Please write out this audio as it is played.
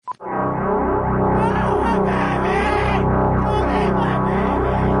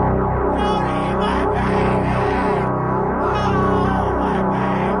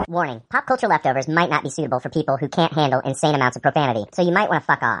Culture Leftovers might not be suitable for people who can't handle insane amounts of profanity, so you might want to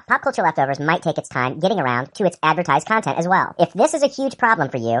fuck off. Pop Culture Leftovers might take its time getting around to its advertised content as well. If this is a huge problem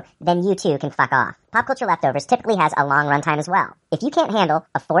for you, then you too can fuck off. Pop Culture Leftovers typically has a long runtime as well. If you can't handle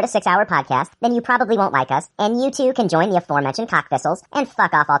a 4 to 6 hour podcast, then you probably won't like us, and you too can join the aforementioned cockthistles and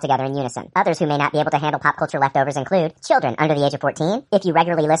fuck off altogether in unison. Others who may not be able to handle Pop Culture Leftovers include children under the age of 14, if you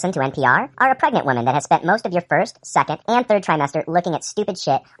regularly listen to NPR, are a pregnant woman that has spent most of your first, second, and third trimester looking at stupid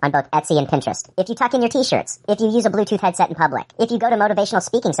shit on both Etsy and Pinterest, if you tuck in your t-shirts, if you use a Bluetooth headset in public, if you go to motivational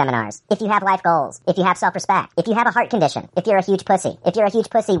speaking seminars, if you have life goals, if you have self-respect, if you have a heart condition, if you're a huge pussy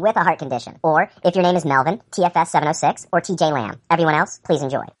with a heart condition, or if your name is Melvin, TFS 706, or TJ Lamb. Everyone else, please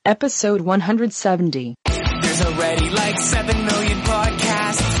enjoy. Episode 170. There's already like 7 million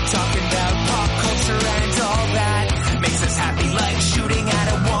podcasts talking about pop culture and all that. Makes us happy like shooting at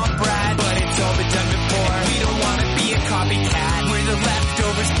a womp rat, but it's all been done before. We don't want to be a copycat. We're the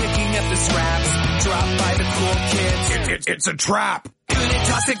leftovers picking up the scraps dropped by the cool kids. It's a trap. Good at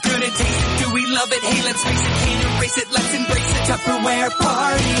toss it, good at taste it. Do we love it? Hey, let's face it, can't erase it. Let's embrace it. Tupperware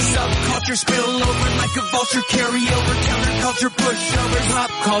party. Subculture spill over like a vulture. Carry over counterculture, pushovers,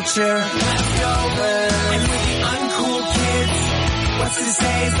 pop culture leftovers. And with the uncool kids, what's to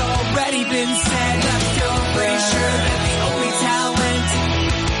say has already been said. Leftovers. Pretty sure that the only talent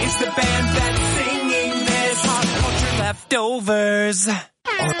is the band that's singing this. Pop culture leftovers.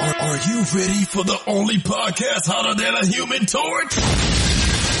 Are you ready for the only podcast hotter than a human torch?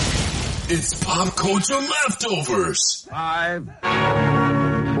 It's Pop Culture Leftovers. 5,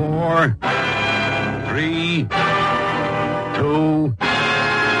 4, 3, 2,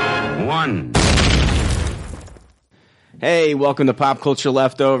 1. Hey, welcome to Pop Culture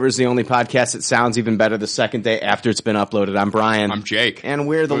Leftovers, the only podcast that sounds even better the second day after it's been uploaded. I'm Brian. I'm Jake. And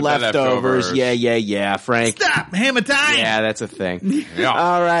we're the leftovers. Yeah, Frank. Stop! Hammer time! Yeah, that's a thing. Yeah.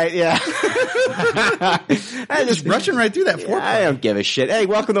 All right, yeah. I'm just rushing right through that foreplay. I don't give a shit. Hey,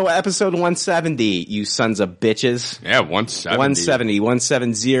 welcome to episode 170, you sons of bitches. Yeah, 170.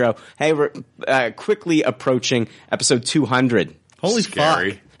 170. Hey, we're quickly approaching episode 200. Holy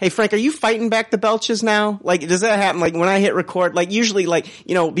Scary. fuck. Hey, Frank, are you fighting back the belches now? Like, does that happen? Like, when I hit record, like, usually, like,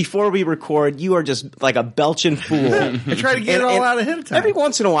 you know, before we record, you are just like a belching fool. I try to get it all out ahead of time. Every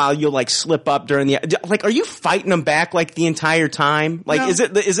once in a while, you'll, like, slip up during the, like, are you fighting them back, like, the entire time? Like, No. is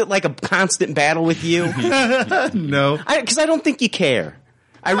it like a constant battle with you? No. Because I don't think you care.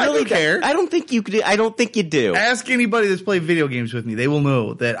 I really do care. I don't think you do. Ask anybody that's played video games with me. They will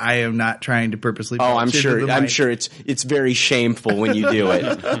know that I am not trying to purposely. Oh, I'm belch into the I'm mic. sure it's very shameful when you do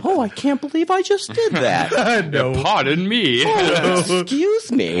it. Oh, I can't believe I just did that. No. Pardon me. Oh,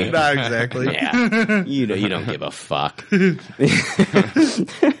 excuse me. Not exactly. Yeah, you don't give a fuck.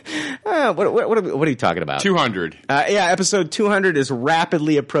 What are you talking about? 200. Yeah, episode 200 is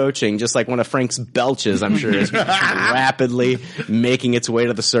rapidly approaching, just like one of Frank's belches, I'm sure, is rapidly making its way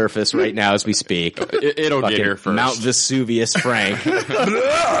to the surface right now as we speak. It'll Fucking get here first. Mount Vesuvius Frank.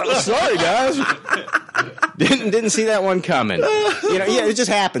 Sorry, guys. Didn't see that one coming. You know, yeah, it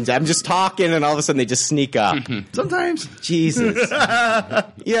just happens. I'm just talking, and all of a sudden they just sneak up. Sometimes. Jesus.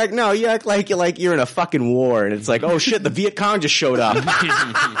 You act like you're in a fucking war, and it's like, oh shit, the Viet Cong just showed up.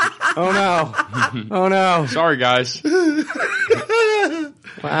 Oh no. Sorry, guys.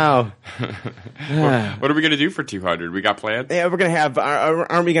 Wow. What are we going to do for 200? We got plans? Yeah, we're gonna have.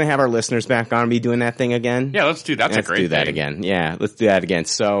 Aren't we gonna have our listeners back on? Be doing that thing again? Yeah, let's do that. Let's do that again. Yeah, let's do that again.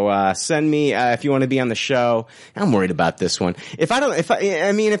 So send me if you want to be on the show. I'm worried about this one. If I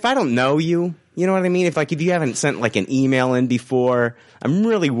don't know you. You know what I mean? If you haven't sent like an email in before, I'm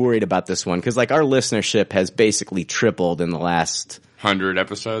really worried about this one because like our listenership has basically tripled in the last 100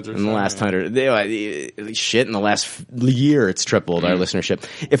 episodes or something? In the last 100. In the last year it's tripled our listenership.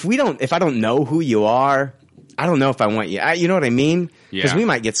 If I don't know who you are, I don't know if I want you. You know what I mean? Because we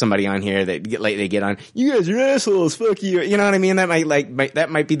might get somebody on here that they get on. You guys are assholes. Fuck you. You know what I mean? That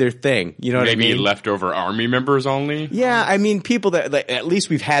might be their thing. You know what I mean? Maybe leftover army members only. Yeah, I mean people that at least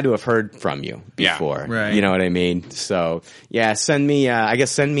we've had to have heard from you before. Yeah, right. You know what I mean? So yeah, send me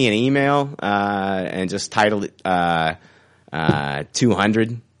an email and just title it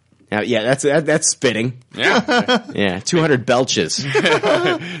 200. Yeah, that's spitting. Yeah. Yeah, 200 belches. There's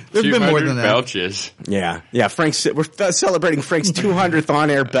been more than that. Belches. Yeah. We're celebrating Frank's 200th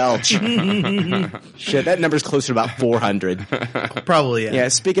on-air belch. Shit, that number's closer to about 400. Probably, yeah. Yeah,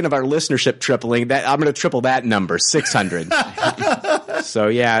 speaking of our listenership tripling, I'm going to triple that number, 600. So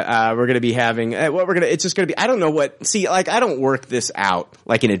yeah, we're going to be having it's just going to be, I don't know I don't work this out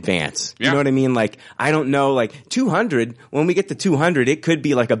like in advance. You know what I mean? Like, I don't know, like 200, when we get to 200, it could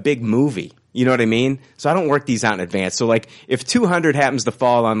be like a big movie. You know what I mean? So I don't work these out in advance. So like if 200 happens to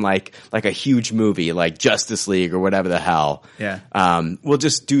fall on like a huge movie like Justice League or whatever the hell, we'll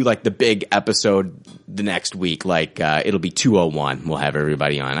just do like the big episode the next week. Like it'll be 201. We'll have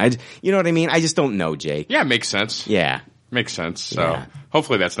everybody on. You know what I mean? I just don't know, Jake. Yeah, makes sense. Yeah. Makes sense. So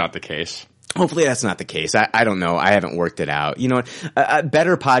hopefully that's not the case. Hopefully that's not the case. I don't know. I haven't worked it out. You know what? A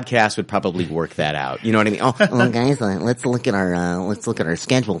better podcast would probably work that out. You know what I mean? Oh, guys, let's look at our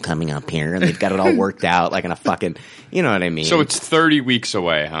schedule coming up here, and they've got it all worked out like in a fucking. You know what I mean? So it's 30 weeks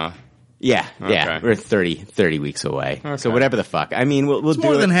away, huh? Yeah. Okay. We're 30 weeks away. Okay. So whatever the fuck. I mean, we'll do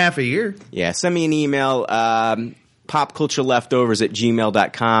more than half a year. Yeah. Send me an email.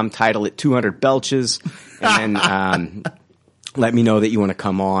 popcultureleftovers@gmail.com. Title it 200 Belches, and then let me know that you want to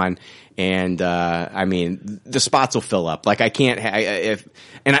come on. And I mean, the spots will fill up. Like I can't, I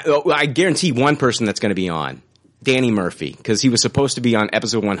guarantee one person that's going to be on, Danny Murphy, because he was supposed to be on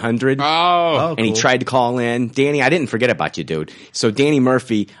episode 100. Oh, and he tried to call in. Danny, I didn't forget about you, dude. So Danny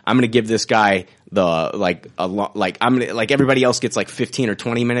Murphy, I'm going to give this guy everybody else gets like 15 or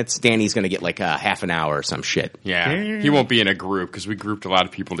 20 minutes. Danny's going to get like a half an hour or some shit. Yeah. He won't be in a group because we grouped a lot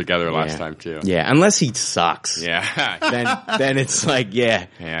of people together last time too. Yeah. Unless he sucks. Yeah. then it's like, yeah.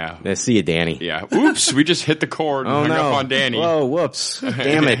 Let's see you, Danny. Yeah. Oops. We just hit the cord and hung up on Danny. Whoa, whoops.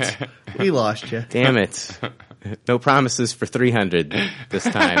 Damn it. We lost you. Damn it. No promises for 300 this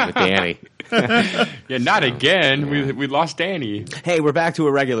time with Danny. Yeah, not again. We lost Danny. Hey, we're back to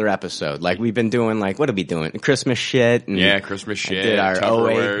a regular episode. Like we've been doing what are we doing? Christmas shit. And Christmas shit. I did our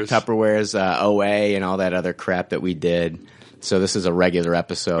Tupperwares, OA and all that other crap that we did. So this is a regular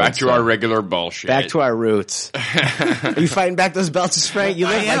episode. Back to our regular bullshit. Back to our roots. Are you fighting back those belches, Frank? You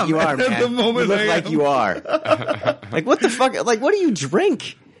look like you are, man. At the moment you look like you are. Like what the fuck? Like what do you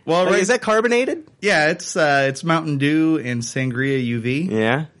drink? Well, is that carbonated? Yeah, it's Mountain Dew and Sangria UV.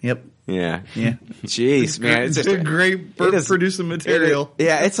 Yeah. Yep. Yeah. Yeah. Jeez, man. It's a great producing material.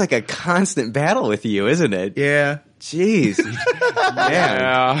 It's like a constant battle with you, isn't it? Yeah. Jeez.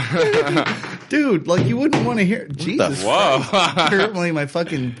 Yeah. Dude, like you wouldn't want to hear. Jesus. Whoa. Apparently my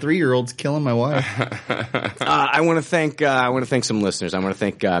fucking 3-year-old's killing my wife. I want to thank some listeners. I want to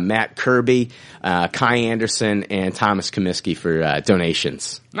thank Matt Kirby, Kai Anderson, and Thomas Comiskey for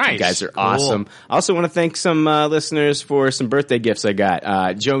donations. Nice. You guys are awesome. I also want to thank some listeners for some birthday gifts I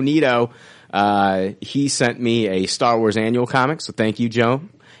got. Joe Nito, he sent me a Star Wars annual comic, so thank you, Joe.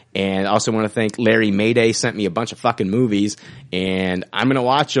 And I also want to thank Larry Mayday, sent me a bunch of fucking movies, and I'm going to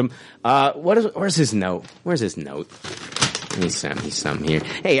watch them. Where's his note? Where's his note? He sent me some here.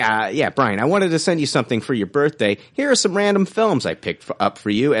 Hey, Brian, I wanted to send you something for your birthday. Here are some random films I picked up for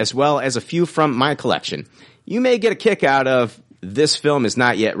you, as well as a few from my collection. You may get a kick out of This Film Is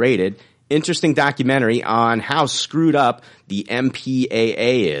Not Yet Rated. Interesting documentary on how screwed up the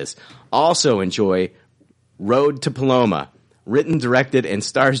MPAA is. Also enjoy Road to Paloma. Written, directed, and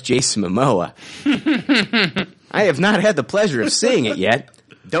stars Jason Momoa. I have not had the pleasure of seeing it yet.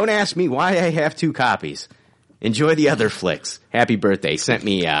 Don't ask me why I have 2 copies. Enjoy the other flicks. Happy birthday. Sent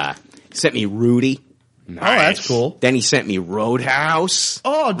me Rudy. Nice. Oh, that's cool. Then he sent me Roadhouse.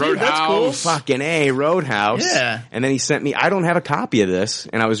 Oh, dude, that's cool. Fucking A, Roadhouse. Yeah. And then he sent me, I don't have a copy of this,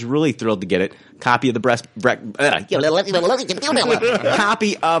 and I was really thrilled to get it. Copy of the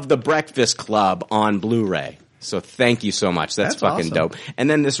copy of The Breakfast Club on Blu-ray. So thank you so much. That's fucking awesome. dope. And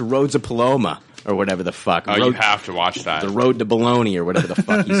then this Road to Paloma, or whatever the fuck. Oh, you have to watch that. The Road to Bologna, or whatever the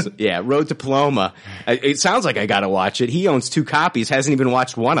fuck. Yeah, Road to Paloma. It sounds like I gotta watch it. He owns 2 copies, hasn't even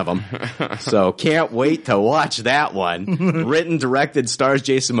watched one of them. So can't wait to watch that one. Written, directed, stars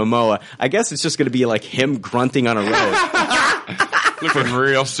Jason Momoa. I guess it's just gonna be like him grunting on a road. Looking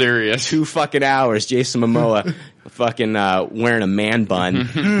real serious. 2 fucking hours, Jason Momoa fucking wearing a man bun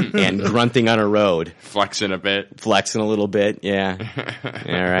and grunting on a road. Flexing a little bit, yeah.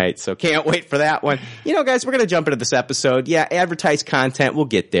 All right, so can't wait for that one. You know, guys, we're going to jump into this episode. Yeah, advertised content, we'll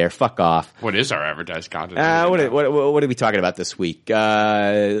get there. Fuck off. What is our advertised content? What are we talking about this week?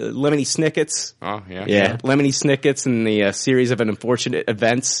 Lemony Snicket's. Oh, yeah. Yeah, sure. Lemony Snicket's and the series of unfortunate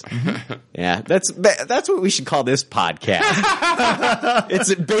events. Yeah, that's what we should call this podcast.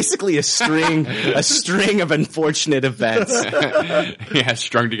 It's basically a string of unfortunate events. Yeah,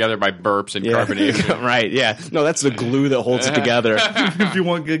 strung together by burps and carbonation. Right, yeah. No, that's the glue that holds it together. If you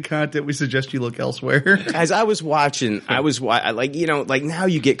want good content, we suggest you look elsewhere. As I was watching, like now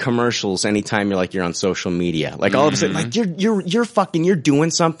you get commercials anytime you're on social media. Like all of a sudden, like you're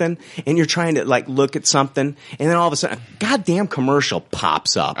doing something and you're trying to like look at something, and then all of a sudden a goddamn commercial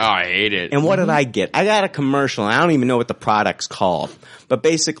pops up. Oh, I hate it. And what did I get? I got a commercial, and I don't even know what the product's called. But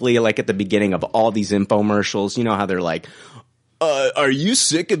basically, like at the beginning of all these infomercials, you know how they're like, are you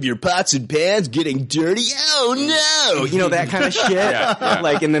sick of your pots and pans getting dirty? Oh no! You know, that kind of shit. Yeah.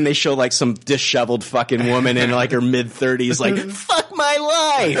 Like, and then they show like some disheveled fucking woman in like her mid-30s, like, fuck my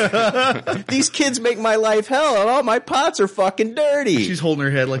life. These kids make my life hell, and all my pots are fucking dirty. She's holding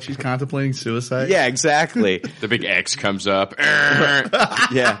her head like she's contemplating suicide. Yeah, exactly. The big X comes up.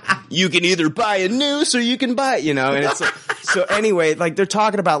 Yeah. You can either buy a noose or you can buy, you know, and it's like, so anyway, like they're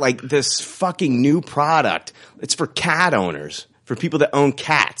talking about like this fucking new product. It's for cat owners, for people that own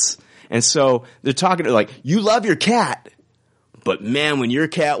cats. And so they're talking to like, you love your cat, but man, when your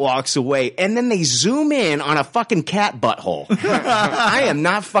cat walks away, and then they zoom in on a fucking cat butthole. I am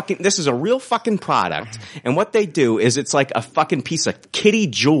not fucking, this is a real fucking product. And what they do is it's like a fucking piece of kitty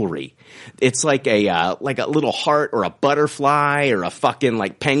jewelry. It's like a little heart or a butterfly or a fucking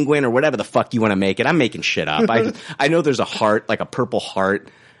like penguin or whatever the fuck you want to make it. I'm making shit up. I know there's a heart, like a purple heart.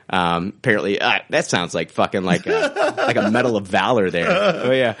 Apparently, that sounds like fucking like a Medal of Valor there.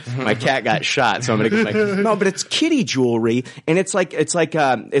 Oh yeah, my cat got shot, so I'm gonna get my, no, but it's kitty jewelry, and it's kind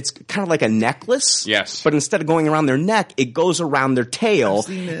of like a necklace. Yes. But instead of going around their neck, it goes around their tail,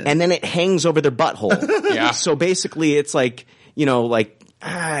 and then it hangs over their butthole. Yeah. So basically, it's like, you know, like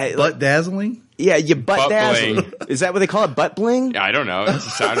Butt dazzling? yeah, you butt Butt dazzle. bling. Is that what they call it? Butt bling? I don't know. It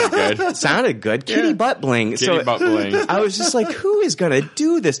sounded good. Sounded good. Kitty butt bling. Kitty butt bling. I was just like, who is going to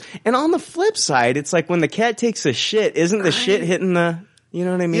do this? And on the flip side, it's like when the cat takes a shit, isn't the shit hitting the, you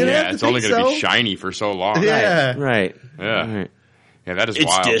know what I mean? Yeah. Yeah, it's only think going to so? be shiny for so long. Yeah. Right. Yeah. Right. Yeah, that is It's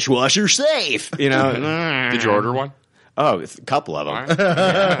wild. dishwasher safe, you know? Did you order one? Oh, a couple of them. All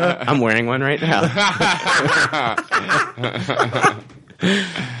right. I'm wearing one right now.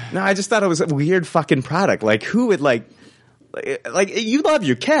 No, I just thought it was a weird fucking product. Like, who would like you love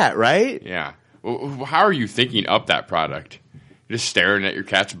your cat, right? Yeah. Well, how are you thinking up that product? You're just staring at your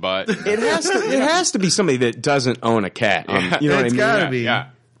cat's butt. It has to be somebody that doesn't own a cat. You know what I It's mean? gotta Yeah, be. yeah.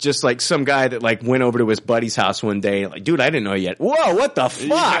 Just like some guy that like went over to his buddy's house one day, like, dude, I didn't know yet. Whoa, what the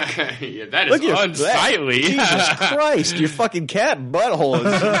fuck? Yeah, that is Look at unsightly. Jesus Christ, your fucking cat butthole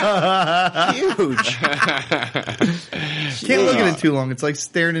is huge. Can't look at it too long. It's like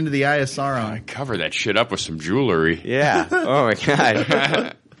staring into the eye of Sauron. Cover that shit up with some jewelry. Yeah. Oh my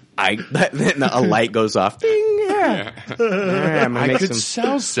god. Then a light goes off. Ding. Yeah. I'm gonna I make could some-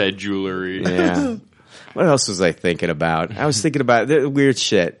 sell said jewelry. Yeah. What else was I thinking about? I was thinking about the weird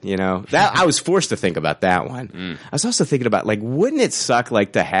shit, you know. That I was forced to think about that one. I was also thinking about, like, wouldn't it suck,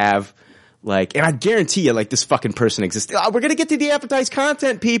 like, to have, like, and I guarantee you, like, this fucking person exists. Oh, we're gonna get to the advertised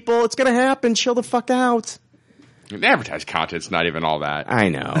content, people. It's gonna happen. Chill the fuck out. The advertised content's not even all that. I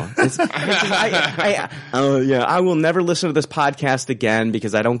know. I will never listen to this podcast again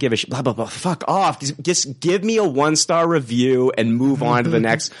because I don't give a shit. Blah, blah, blah. Fuck off. Just give me a 1-star review and move on to the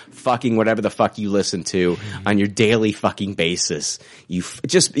next fucking whatever the fuck you listen to on your daily fucking basis.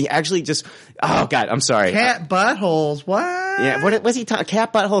 Oh God, I'm sorry. Cat buttholes. What? Yeah, what was he talking?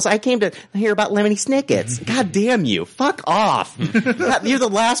 Cat buttholes. I came to hear about Lemony Snickets. God damn you. Fuck off. You're the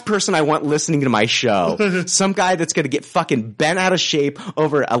last person I want listening to my show. Some guy that's going to get fucking bent out of shape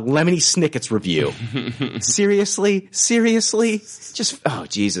over a Lemony Snickets review. Seriously? Just, oh,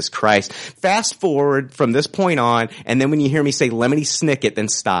 Jesus Christ. Fast forward from this point on, and then when you hear me say Lemony Snicket, then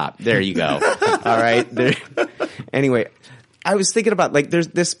stop. There you go. All right? Anyway. I was thinking about, like,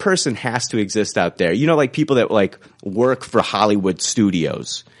 this person has to exist out there. You know, like people that like work for Hollywood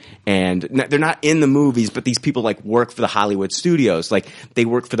studios, and they're not in the movies, but these people like work for the Hollywood studios. Like they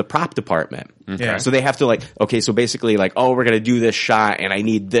work for the prop department. Yeah. So they have to like, okay, so basically like, oh, we're going to do this shot and I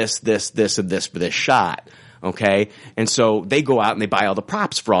need this, and this for this shot. Okay. And so they go out and they buy all the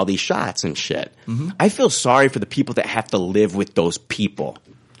props for all these shots and shit. Mm-hmm. I feel sorry for the people that have to live with those people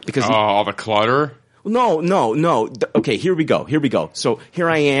because all the clutter? No. Okay, here we go. So here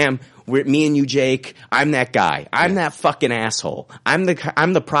I am. Me and you, Jake. I'm that guy. I'm that fucking asshole. I'm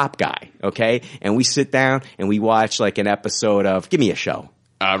the prop guy. Okay, and we sit down and we watch like an episode of. Give me a show.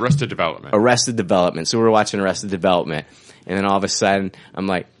 Arrested Development. Arrested Development. So we're watching Arrested Development, and then all of a sudden I'm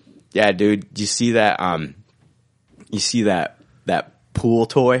like, "Yeah, dude, do you see that? You see that pool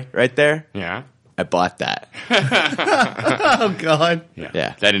toy right there? Yeah. I bought that. Oh, God.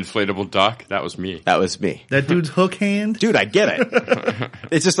 Yeah. That inflatable duck, that was me. That was me. That dude's hook hand? Dude, I get it.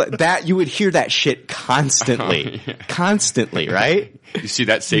 It's just like that. You would hear that shit constantly. Constantly, right? You see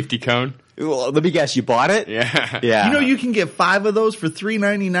that safety cone? Well, let me guess, you bought it? Yeah. Yeah. You know you can get 5 of those for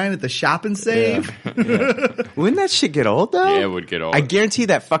 $3.99 at the Shop and Save? Wouldn't that shit get old, though? Yeah, it would get old. I guarantee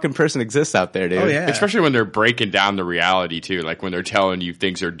that fucking person exists out there, dude. Oh, yeah. Especially when they're breaking down the reality, too. Like when they're telling you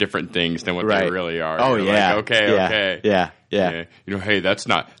things are different things than what Right. they really are. Oh, You're yeah. like, okay. Yeah. Yeah. You know, hey, that's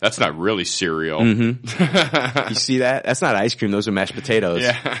not really cereal. You see that? That's not ice cream. Those are mashed potatoes.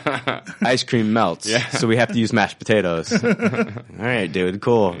 Yeah. Ice cream melts. Yeah. So we have to use mashed potatoes. All right, dude.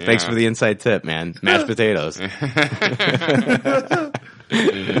 Cool. Thanks for the inside tip, man. Mashed potatoes.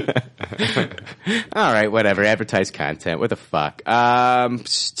 All right, whatever. Advertised content. What the fuck?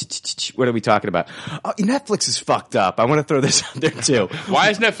 What are we talking about? Oh, Netflix is fucked up. I want to throw this out there too. Why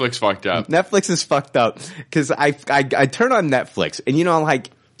is Netflix fucked up? Netflix is fucked up because I turn on Netflix and you know, like,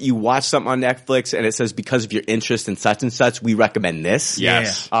 you watch something on Netflix and it says because of your interest in such and such, we recommend this.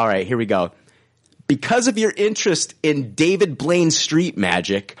 Yes. All right, here we go. Because of your interest in David Blaine Street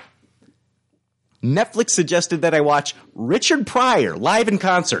Magic, Netflix suggested that I watch Richard Pryor live in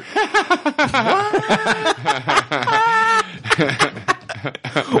concert.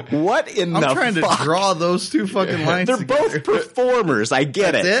 What in the I'm trying fuck? to draw those two fucking lines They're together. both performers. I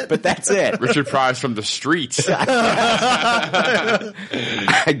get That's it? but that's it. Richard Pryor's from the streets. I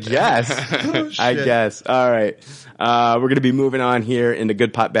guess. I guess. All right. We're going to be moving on here into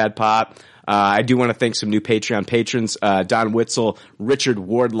Good Pop, Bad Pop. I do want to thank some new Patreon patrons, Don Witzel, Richard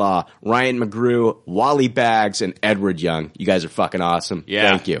Wardlaw, Ryan McGrew, Wally Baggs, and Edward Young. You guys are fucking awesome. Yeah.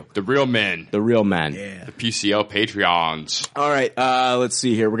 Thank you. The real men. The real men. Yeah. The PCL Patreons. All right. Let's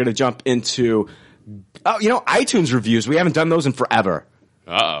see here. We're going to jump into, iTunes reviews. We haven't done those in forever.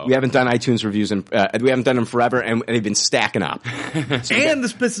 Uh-oh. We haven't done iTunes reviews we haven't done them forever, and they've been stacking up. And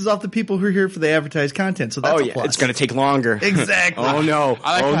this pisses off the people who are here for the advertised content, so that's a plus. It's going to take longer. Exactly. Oh no!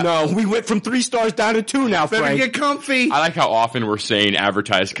 I like No! We went from 3 stars down to 2 now, Better Frank. get comfy. I like how often we're saying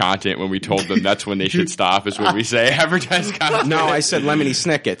advertised content when we told them that's when they should stop, is when we say advertised content. No, I said Lemony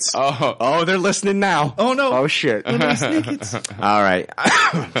Snickets. Oh, They're listening now. Oh, no. Oh shit! All right.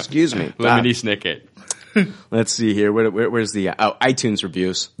 Excuse me. Lemony Snicket. Let's see here. Where's the iTunes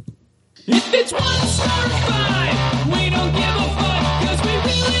reviews? If it's 1 star or 5, we don't give a fuck, 'cause we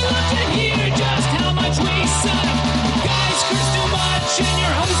really love to hear just how much we suck. Guys, Chris too much, and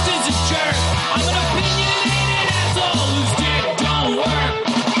your host is a jerk. I'm an opinionated asshole whose dick don't work.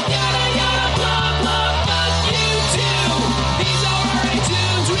 Yada yada blah blah, fuck you too. These are our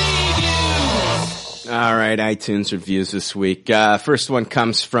iTunes reviews. All right, iTunes reviews this week. First one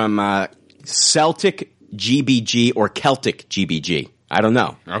comes from Celtic GBG or Celtic GBG. I don't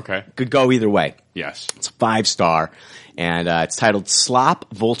know. Okay. Could go either way. Yes. It's 5-star, and it's titled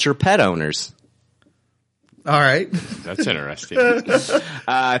Slop Vulture Pet Owners. All right. That's interesting.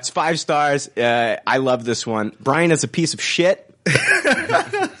 It's 5 stars. I love this one. Brian is a piece of shit.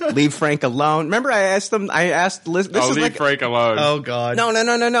 Leave Frank alone. Remember, I asked them. Leave Frank alone. Oh, God. No.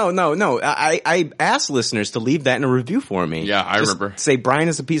 I asked listeners to leave that in a review for me. Yeah, I remember. Say Brian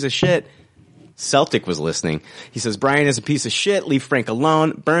is a piece of shit. Celtic was listening. He says, Brian is a piece of shit. Leave Frank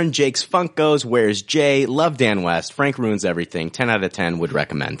alone. Burn Jake's Funkos. Where's Jay? Love Dan West. Frank ruins everything. 10 out of 10 would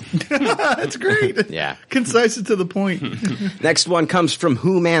recommend. That's great. Yeah. Concise and to the point. Next one comes from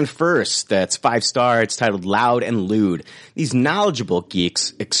Who Man First. That's 5-star. It's titled Loud and Lewd. These knowledgeable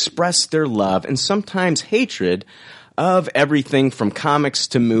geeks express their love and sometimes hatred of everything from comics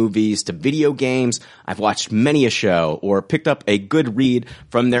to movies to video games. I've watched many a show or picked up a good read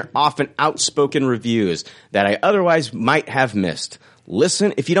from their often outspoken reviews that I otherwise might have missed.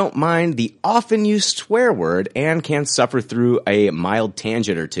 Listen if you don't mind the often used swear word and can suffer through a mild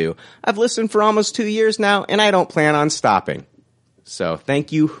tangent or two. I've listened for almost 2 years now and I don't plan on stopping. So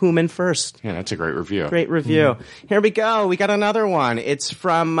thank you, Human First. Yeah, that's a great review. Great review. Here we go. We got another one. It's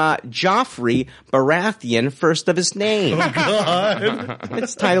from Joffrey Baratheon, first of his name. Oh, God.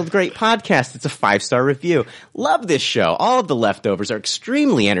 It's titled Great Podcast. It's a 5-star review. Love this show. All of the leftovers are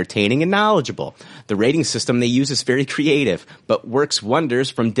extremely entertaining and knowledgeable. The rating system they use is very creative, but works wonders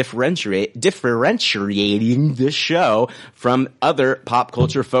from differentiating this show from other pop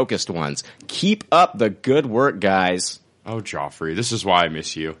culture focused ones. Keep up the good work, guys. Oh, Joffrey, this is why I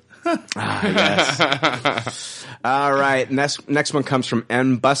miss you. Yes. All right. Next one comes from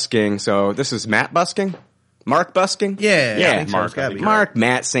M. Busking. So this is Matt Busking? Mark Busking? Yeah. Mark. Mark,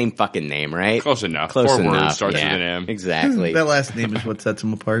 Matt, same fucking name, right? Close enough. Close 4 enough. words, starts yeah, with an M. Exactly. That last name is what sets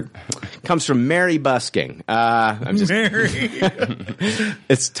them apart. Comes from Mary Busking. Mary.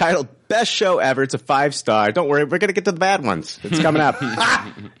 It's titled Best Show Ever. It's a 5-star. Don't worry, we're going to get to the bad ones. It's coming up.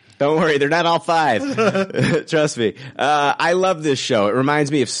 Don't worry, they're not all 5. Trust me. I love this show. It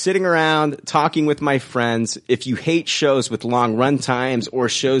reminds me of sitting around, talking with my friends. If you hate shows with long run times or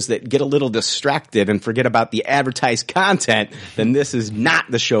shows that get a little distracted and forget about the advertised content, then this is not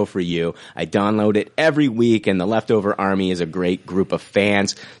the show for you. I download it every week, and the Leftover Army is a great group of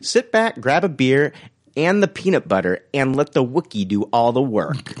fans. Sit back, grab a beer, and the peanut butter and let the Wookiee do all the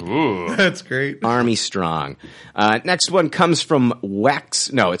work. Ooh. That's great. Army strong. Next one comes from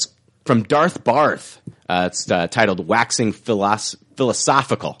it's from Darth Barth. It's titled Waxing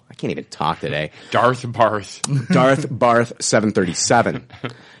Philosophical. I can't even talk today. Darth Barth. Darth Barth 737.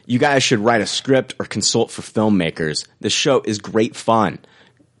 You guys should write a script or consult for filmmakers. This show is great fun.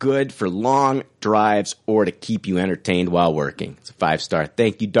 Good for long drives or to keep you entertained while working. It's a 5-star.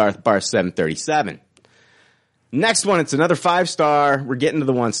 Thank you, Darth Barth 737. Next one, it's another 5-star. We're getting to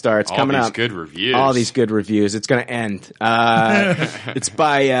the 1-star. It's coming up. All these good reviews. All these good reviews. It's going to end. It's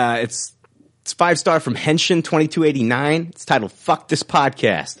by it's 5-star from Henshin 2289. It's titled "Fuck This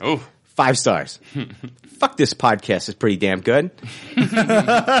Podcast." Oh, 5 stars. Fuck This Podcast is pretty damn good.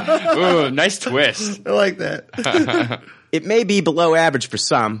 ooh, nice twist. I like that. It may be below average for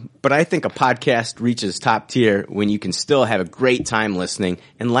some, but I think a podcast reaches top tier when you can still have a great time listening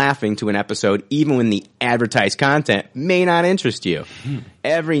and laughing to an episode even when the advertised content may not interest you.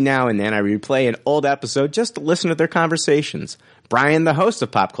 Every now and then I replay an old episode just to listen to their conversations. Brian, the host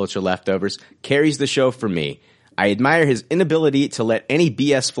of Pop Culture Leftovers, carries the show for me. I admire his inability to let any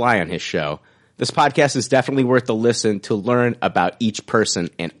BS fly on his show. This podcast is definitely worth the listen to learn about each person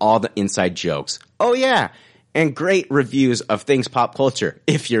and all the inside jokes. Oh yeah, and great reviews of things pop culture,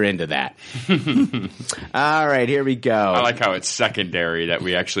 if you're into that. All right, here we go. I like how it's secondary that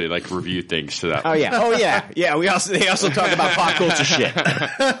we actually review things to that. Oh yeah. Yeah, they also talk about pop culture shit.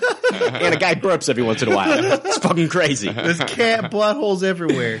 And a guy burps every once in a while. It's fucking crazy. There's cat buttholes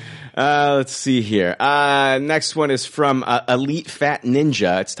everywhere. Let's see here. Next one is from Elite Fat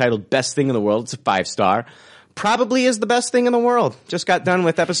Ninja. It's titled Best Thing in the World. It's a 5-star. Probably is the best thing in the world. Just got done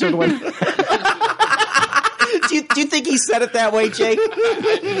with episode 1. Do you think he said it that way, Jake?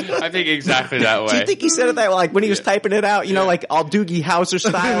 I think exactly that way. Do you think he said it that way? Like when he was typing it out, like all Doogie Howser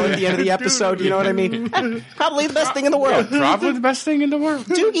style at the end of the episode, you know what I mean? Probably the best thing in the world. Probably the best thing in the world.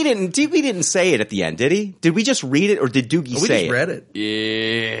 Doogie didn't say it at the end, did he? Did we just read it or did Doogie say it? We just read it.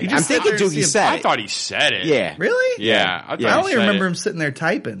 Yeah. I'm thinking Doogie said it. I thought he said it. Yeah. Really? Yeah. I only remember him sitting there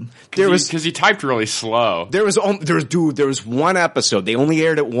typing. Because he typed really slow. There was one episode. They only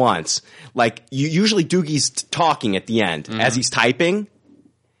aired it once. Usually Doogie's talking at the end as he's typing.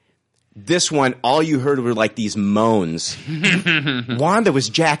 This one, all you heard were these moans. Wanda was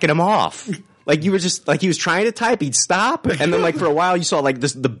jacking him off. You were just he was trying to type, he'd stop, and then for a while you saw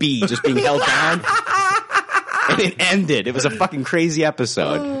the B just being held down, and it ended. It was a fucking crazy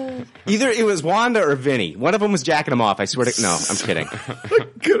episode. Either it was Wanda or Vinny. One of them was jacking him off. I swear to no, I'm kidding.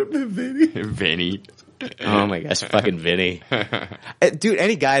 Could have been Vinny. Vinny. Oh my gosh, fucking Vinny. Dude,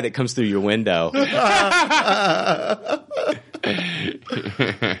 any guy that comes through your window.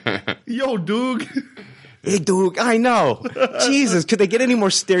 Yo, Doug. Hey, Doug, I know. Jesus, could they get any more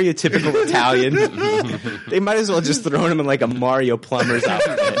stereotypical Italian? They might as well just throw him in a Mario Plumber's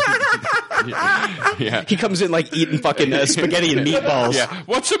outfit. Yeah. He comes in eating fucking spaghetti and meatballs. Yeah.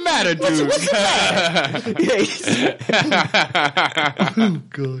 What's the matter, dude? What's the matter? Oh,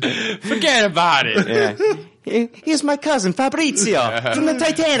 God. Forget about it. Yeah. Here's my cousin Fabrizio from the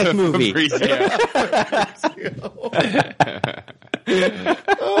Titanic movie. Holy shit.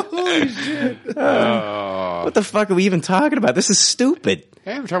 What the fuck are we even talking about? This is stupid.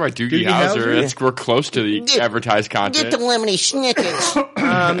 Hey, we're talking about Doogie Howser. We're close to the advertised content. Get the lemony snickers.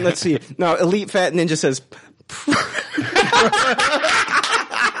 Let's see. No, Elite Fat Ninja says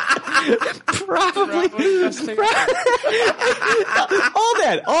probably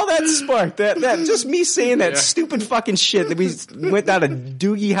all that sparked that just me saying that stupid fucking shit that we went down a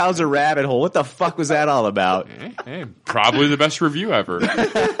Doogie Howser rabbit hole. What the fuck was that all about? Hey, probably the best review ever.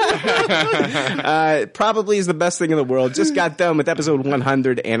 Probably is the best thing in the world. Just got done with episode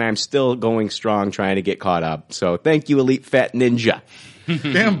 100 and I'm still going strong trying to get caught up. So thank you, Elite Fat Ninja.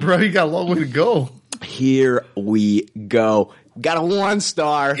 Damn, bro, you got a long way to go. Here we go. Got a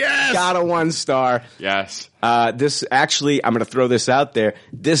 1-star. Yes! Got a 1-star. Yes. This actually, I'm going to throw this out there.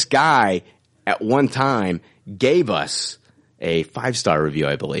 This guy at one time gave us a 5-star review,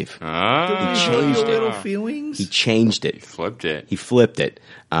 I believe. He changed little feelings. He changed it. Flipped it. He flipped it.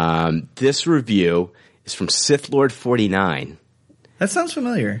 This review is from Sith Lord 49. That sounds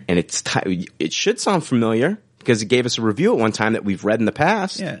familiar. And it should sound familiar because he gave us a review at one time that we've read in the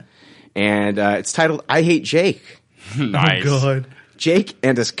past. Yeah. And it's titled, I Hate Jake. Nice. Oh, God. Jake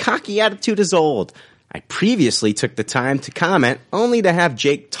and his cocky attitude is old. I previously took the time to comment only to have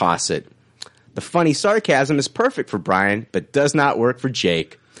Jake toss it. The funny sarcasm is perfect for Brian, but does not work for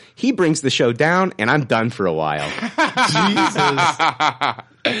Jake. He brings the show down, and I'm done for a while.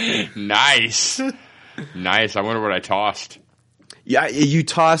 Jesus. Nice. Nice. I wonder what I tossed. Yeah, you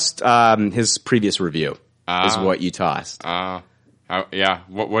tossed his previous review. Is what you tossed. Yeah.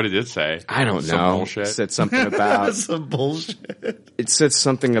 What did it say? I don't Some know. bullshit. It said something about Some bullshit. It said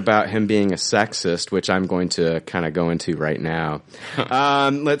something about him being a sexist, which I'm going to kind of go into right now.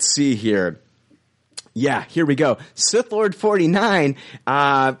 Let's see here. Yeah, here we go. Sith Lord 49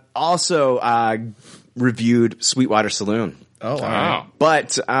 also reviewed Sweetwater Saloon. Oh, wow.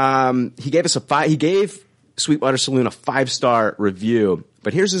 But he gave us he gave Sweetwater Saloon a 5-star review.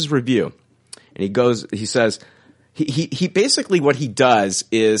 But here's his review. And he says, he basically what he does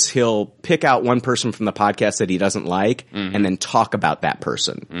is he'll pick out one person from the podcast that he doesn't like and then talk about that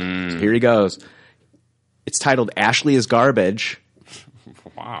person. So here he goes. It's titled Ashley is Garbage.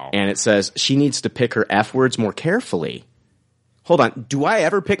 Wow. And it says she needs to pick her F words more carefully. Hold on. Do I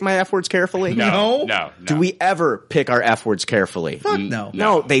ever pick my F words carefully? No. Do we ever pick our F words carefully? Fuck no.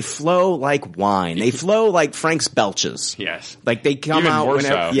 No, they flow like wine. They flow like Frank's belches. Yes. Like they come Even out more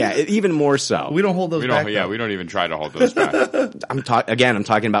whenever. so. Yeah, even more so. We don't hold those back. Yeah, though. we don't even try to hold those back. I'm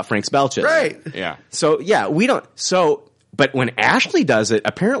talking about Frank's belches. Right. Yeah. So yeah, we don't. So, but when Ashley does it,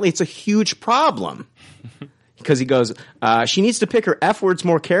 apparently it's a huge problem. Because he goes, she needs to pick her F words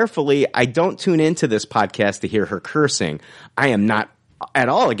more carefully. I don't tune into this podcast to hear her cursing. I am not at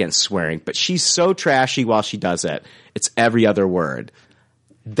all against swearing, but she's so trashy while she does it. It's every other word.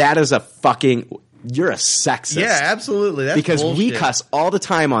 That is you're a sexist. Yeah, absolutely. That's because we bullshit. cuss all the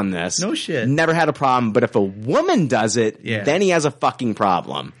time on this. No shit. Never had a problem. But if a woman does it, Yeah. then he has a fucking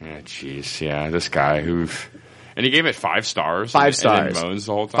problem. Yeah, jeez. Yeah, this guy who... And he gave it 5 stars. 5 And stars. then moans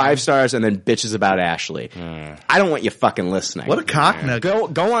the whole time. 5 stars and then bitches about Ashley. I don't want you fucking listening. What a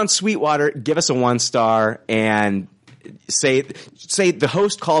cocknut. Go on Sweetwater, give us a 1-star, and say the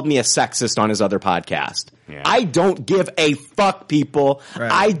host called me a sexist on his other podcast. Yeah. I don't give a fuck, people. Right.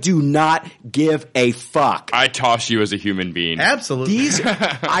 I do not give a fuck. I toss you as a human being. Absolutely. These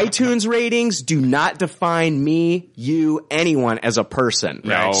iTunes ratings do not define me, you, anyone as a person.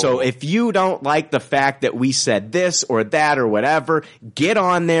 No. So if you don't like the fact that we said this or that or whatever, get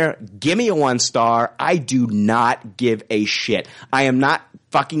on there, give me a 1-star. I do not give a shit. I am not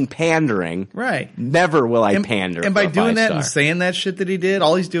fucking pandering. Right. Never will I pander. And by for a doing that 5-star. and saying that shit that he did,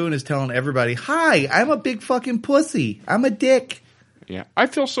 all he's doing is telling everybody, hi, I'm a big fucking pussy. I'm a dick. Yeah. I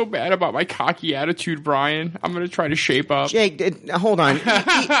feel so bad about my cocky attitude, Brian. I'm going to try to shape up. Jake, hold on.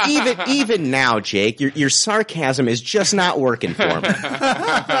 Even now, Jake, your sarcasm is just not working for me.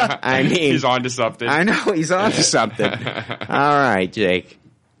 I mean, He's on to something. I know he's on to something. All right, Jake.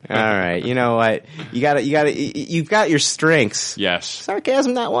 All right. You know what? You've got your strengths. Yes.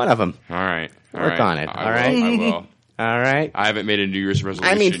 Sarcasm, not one of them. All right. Work on it, all right? I will. All right. I haven't made a New Year's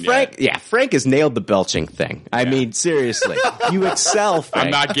resolution I mean, Frank. yet. Yeah, Frank has nailed the belching thing. I mean, seriously, you excel, Frank.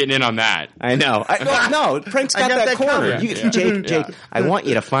 I'm not getting in on that. I know. No, Frank's got that corner. covered. Jake, I want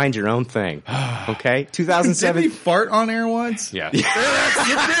you to find your own thing. Okay, Did 2007. he fart on air once? Yeah. That's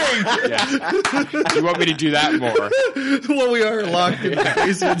your thing. You want me to do that more? Well, we are locked in the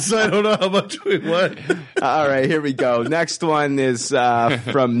basement, so I don't know how much we want. All right, here we go. Next one is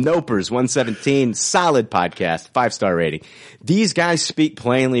from Nopers 117. Solid podcast, 5-star rating. These guys speak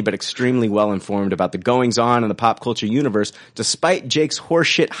plainly but extremely well informed about the goings on in the pop culture universe. Despite Jake's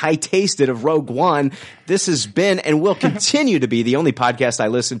horseshit high-tasted of Rogue One, this has been and will continue to be the only podcast I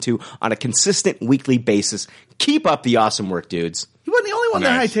listen to on a consistent weekly basis. Keep up the awesome work, dudes. He wasn't the only one that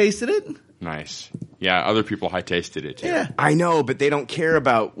Nice. high tasted it. Nice. Yeah, other people high tasted it too. Yeah. I know, but they don't care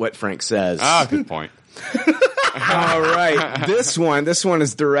about what Frank says. Ah, good point. All right, this one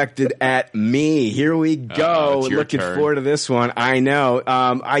is directed at me. Here we go. it's your Looking turn. forward to this one. I know.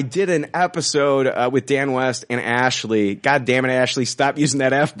 I did an episode with Dan West and Ashley. God damn it, Ashley! Stop using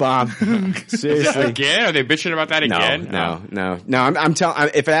that F-bomb. Seriously. Again? Are they bitching about that again? No. I'm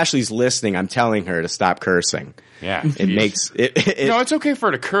telling. If Ashley's listening, I'm telling her to stop cursing. Yeah. It makes it. No, it's okay for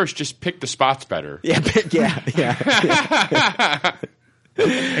her to curse. Just pick the spots better. Yeah.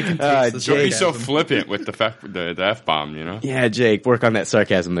 Don't be Jake. so flippant with the F-bomb, you know? Yeah, Jake, work on that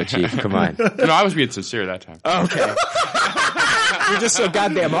sarcasm, though, Chief. Come on. No, I was being sincere that time. Okay. You're just so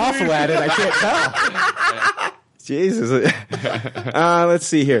goddamn awful at it, I can't tell. Jesus. Let's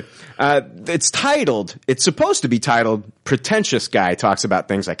see here. It's supposed to be titled Pretentious Guy Talks About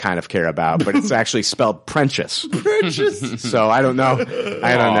Things I Kind of Care About, but it's actually spelled Prentious. Prentious. So I don't know.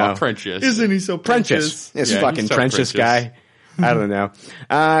 Aw, Prentious. Isn't he so Prentious. Prentious? This Yeah, fucking he's so Prentious Prentious. guy. I don't know.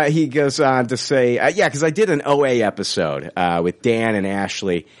 He goes on to say, because I did an OA episode with Dan and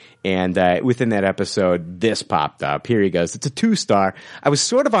Ashley. And within that episode, this popped up. Here he goes. It's a 2-star. I was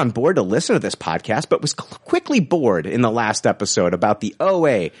sort of on board to listen to this podcast, but was quickly bored in the last episode about the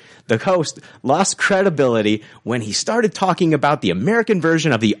OA. The host lost credibility when he started talking about the American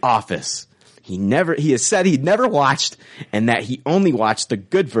version of The Office. He has said he'd never watched and that he only watched the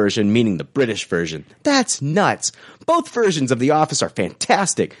good version, meaning the British version. That's nuts. Both versions of The Office are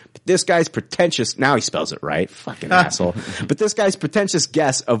fantastic, but this guy's pretentious, now he spells it right, fucking asshole, but this guy's pretentious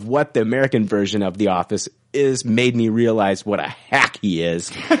guess of what the American version of The Office is made me realize what a hack he is.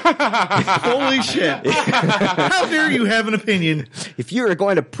 Holy shit. How dare you have an opinion? If you're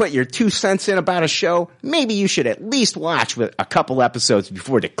going to put your 2 cents in about a show, maybe you should at least watch with a couple episodes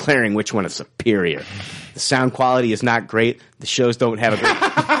before declaring which one is superior. The sound quality is not great. The shows don't have a great...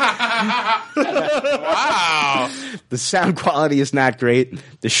 Wow. The sound quality is not great.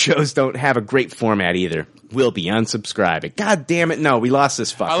 The shows don't have a great format either. We'll be unsubscribing. God damn it, no, we lost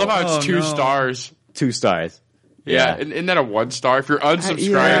this fucker. I love how it's 2 no. stars. 2 stars. Yeah. Isn't that a 1 star? If you're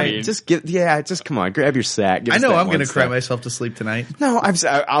unsubscribing. Just come on, grab your sack. Give I us know that I'm going to 1 star. cry myself to sleep tonight. No,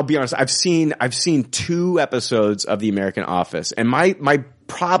 I'll be honest. I've seen 2 episodes of The American Office, and my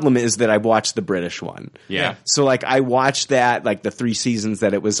problem is that I watched the British one. Yeah. So like I watched that, like the 3 seasons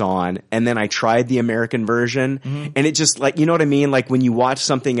that it was on, and then I tried the American version, and it just like, you know what I mean? Like when you watch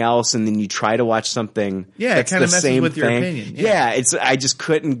something else and then you try to watch something Yeah, it that's kinda the messes same with your thing. opinion. Yeah, I just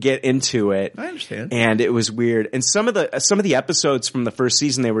couldn't get into it. I understand. And it was weird. And some of the episodes from the first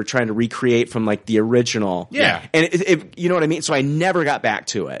season they were trying to recreate from like the original. Yeah. And it you know what I mean? So I never got back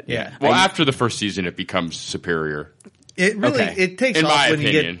to it. Yeah. Well, after the first season, it becomes superior. It really Okay. it takes In off my when you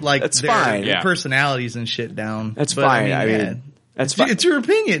opinion. get like That's their fine. Yeah. personalities and shit down. That's But, fine. yeah. That's It's- fine. It's your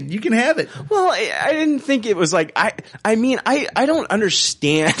opinion. You can have it. Well, I didn't think it was like I don't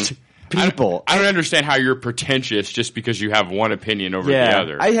understand people. I don't understand how you're pretentious just because you have one opinion over the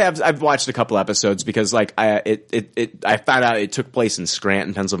other. I've watched a couple episodes because like I found out it took place in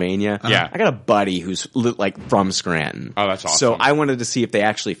Scranton, Pennsylvania. Yeah. I got a buddy who's like from Scranton. Oh, that's awesome. So I wanted to see if they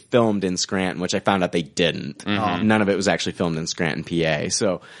actually filmed in Scranton, which I found out they didn't. Mm-hmm. None of it was actually filmed in Scranton, PA.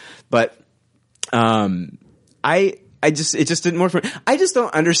 So, but it just didn't work for me. I just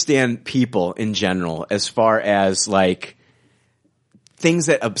don't understand people in general as far as like things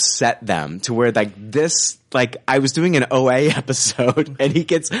that upset them to where like this, like I was doing an OA episode and he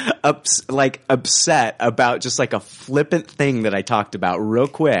gets upset about just like a flippant thing that I talked about real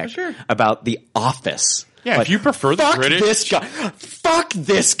quick about The Office. Yeah, Like, if you prefer the fuck British- this guy. Fuck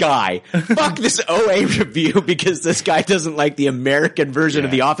this guy. Fuck this OA review because this guy doesn't like the American version of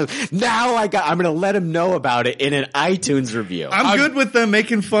The Office. Now I'm going to let him know about it in an iTunes review. I'm good with them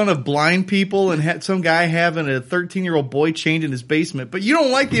making fun of blind people and some guy having a 13-year-old boy chained in his basement. But you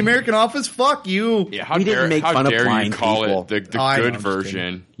don't like the American Office? Fuck you. Yeah, how We didn't dare, make how fun of dare you blind call people. it the Oh, I know, good I'm just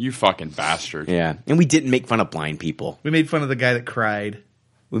version? You fucking bastard. Yeah, and we didn't make fun of blind people. We made fun of the guy that cried.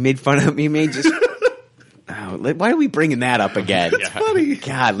 We made just. Oh, why are we bringing that up again? Yeah. Funny.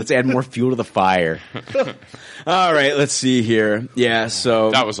 God, let's add more fuel to the fire. All right, let's see here. Yeah,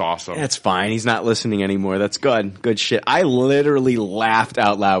 so That was awesome. that's fine. He's not listening anymore. That's good. Good shit. I literally laughed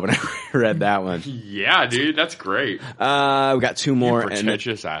out loud when I read that one. Yeah, dude, that's great. We got 2 more. You and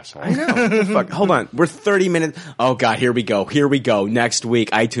pretentious asshole. I know. Fuck. Hold on. We're 30 minutes. Oh God, here we go. Next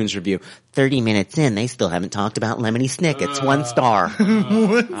week, iTunes review. 30 minutes in, they still haven't talked about Lemony Snicket's 1 star.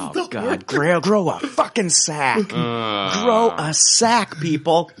 Oh God, grow a fucking sack. Grow a sack,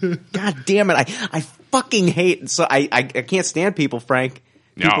 people. God damn it. I fucking hate, so I can't stand people, Frank.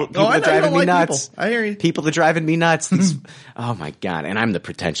 No. People I that know you driving don't me like nuts. people. I hear you. People that driving me nuts. Oh my God. And I'm the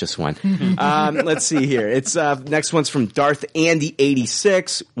pretentious one. Let's see here. It's, next one's from Darth Andy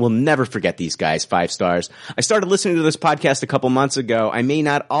 86. We'll never forget these guys. 5 stars. I started listening to this podcast a couple months ago. I may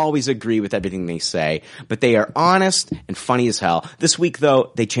not always agree with everything they say, but they are honest and funny as hell. This week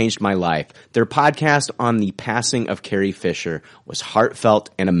though, they changed my life. Their podcast on the passing of Carrie Fisher was heartfelt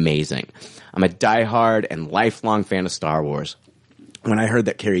and amazing. I'm a diehard and lifelong fan of Star Wars. When I heard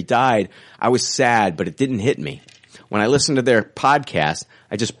that Carrie died, I was sad, but it didn't hit me. When I listened to their podcast,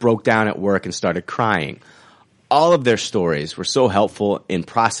 I just broke down at work and started crying. All of their stories were so helpful in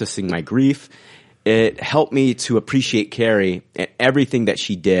processing my grief. It helped me to appreciate Carrie and everything that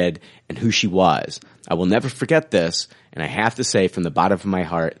she did and who she was. I will never forget this, and I have to say from the bottom of my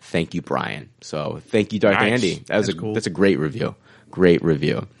heart, thank you, Brian. So thank you, Darth Nice. Andy. That's cool. That's a great review. Great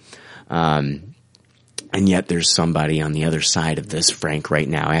review. And yet there's somebody on the other side of this, Frank, right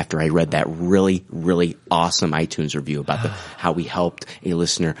now, after I read that really, really awesome iTunes review about how we helped a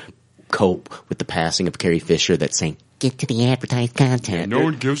listener cope with the passing of Carrie Fisher, that's saying, get to the advertised content. No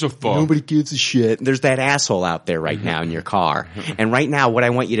one gives a fuck. Nobody gives a shit. There's that asshole out there right now in your car. And right now, what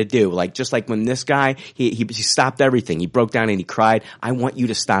I want you to do, like, just like when this guy, he stopped everything. He broke down and he cried. I want you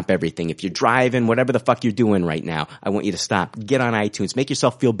to stop everything. If you're driving, whatever the fuck you're doing right now, I want you to stop. Get on iTunes. Make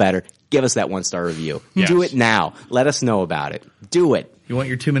yourself feel better. Give us that 1-star review. Yes. Do it now. Let us know about it. Do it. You want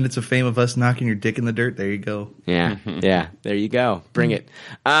your 2 minutes of fame of us knocking your dick in the dirt? There you go. Yeah, yeah. There you go. Bring it.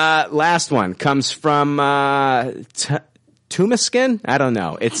 Last one comes from Tumaskin? I don't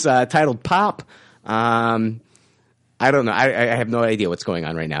know. It's titled Pop. I don't know. I have no idea what's going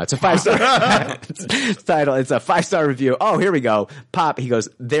on right now. It's a 5-star title. It's a 5-star review. Oh, here we go. Pop. He goes,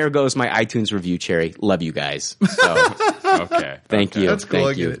 there goes my iTunes review, Cherry. Love you guys. So, Okay. thank you. That's cool. I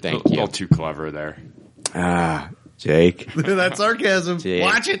Thank get you. it. Thank A you. little too clever there. Jake. That's sarcasm. Jake.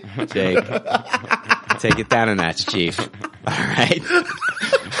 Watch it. Jake. Take it down a notch, Chief. All right.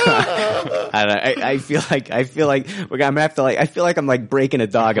 I feel like we're gonna have to I feel like I'm like breaking a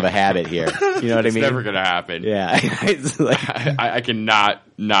dog of a habit here. You know what I mean? It's never gonna happen. Yeah. It's like, I cannot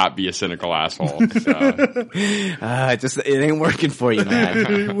not be a cynical asshole. So. it ain't working for you,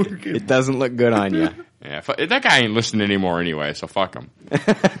 man. It doesn't look good on you. Yeah, that guy ain't listening anymore anyway, so fuck him. I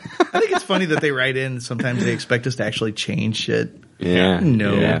think it's funny that they write in. Sometimes they expect us to actually change shit. Yeah.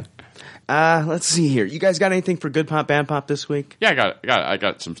 No. Yeah. Let's see here. You guys got anything for Good Pop, Bad Pop this week? Yeah, I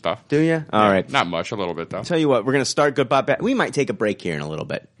got some stuff. Do you? All right. Not much, a little bit though. Tell you what, we're going to start Good Pop, Bad. We might take a break here in a little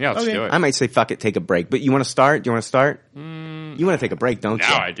bit. Yeah, let's do it. I might say fuck it, take a break. But you want to start? Do you want to start? You want to take a break, don't you?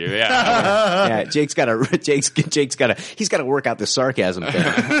 Now I do, yeah. Yeah, Jake's got to work out the sarcasm thing.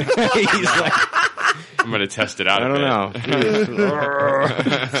 He's like, I'm going to test it out I don't know.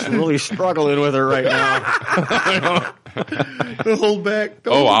 He's really struggling with her right now. Don't hold back.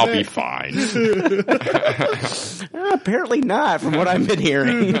 Don't Oh, hold I'll back. be fine. Apparently not, from what I've been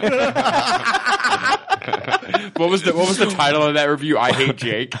hearing. What was the title of that review? I Hate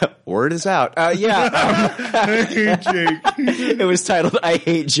Jake. Word is out. Yeah. I hate Jake. It was titled I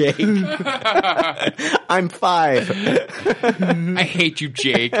Hate Jake. I'm 5. I hate you,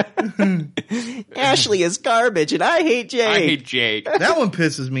 Jake. Ashley is garbage and I hate Jake. I hate Jake. That one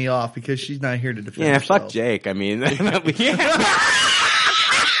pisses me off because she's not here to defend Yeah, herself. fuck Jake. I mean, Yeah,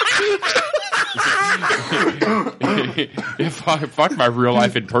 fuck my real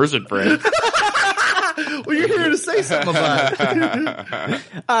life in person friend. Well, you're here to say something about it.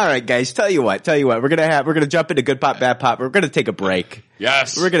 all right, guys. Tell you what. We're gonna jump into Good Pop, Bad Pop. We're gonna take a break.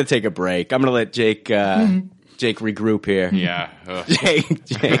 Yes. We're gonna take a break. I'm gonna let Jake regroup here. Yeah. Ugh. Jake.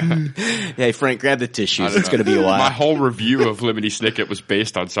 Hey, Frank, grab the tissues. It's gonna be a while. My whole review of Lemony Snicket was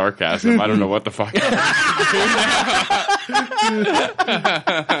based on sarcasm. I don't know what the fuck.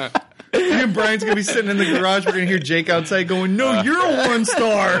 Me and Brian's going to be sitting in the garage. We're going to hear Jake outside going, no, you're a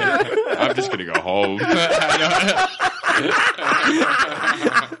 1-star. I'm just gonna go home.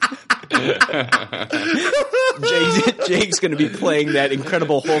 Jake's going to be playing that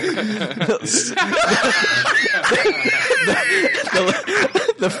Incredible Hulk,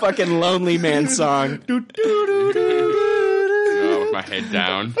 the fucking Lonely Man song. With my head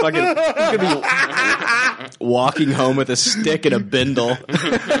down. Fucking, he's going to be walking home with a stick and a bindle.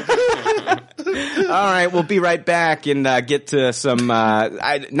 All right, we'll be right back and get to some.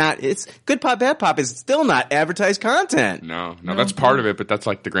 It's Good Pop, Bad Pop is still not advertised content. No, that's part of it, but that's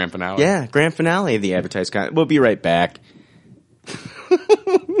like the grand finale. Yeah, grand finale of the advertised content. We'll be right back.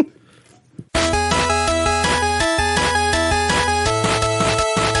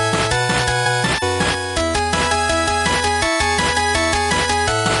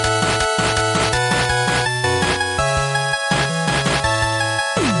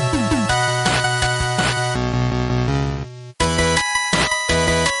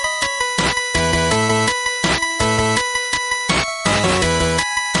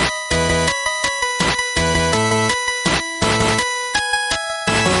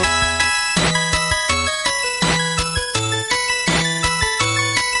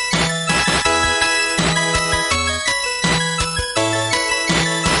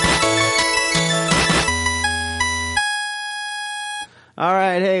 All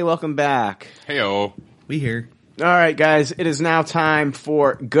right, hey, welcome back. Heyo. We here. All right, guys, it is now time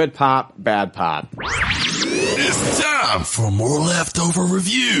for Good Pop, Bad Pop. It's time for more leftover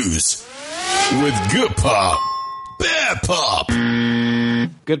reviews with Good Pop, Bad Pop.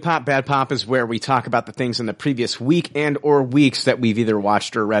 Good Pop, Bad Pop is where we talk about the things in the previous week and or weeks that we've either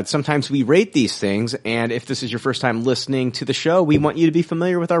watched or read. Sometimes we rate these things, and if this is your first time listening to the show, we want you to be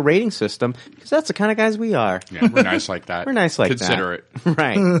familiar with our rating system, because that's the kind of guys we are. Yeah, we're nice like that. We're nice like Consider that. Consider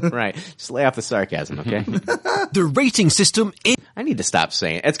Right, it. right. Just lay off the sarcasm, okay? The rating system is... I need to stop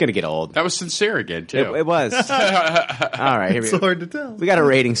saying it. It's going to get old. That was sincere again, too. It was. All right, here we It's go. hard to tell. We got a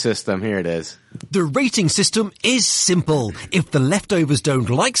rating system. Here it is. The rating system is simple. If the leftovers don't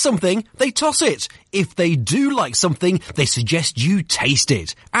like something, they toss it. If they do like something, they suggest you taste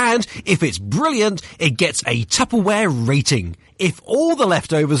it. And if it's brilliant, it gets a Tupperware rating. If all the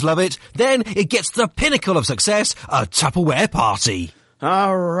leftovers love it, then it gets the pinnacle of success, a Tupperware party.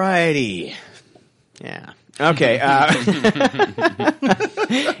 All righty. Yeah. Okay.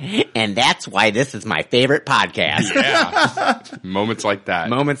 And that's why this is my favorite podcast. Yeah. Moments like that.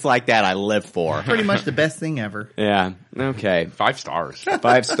 Moments like that I live for. Pretty much the best thing ever. Yeah. Okay. 5 stars.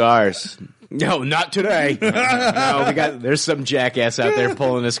 5 stars. No, not today. No, there's some jackass out there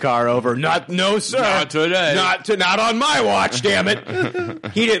pulling his car over. No, sir. Not today. Not on my watch, damn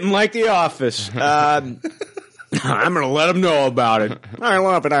it. He didn't like The Office. I'm going to let him know about it. I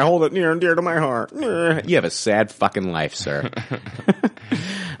love it. I hold it near and dear to my heart. You have a sad fucking life, sir.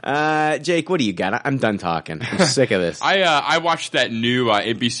 Jake, what do you got? I'm done talking. I'm sick of this. I watched that new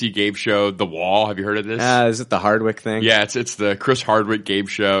NBC game show, The Wall. Have you heard of this? Is it the Hardwick thing? Yeah, it's the Chris Hardwick game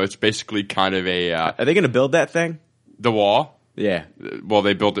show. It's basically kind of a Are they going to build that thing? The Wall. Yeah. Well,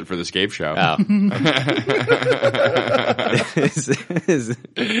 they built it for this game show. Oh. It's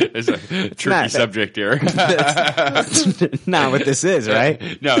a tricky subject here. That's not what this is,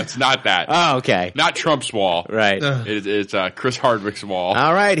 right? No, it's not that. Oh, okay. Not Trump's wall. Right. It's Chris Hardwick's wall.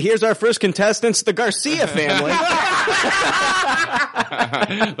 All right, here's our first contestants, the Garcia family.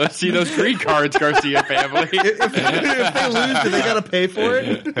 Let's see those green cards, Garcia family. If they lose, do they got to pay for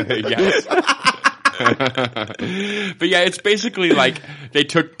it? Yes. But yeah, it's basically like they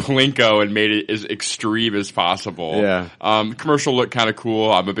took Plinko and made it as extreme as possible. Yeah. Commercial looked kind of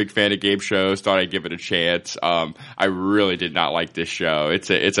cool. I'm a big fan of game shows. Thought I'd give it a chance. I really did not like this show. It's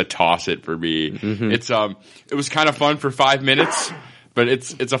a toss it for me. Mm-hmm. It was kind of fun for 5 minutes. But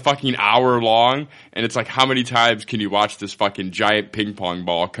it's a fucking hour long, and it's like, how many times can you watch this fucking giant ping pong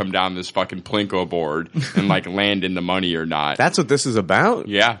ball come down this fucking Plinko board and like land in the money or not? That's what this is about?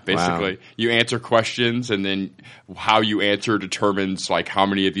 Yeah, basically. Wow. You answer questions, and then how you answer determines like how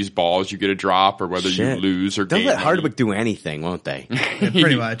many of these balls you get a drop or whether you lose or They'll gain let money. Hardwick do anything, won't they?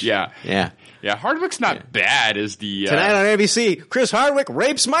 Pretty much. Yeah. Yeah. Yeah, Hardwick's not bad as the... Tonight on ABC, Chris Hardwick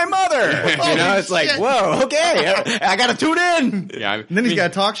rapes my mother. You know, it's like, whoa, okay, I gotta tune in. Yeah, And then he's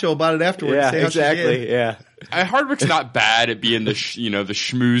got a talk show about it afterwards. Yeah, say how she exactly, did. yeah. Hardwick's not bad at being the the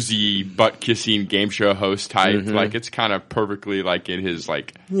schmoozy butt kissing game show host type. Mm-hmm. Like it's kind of perfectly like in his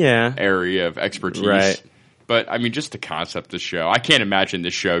Yeah. area of expertise. Right. But I mean, just the concept of the show. I can't imagine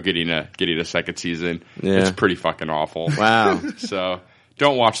this show getting a second season. Yeah. It's pretty fucking awful. Wow. So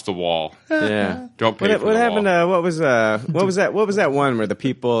don't watch The Wall. Yeah. Don't pay for What The happened Wall. what was that one where the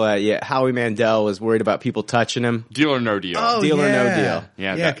people Howie Mandel was worried about people touching him? Deal or No Deal. Oh, Deal or yeah. No Deal.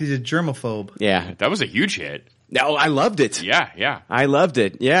 Yeah, Yeah, because he's a germaphobe. Yeah. That was a huge hit. No, I loved it. Yeah. I loved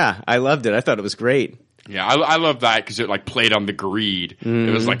it. Yeah, I loved it. I thought it was great. Yeah, I love that because it like played on the greed.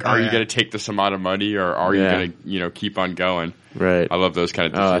 It was like, are you going to take this amount of money or are you going to keep on going? Right. I love those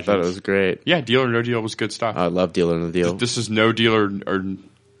kind of Oh, decisions. I thought it was great. Yeah, Deal or No Deal was good stuff. I love Deal or No Deal. This is no deal or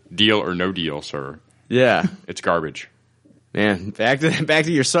deal or no deal, sir. Yeah. It's garbage. Man, back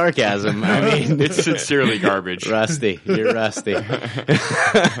to your sarcasm. I mean, It's sincerely garbage. Rusty. You're rusty.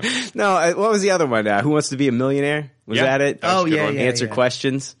 No, what was the other one? Who Wants to Be a Millionaire? Was Yeah. that it? That was a good yeah, one. yeah. Answer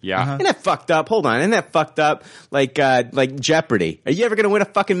questions. Yeah. Isn't that fucked up? Hold on. Isn't that fucked up? Like Jeopardy. Are you ever going to win a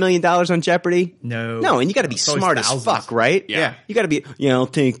fucking $1 million on Jeopardy? No. No, and you got to be It's always smart as thousands. fuck, right? Yeah. You got to be. Yeah, I'll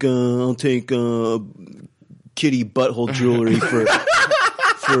take kitty butthole jewelry for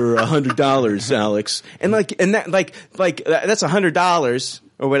 $100, Alex. And that's $100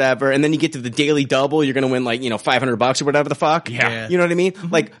 or whatever. And then you get to the Daily Double, you're going to win $500 or whatever the fuck. Yeah. You know what I mean?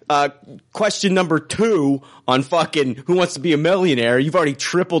 Like question number 2 on fucking Who Wants to Be a Millionaire, you've already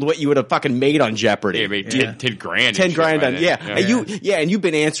tripled what you would have fucking made on Jeopardy. Yeah, made 10 grand. 10 and shit grand by on, then. yeah. And you've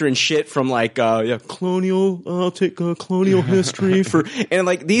been answering shit from colonial, I'll take colonial history for, and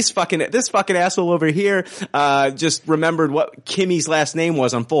this fucking asshole over here, just remembered what Kimmy's last name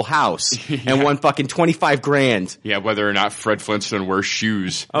was on Full House and won fucking 25 grand. Yeah, whether or not Fred Flintstone wears shoes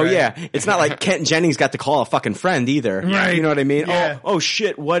news. Oh yeah, it's not like Kent Jennings got to call a fucking friend either. Right. You know what I mean? Yeah. Oh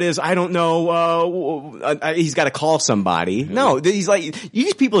shit, what is? I don't know. He's got to call somebody. No, he's like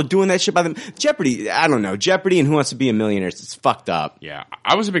these people are doing that shit by them. Jeopardy. I don't know. Jeopardy and Who Wants to Be a Millionaire. It's fucked up. Yeah,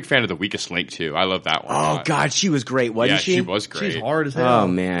 I was a big fan of The Weakest Link too. I love that one. Oh god, she was great, wasn't yeah, she? she was great. She's hard as hell. Oh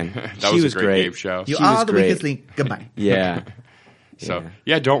man, That she was a great great. game show. You She are was the great. weakest link. Goodbye. Yeah, So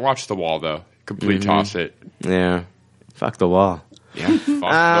yeah, don't watch The Wall though. Complete toss it. yeah. Fuck the wall. Yeah, fuck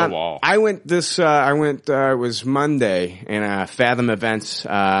The Wall. I went this. It was Monday, and Fathom Events.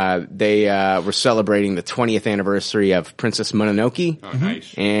 They were celebrating the 20th anniversary of Princess Mononoke. Oh,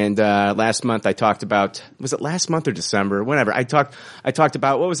 nice. And last month I talked about. Was it last month or December? Whatever. I talked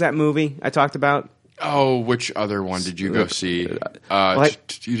about what was that movie I talked about? Oh, which other one did you go see? You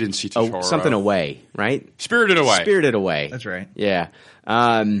didn't see Oh, Totoro. something Away, right? Spirited Away. Spirited Away. That's right. Yeah.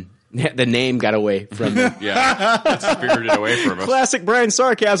 The name got away from me. Yeah, it's spirited away from us. Classic Brian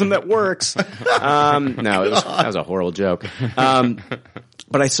sarcasm that works. No, that was a horrible joke.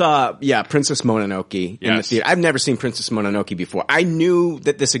 But I saw, Princess Mononoke in the Yes. theater. I've never seen Princess Mononoke before. I knew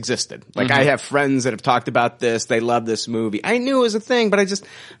that this existed. Like, I have friends that have talked about this. They love this movie. I knew it was a thing, but I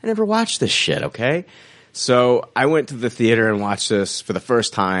never watched this shit, okay? So I went to the theater and watched this for the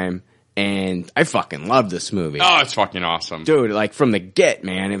first time, and I fucking love this movie. Oh, it's fucking awesome. Dude, like from the get,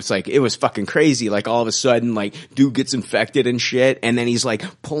 man, it was fucking crazy. Like all of a sudden, like dude gets infected and shit, and then he's like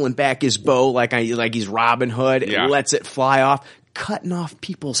pulling back his bow like he's Robin Hood and lets it fly off, cutting off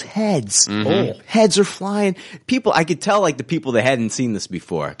people's heads. Oh, heads are flying. People, I could tell like the people that hadn't seen this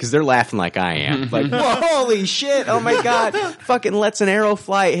before because they're laughing like I am. Like, whoa, holy shit! Oh my god! Fucking lets an arrow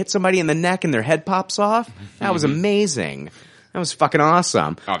fly, it hits somebody in the neck, and their head pops off. That was amazing. That was fucking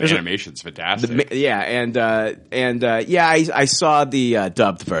awesome. Oh, the animation's fantastic. I saw the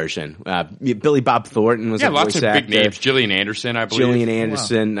dubbed version. Billy Bob Thornton was a lots voice of actor. big names. Gillian Anderson, I believe. Gillian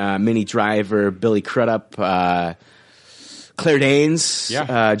Anderson, Minnie Driver, Billy Crudup, Claire Danes,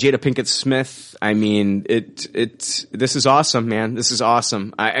 Jada Pinkett Smith. I mean, this is awesome, man. This is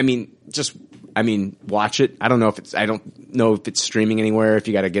awesome. Watch it. I don't know if it's streaming anywhere. If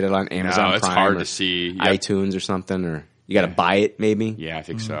you got to get it on Amazon No, it's Prime hard or to see. Yep. iTunes or something, or you got to buy it maybe. Yeah, I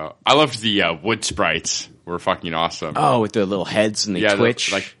think so. I loved the wood sprites. Were fucking awesome. Oh, with the little heads and they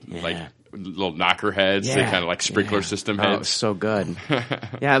twitch. Like little knocker heads. Yeah. They kind of like sprinkler system Oh, it was heads. so good.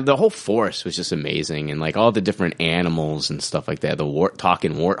 Yeah, the whole forest was just amazing, and like all the different animals and stuff like that. The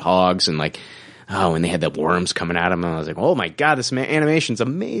talking warthogs and like, when they had the worms coming at them, I was like, oh my god, this animation's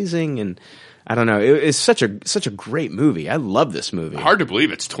amazing. And I don't know, it's such a great movie. I love this movie. Hard to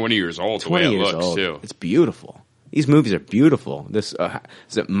believe it's 20 years old. The way it looks old. too. It's beautiful. These movies are beautiful. This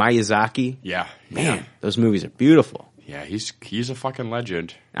is it Miyazaki? Yeah, Man, those movies are beautiful. Yeah, he's a fucking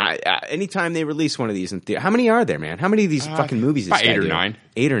legend. Anytime they release one of these in theater, how many are there, man? How many of these fucking movies? About this guy 8 or do? 9.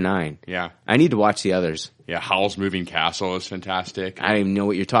 8 or 9. Yeah. I need to watch the others. Yeah, Howl's Moving Castle is fantastic. I don't even know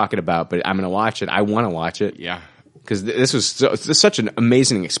what you're talking about, but I'm going to watch it. I want to watch it. Yeah. Because this was such an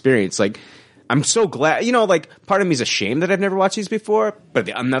amazing experience. Like, I'm so glad, like part of me is ashamed that I've never watched these before, but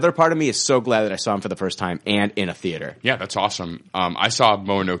another part of me is so glad that I saw them for the first time and in a theater. Yeah, that's awesome. I saw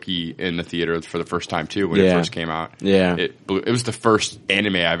Mononoke in the theater for the first time too when it first came out. Yeah. It was the first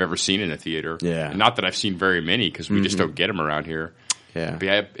anime I've ever seen in a theater. Yeah. And not that I've seen very many because we just don't get them around here. Yeah. But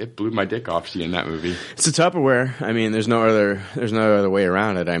yeah, it blew my dick off seeing that movie. It's a Tupperware. I mean, there's no other way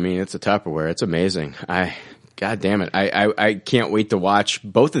around it. I mean, it's a Tupperware. It's amazing. God damn it. I can't wait to watch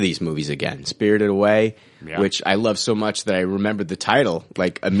both of these movies again. Spirited Away, which I love so much that I remembered the title,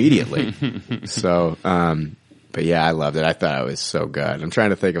 like, immediately. So, but yeah, I loved it. I thought it was so good. I'm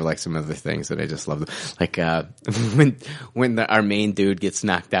trying to think of, like, some other things that I just loved. Like, when our main dude gets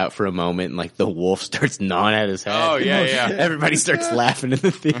knocked out for a moment and, like, the wolf starts gnawing at his head. Oh, yeah. Everybody starts laughing in the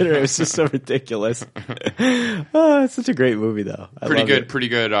theater. It was just so ridiculous. Oh, it's such a great movie, though. Pretty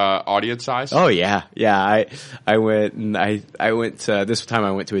good audience size. Oh yeah. I went and I went to, this time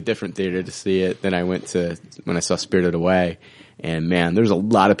I went to a different theater to see it than I went to when I saw Spirited Away, and man, there's a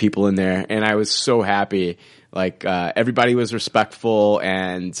lot of people in there, and I was so happy. Like everybody was respectful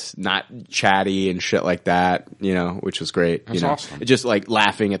and not chatty and shit like that, which was great. That's awesome. Just like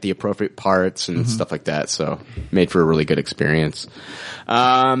laughing at the appropriate parts and stuff like that. So made for a really good experience.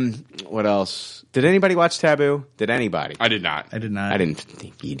 What else? Did anybody watch Taboo? Did anybody? I did not. I did not. I didn't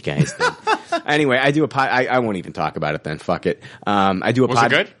think you guys did. Anyway, I do a pod. I won't even talk about it then. Fuck it. I do a Was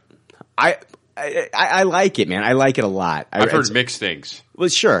pod. it good? I like it, man. I like it a lot. I've heard mixed things. Well,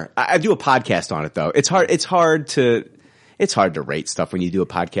 sure. I do a podcast on it though. It's hard to rate stuff when you do a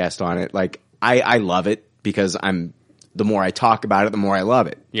podcast on it. Like I love it because I'm the more I talk about it, the more I love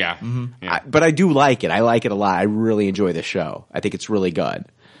it. Yeah. Yeah. But I do like it. I like it a lot. I really enjoy the show. I think it's really good.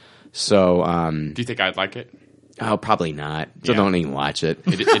 So, do you think I'd like it? oh, probably not. So Yeah. don't even watch it.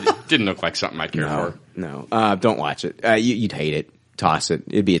 It didn't look like something I'd care for. No, don't watch it. You'd hate it. Toss it.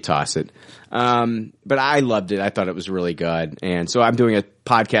 It'd be a toss it. But I loved it. I thought it was really good. And so I'm doing a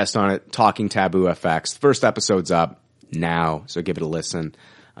podcast on it, Talking Taboo FX. The first episode's up now, so give it a listen.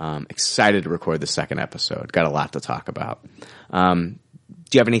 Excited to record the second episode. Got a lot to talk about.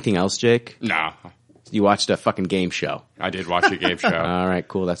 Do you have anything else, Jake? No. You watched a fucking game show. I did watch a game show. All right,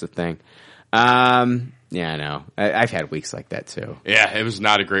 cool. That's a thing. Yeah, I know. I've had weeks like that too. Yeah, it was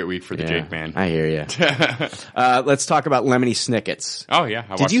not a great week for the Jake man. I hear you. Let's talk about Lemony Snicket's. Oh, yeah.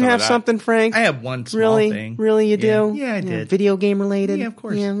 I Did watched you some of have that. something, Frank? I have one small Really? thing. Really, you do? Yeah, I did. Video game related? Yeah, of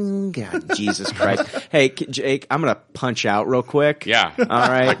course. Yeah, God, Jesus Christ. Hey, Jake, I'm going to punch out real quick. Yeah. All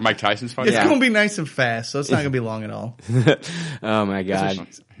right. Like Mike Tyson's fight? It's Yeah. going to be nice and fast, so it's not going to be long at all. Oh, my God.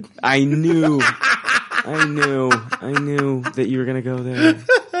 I knew that you were going to go there.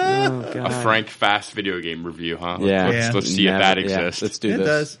 Oh, God. A Frank fast video game review, huh? Yeah. Let's see if that exists. Let's do It this.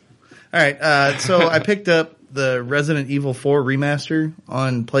 does. All right, so I picked up the Resident Evil 4 remaster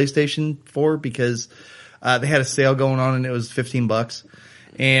on PlayStation 4 because they had a sale going on and it was $15.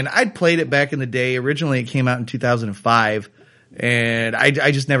 And I'd played it back in the day. Originally, it came out in 2005, and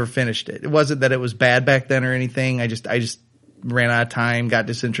I just never finished it. It wasn't that it was bad back then or anything. I just ran out of time, got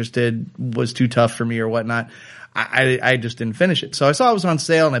disinterested, was too tough for me or whatnot. I just didn't finish it. So I saw it was on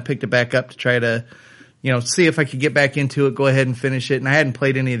sale and I picked it back up to try to, see if I could get back into it, go ahead and finish it. And I hadn't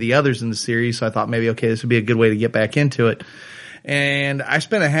played any of the others in the series, so I thought maybe, okay, this would be a good way to get back into it. And I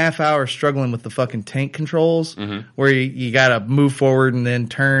spent a half hour struggling with the fucking tank controls where you gotta move forward and then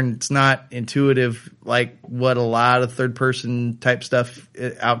turn. It's not intuitive like what a lot of third person type stuff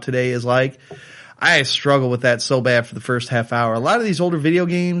out today is like. I struggle with that so bad for the first half hour. A lot of these older video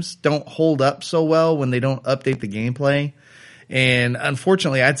games don't hold up so well when they don't update the gameplay. And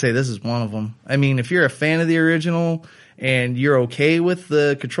unfortunately, I'd say this is one of them. I mean, if you're a fan of the original and you're okay with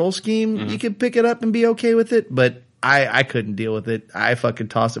the control scheme, you can pick it up and be okay with it. But I couldn't deal with it. I fucking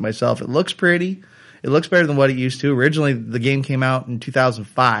tossed it myself. It looks pretty. It looks better than what it used to. Originally, the game came out in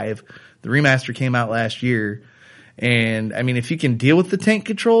 2005. The remaster came out last year. And I mean, if you can deal with the tank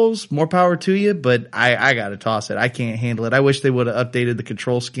controls, more power to you, but I gotta toss it. I can't handle it. I wish they would have updated the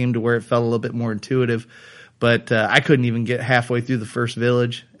control scheme to where it felt a little bit more intuitive, but I couldn't even get halfway through the first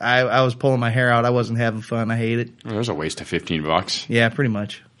village. I was pulling my hair out. I wasn't having fun. I hate it. It was a waste of $15. Yeah, pretty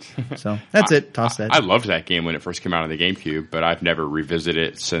much. So that's it. Toss that. I loved that game when it first came out on the GameCube, but I've never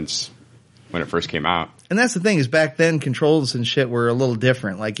revisited it since when it first came out. And that's the thing is back then controls and shit were a little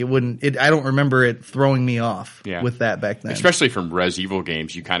different. Like I don't remember it throwing me off with that back then. Especially from Res Evil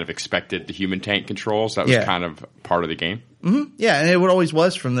games, you kind of expected the human tank controls. That was kind of part of the game. Mm-hmm. Yeah, and it always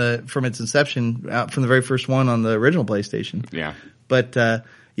was from its inception, from the very first one on the original PlayStation. Yeah. But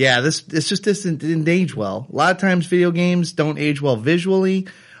this just didn't age well. A lot of times video games don't age well visually,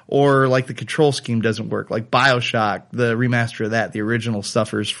 or like the control scheme doesn't work. Like BioShock, the remaster of that, the original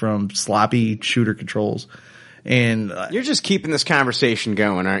suffers from sloppy shooter controls. And you're just keeping this conversation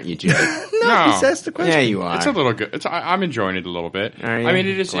going, aren't you, Jake? No, just ask the question. Yeah, you are. It's a little good. I'm enjoying it a little bit. Are you? I mean,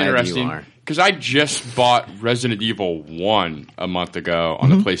 it is Glad interesting you are. because I just bought Resident Evil 1 a month ago on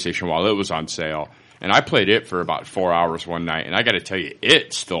the PlayStation while it was on sale. And I played it for about 4 hours one night. And I got to tell you,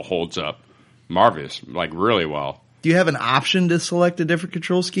 it still holds up marvelous, like really well. Do you have an option to select a different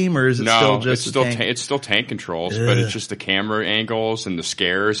control scheme, or is it still just it's still tank controls, but it's just the camera angles and the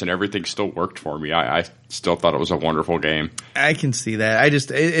scares and everything still worked for me. I still thought it was a wonderful game. I can see that.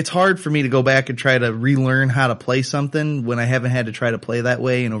 It's hard for me to go back and try to relearn how to play something when I haven't had to try to play that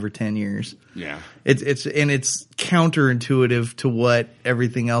way in over 10 years. Yeah. It's counterintuitive to what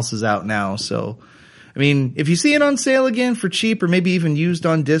everything else is out now. So, I mean, if you see it on sale again for cheap or maybe even used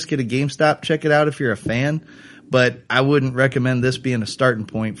on disc at a GameStop, check it out if you're a fan. But I wouldn't recommend this being a starting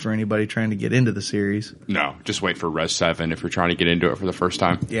point for anybody trying to get into the series. No, just wait for Res 7 if you're trying to get into it for the first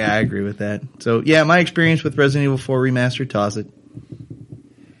time. Yeah, I agree with that. So, yeah, my experience with Resident Evil 4 Remastered, toss it.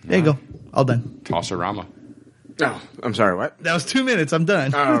 There you go. All done. Toss-a-rama. Oh, I'm sorry, what? That was 2 minutes. I'm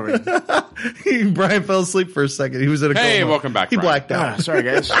done. Oh, really? Brian fell asleep for a second. He was in a coma. Hey, welcome back, He Brian. blacked out. Sorry,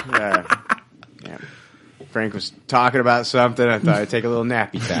 guys. Yeah. Frank was talking about something. I thought I'd take a little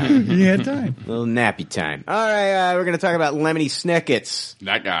nappy time. You had time. A little nappy time. All right, we're going to talk about Lemony Snicket's.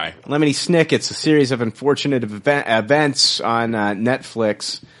 That guy. Lemony Snicket's, a series of unfortunate events on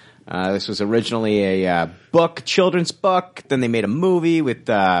Netflix. This was originally a children's book. Then they made a movie with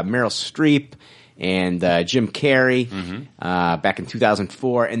Meryl Streep and Jim Carrey back in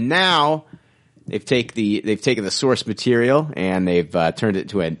 2004. And now they've taken the source material and they've turned it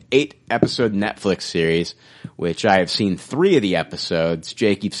to an 8-episode Netflix series, which I have seen 3 of the episodes.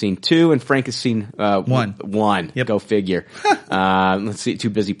 Jake, you've seen 2, and Frank has seen 1. 1. Yep. Go figure. Let's see. Too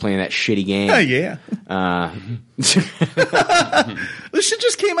busy playing that shitty game. Yeah. This shit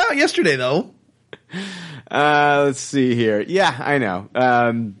just came out yesterday, though. Let's see here. Yeah, I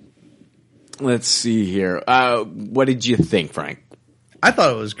know. Let's see here. What did you think, Frank? I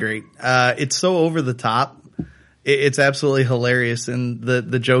thought it was great. It's so over the top. It's absolutely hilarious. And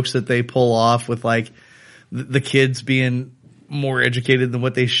the jokes that they pull off with like the kids being more educated than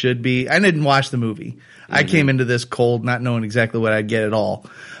what they should be. I didn't watch the movie. Mm-hmm. I came into this cold, not knowing exactly what I'd get at all.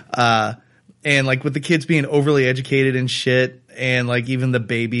 And like with the kids being overly educated and shit, and like even the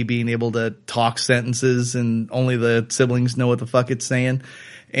baby being able to talk sentences and only the siblings know what the fuck it's saying.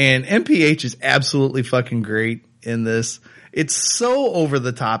 And MPH is absolutely fucking great in this. It's so over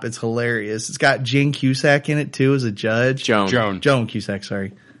the top. It's hilarious. It's got Jane Cusack in it too as a judge. Joan Cusack.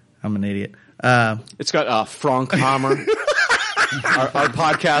 Sorry. I'm an idiot. It's got Frank Hammer. our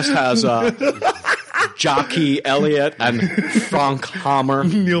podcast has Jockey Elliott and Frank Hammer.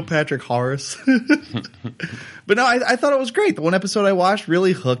 Neil Patrick Harris. But no, I thought it was great. The one episode I watched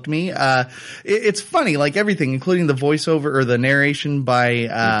really hooked me. It's funny, like everything, including the voiceover or the narration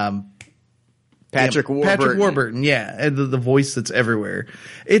by Patrick Warburton. Patrick Warburton, yeah. And the voice that's everywhere.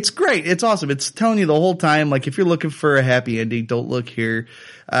 It's great. It's awesome. It's telling you the whole time, like, if you're looking for a happy ending, don't look here.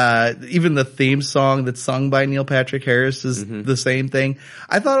 Even the theme song that's sung by Neil Patrick Harris is the same thing.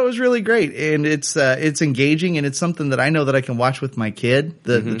 I thought it was really great. And it's engaging, and it's something that I know that I can watch with my kid,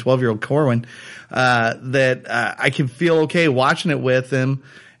 the 12-year-old Corwin, that I can feel okay watching it with him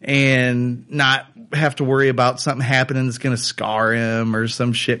and not have to worry about something happening that's going to scar him or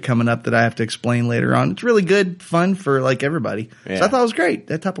some shit coming up that I have to explain later on. It's really good fun for like everybody. Yeah. So I thought it was great.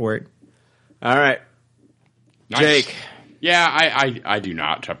 That Tupperware. All right. Nice. Jake. Yeah, I do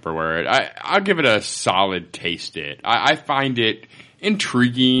not Tupperware it. I'll give it a solid taste it. I find it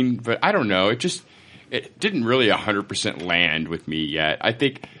intriguing, but I don't know. It didn't really 100% land with me yet. I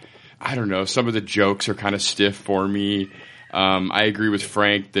don't know. Some of the jokes are kind of stiff for me. I agree with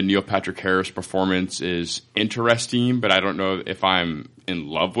Frank. The Neil Patrick Harris performance is interesting, but I don't know if I'm in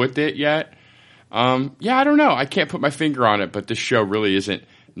love with it yet. Yeah, I don't know. I can't put my finger on it, but this show really isn't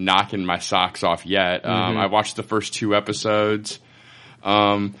knocking my socks off yet. I watched the first 2 episodes.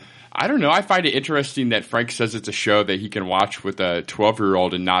 I don't know. I find it interesting that Frank says it's a show that he can watch with a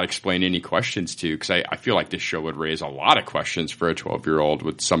 12-year-old and not explain any questions to, because I feel like this show would raise a lot of questions for a 12-year-old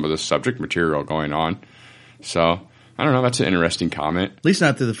with some of the subject material going on. So I don't know. That's an interesting comment. At least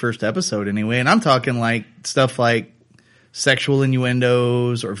not through the first episode anyway. And I'm talking like stuff like sexual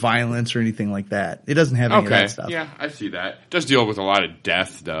innuendos or violence or anything like that. It doesn't have any of that stuff. Yeah, I see that. It does deal with a lot of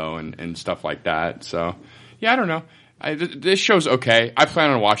death though and stuff like that. So yeah, I don't know. This show's okay. I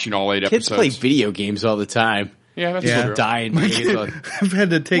plan on watching all 8 episodes. Kids play video games all the time. Yeah, that's true. Dying. I've had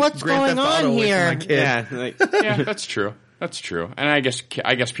to take What's Grand going Theft Auto on away here? from my kid. Yeah, that's true. That's true. And I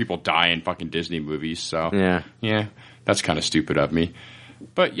guess people die in fucking Disney movies, so yeah, that's kind of stupid of me.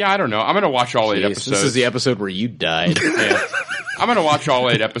 But yeah, I don't know. I'm gonna watch all 8 episodes. This is the episode where you died. Yeah. I'm gonna watch all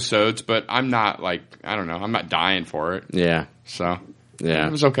 8 episodes, but I'm not like, I don't know. I'm not dying for it. Yeah. So yeah,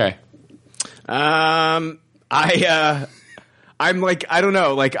 it was okay. I'm like, I don't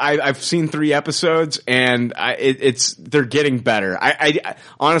know, like I've seen 3 episodes and they're getting better. I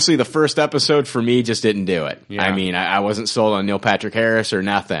honestly, the first episode for me just didn't do it. Yeah. I mean, I wasn't sold on Neil Patrick Harris or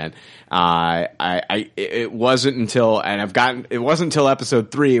nothing. It wasn't until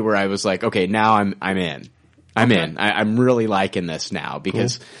episode 3 where I was like, okay, now I'm in. I'm in. I'm really liking this now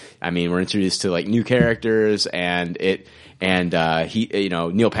because, I mean, we're introduced to like new characters and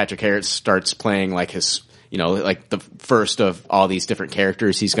Neil Patrick Harris starts playing like his, like the first of all these different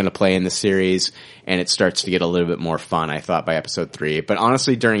characters he's going to play in the series, and it starts to get a little bit more fun, I thought, by episode 3. But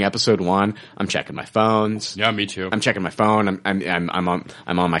honestly, during episode 1, I'm checking my phones. Yeah, me too. I'm checking my phone. I'm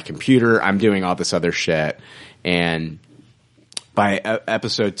on my computer. I'm doing all this other shit. And by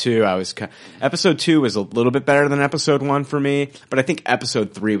episode 2, episode 2 was a little bit better than episode 1 for me, but I think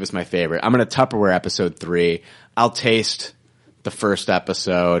episode 3 was my favorite. I'm going to Tupperware episode 3. I'll taste the first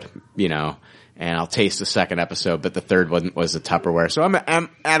episode, and I'll taste the second episode, but the third one was a Tupperware. So I'm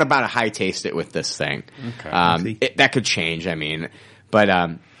at about a high taste it with this thing. Okay. That could change, I mean,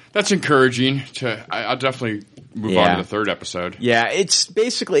 but that's encouraging. I'll definitely move on to the third episode. Yeah, it's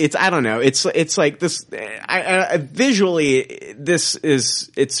I don't know. It's like this. Visually,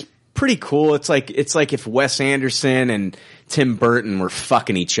 it's pretty cool. It's like if Wes Anderson and Tim Burton were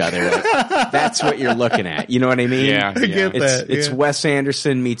fucking each other. Like, that's what you're looking at. You know what I mean? Yeah. I get that. It's yeah. Wes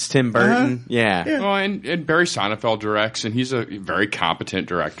Anderson meets Tim Burton. Yeah. Well, and Barry Sonnenfeld directs, and he's a very competent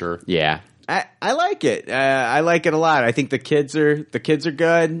director. Yeah. I like it. I like it a lot. I think the kids are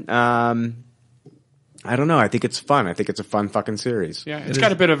good. I don't know. I think it's fun. I think it's a fun fucking series. Yeah, it's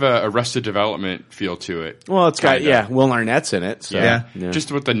got a bit of a Arrested Development feel to it. Well, it's got, Kinda. Will Arnett's in it. So, Yeah.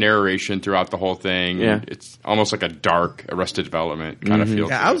 Just with the narration throughout the whole thing. Yeah. It's almost like a dark Arrested Development kind of feel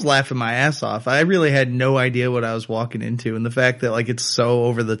to Yeah, I it. was laughing my ass off. I really had no idea what I was walking into, and the fact that like it's so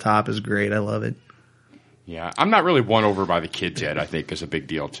over the top is great. I love it. Yeah, I'm not really won over by the kids yet, I think, is a big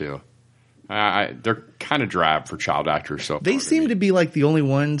deal, too. They're kind of drab for child actors so far. They seem to be like the only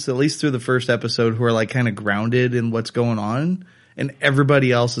ones, at least through the first episode, who are like kind of grounded in what's going on, and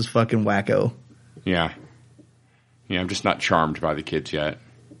everybody else is fucking wacko. Yeah. Yeah, I'm just not charmed by the kids yet.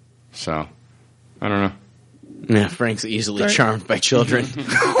 So, I don't know. Yeah, Frank's easily charmed by children.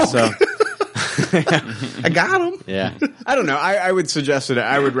 So, I got them. yeah. I don't know. I would suggest it.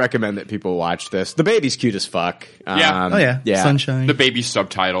 I would recommend that people watch this. The baby's cute as fuck. Yeah. Oh yeah, sunshine. The baby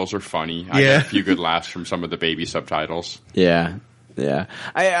subtitles are funny. I Yeah. got a few good laughs from some of the baby subtitles. Yeah. Yeah.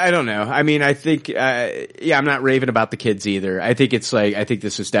 I don't know. I mean, I think, I'm not raving about the kids either. I think it's like, I think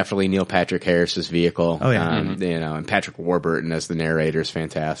this is definitely Neil Patrick Harris's vehicle. Oh, yeah. You know, and Patrick Warburton as the narrator is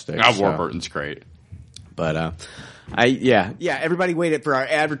fantastic. Warburton's great. But, everybody waited for our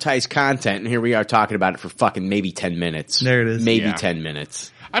advertised content, and here we are talking about it for fucking maybe 10 minutes. There it is. Maybe Yeah. 10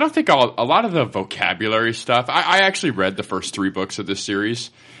 minutes. I don't think a lot of the vocabulary stuff, I actually read the first 3 books of this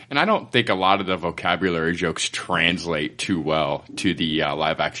series, and I don't think a lot of the vocabulary jokes translate too well to the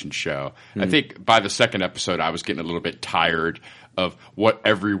live action show. I think by the second episode, I was getting a little bit tired of what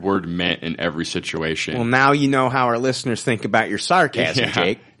every word meant in every situation. Well, now you know how our listeners think about your sarcasm,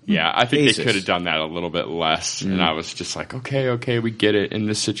 Jake. Yeah, I think Jesus. they could have done that a little bit less. And I was just like, okay, we get it. In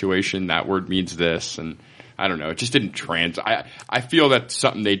this situation, that word means this. And I don't know. It just didn't I feel that's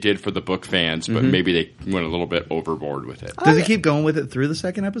something they did for the book fans, but maybe they went a little bit overboard with it. Does it keep going with it through the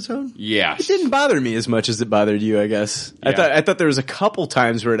second episode? Yes. It didn't bother me as much as it bothered you, I guess. Yeah. I thought there was a couple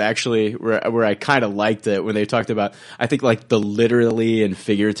times where it actually where I kind of liked it when they talked about, I think, like the literally and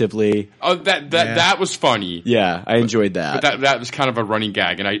figuratively. Oh, that was funny. Yeah, I enjoyed that. But that was kind of a running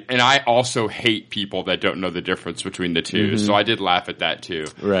gag, and I also hate people that don't know the difference between the two. So I did laugh at that too.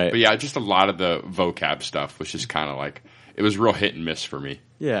 Right. But yeah, just a lot of the vocab stuff was just kind of like, it was real hit and miss for me.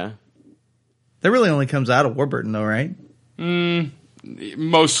 Yeah. That really only comes out of Warburton, though, right?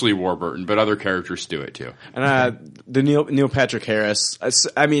 Mostly Warburton, but other characters do it too. And the Neil Patrick Harris,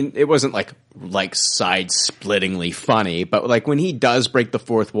 I mean, it wasn't like side-splittingly funny, but like when he does break the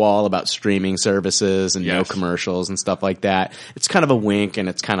fourth wall about streaming services and no Yes. commercials and stuff like that, it's kind of a wink and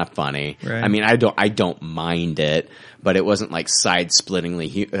it's kind of funny. Right. I mean, I don't mind it, but it wasn't like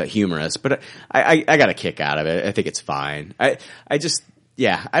side-splittingly humorous. But I got a kick out of it. I think it's fine. I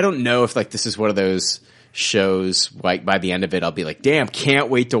don't know if like this is one of those shows like by the end of it I'll be like, damn, can't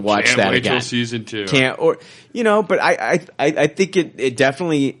wait to watch Can't that wait again. till season 2. But I think it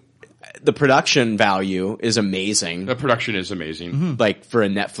definitely, the production value is amazing. The production is amazing. Like for a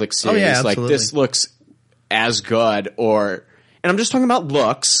Netflix series, Oh, yeah, like absolutely. this looks as good and I'm just talking about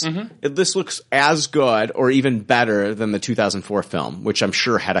looks. This looks as good or even better than the 2004 film, which I'm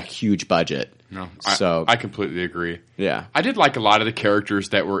sure had a huge budget. No, So I completely agree. yeah. I did like a lot of the characters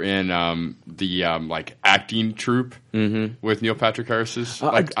that were in the like acting troupe with Neil Patrick Harris's.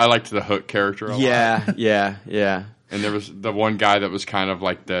 I liked the Hook character a lot. Yeah. And there was the one guy that was kind of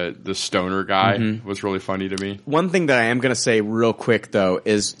like the stoner guy was really funny to me. One thing that I am going to say real quick though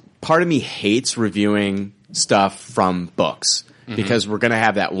is part of me hates reviewing stuff from books. Because we're going to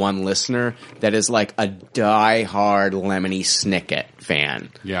have that one listener that is like a die-hard Lemony Snicket fan.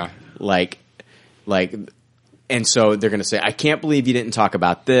 Yeah. And so they're going to say, I can't believe you didn't talk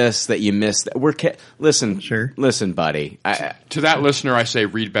about this, that you missed. Listen, buddy. To that listener, I say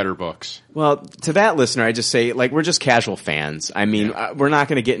read better books. Well, to that listener, I just say, like, we're just casual fans. I mean, we're not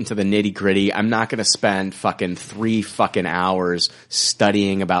going to get into the nitty gritty. I'm not going to spend fucking 3 fucking hours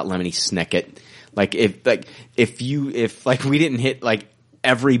studying about Lemony Snicket. Like, if we didn't hit like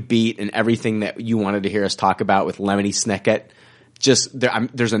every beat and everything that you wanted to hear us talk about with Lemony Snicket,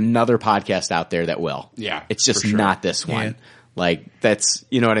 there's another podcast out there that will. Yeah, it's just for sure. not this one. Yeah. Like that's,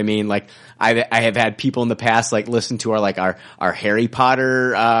 you know what I mean? Like I have had people in the past like listen to our Harry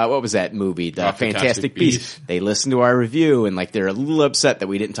Potter, what was that movie? The Fantastic Beasts. They listen to our review and like they're a little upset that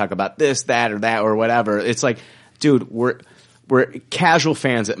we didn't talk about this, that, or whatever. It's like, dude, we're we're casual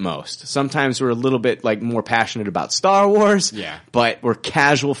fans at most. Sometimes we're a little bit like more passionate about Star Wars. Yeah. But we're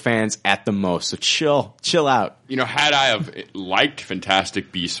casual fans at the most. So chill out. You know, had I have liked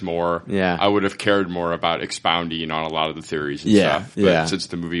Fantastic Beasts more, Yeah. I would have cared more about expounding on a lot of the theories and Yeah, stuff. But yeah. since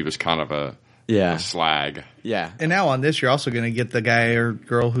the movie was kind of a Yeah. slag. Yeah. And now on this, you're also going to get the guy or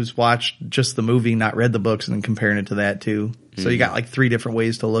girl who's watched just the movie, not read the books, and then comparing it to that too. So you got like 3 different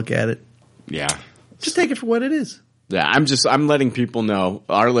ways to look at it. Yeah. Just take it for what it is. Yeah, I'm letting people know,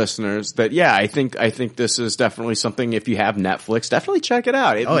 our listeners, that yeah, I think this is definitely something. If you have Netflix, definitely check it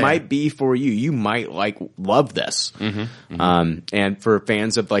out. It might be for you. You might love this. And for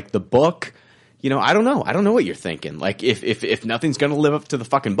fans of like the book, you know, I don't know what you're thinking. Like if nothing's going to live up to the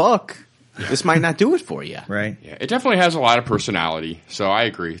fucking book, this might not do it for you. Right. Yeah, it definitely has a lot of personality, so I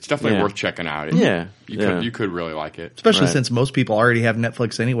agree. It's definitely worth checking out. You could really like it. Especially since most people already have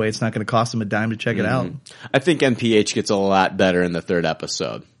Netflix anyway. It's not going to cost them a dime to check it out. I think NPH gets a lot better in the 3rd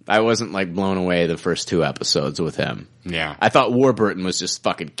episode. I wasn't like blown away the first 2 episodes with him. Yeah. I thought Warburton was just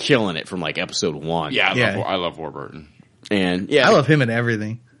fucking killing it from like episode 1. Yeah, I love Warburton. And yeah, I love him in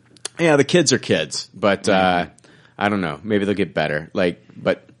everything. Yeah, the kids are kids, but I don't know. Maybe they'll get better.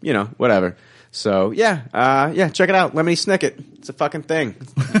 But you know, whatever. So yeah, check it out. Lemony Snicket. It's a fucking thing.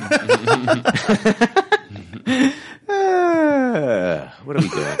 What are we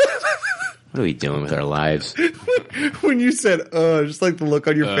doing? What are we doing with our lives? When you said, just like the look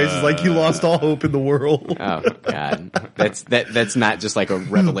on your face is like you lost all hope in the world. Oh God, that's not just like a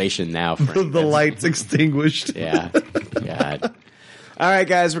revelation now, Frank. The lights extinguished. Yeah, God. All right,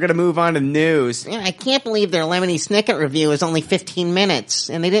 guys, we're going to move on to news. Yeah, I can't believe their Lemony Snicket review is only 15 minutes,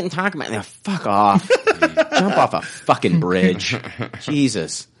 and they didn't talk about it. Now, fuck off. Jump off a fucking bridge.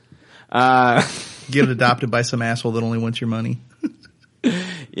 Jesus. Get adopted by some asshole that only wants your money.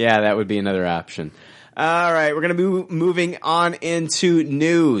 Yeah, that would be another option. All right, we're going to be moving on into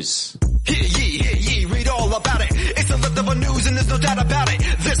news. Hear ye, read all about it. It's a lot of news and there's no doubt about it.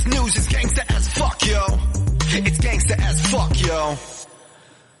 This news is gangsta as fuck, yo. It's gangsta as fuck, yo.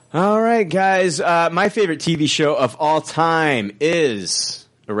 All right, guys. My favorite TV show of all time is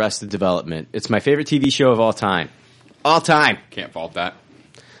Arrested Development. It's my favorite TV show of all time. All time. Can't fault that.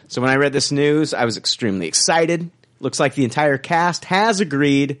 So when I read this news, I was extremely excited. Looks like the entire cast has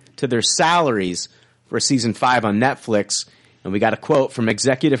agreed to their salaries for season 5 on Netflix. And we got a quote from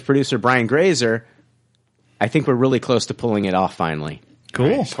executive producer Brian Grazer. I think we're really close to pulling it off finally. Cool.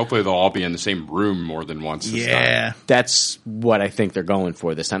 Nice. Hopefully they'll all be in the same room more than once this time. That's what I think they're going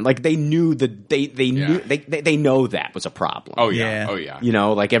for this time. Like they knew they know that was a problem. Oh yeah. You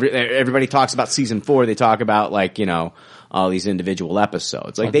know, like everybody talks about season 4, they talk about like, you know, all these individual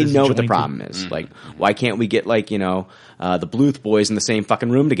episodes. Like they know what the problem is. Like why can't we get like, you know, the Bluth boys in the same fucking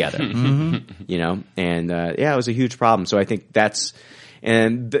room together? You know? And it was a huge problem. So I think that's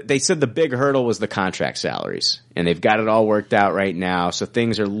and they said the big hurdle was the contract salaries, and they've got it all worked out right now. So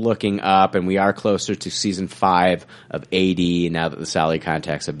things are looking up, and we are closer to season 5 of AD now that the salary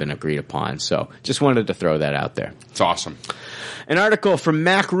contracts have been agreed upon. So just wanted to throw that out there. It's awesome. An article from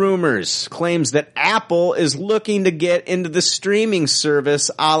Mac Rumors claims that Apple is looking to get into the streaming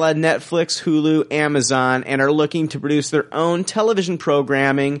service a la Netflix, Hulu, Amazon, and are looking to produce their own television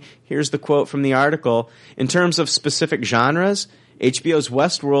programming. Here's the quote from the article. In terms of specific genres, HBO's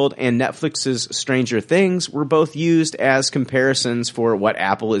Westworld and Netflix's Stranger Things were both used as comparisons for what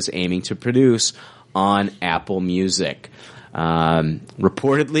Apple is aiming to produce on Apple Music.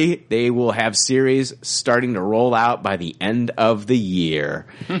 Reportedly, they will have series starting to roll out by the end of the year.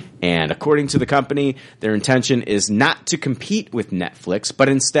 And according to the company, their intention is not to compete with Netflix, but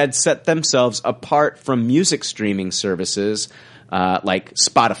instead set themselves apart from music streaming services like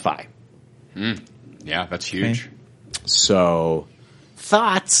Spotify. Yeah, that's huge. Okay. So,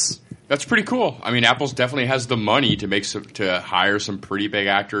 thoughts? That's pretty cool. I mean, Apple definitely has the money to hire some pretty big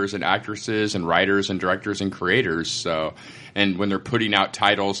actors and actresses and writers and directors and creators. So, and when they're putting out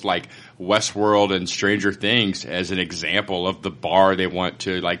titles like Westworld and Stranger Things as an example of the bar they want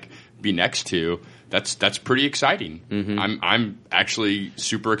to like be next to, that's pretty exciting. I'm actually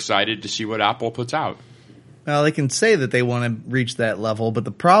super excited to see what Apple puts out. Well, they can say that they want to reach that level, but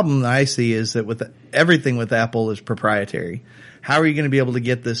the problem that I see is that with everything with Apple is proprietary. How are you going to be able to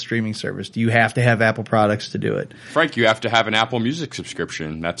get this streaming service? Do you have to have Apple products to do it? Frank, you have to have an Apple Music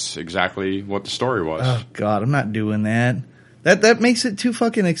subscription. That's exactly what the story was. Oh, God, I'm not doing that. That makes it too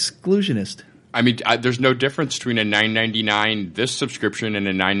fucking exclusionist. I mean, there's no difference between a $9.99 this subscription and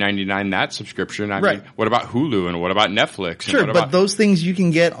a $9.99 that subscription. I mean, what about Hulu and what about Netflix? Sure, but those things you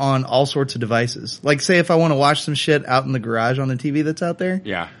can get on all sorts of devices. Like, say if I want to watch some shit out in the garage on the TV that's out there.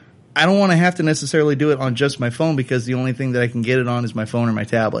 Yeah. I don't want to have to necessarily do it on just my phone because the only thing that I can get it on is my phone or my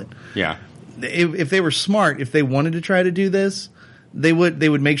tablet. Yeah. If they were smart, if they wanted to try to do this, they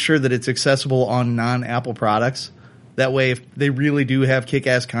would make sure that it's accessible on non-Apple products. That way, if they really do have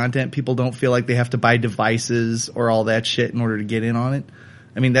kick-ass content, people don't feel like they have to buy devices or all that shit in order to get in on it.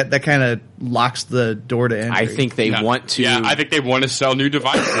 I mean, that kind of locks the door to entry. I think they want to. Yeah, I think they want to sell new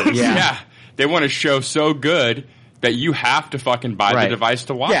devices. Yeah. They want to show so good that you have to fucking buy Right. the device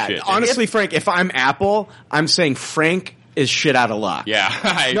to watch it. Honestly, Frank, if I'm Apple, I'm saying Frank is shit out of luck. Yeah,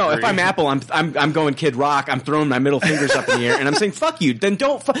 I No, agree. if I'm Apple, I'm going Kid Rock. I'm throwing my middle fingers up in the air, and I'm saying fuck you. Then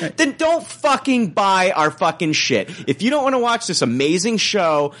don't fucking buy our fucking shit. If you don't want to watch this amazing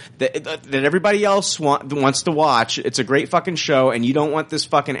show that everybody else wants to watch, it's a great fucking show, and you don't want this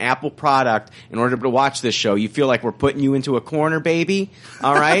fucking Apple product in order to watch this show. You feel like we're putting you into a corner, baby.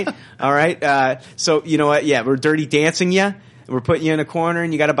 All right, all right. So you know what? Yeah, we're dirty dancing you. We're putting you in a corner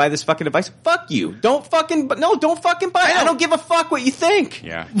and you gotta buy this fucking device. Fuck you. Don't fucking buy it. I don't give a fuck what you think.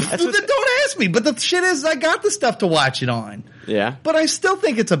 Yeah. Don't ask me. But the shit is, I got the stuff to watch it on. Yeah. But I still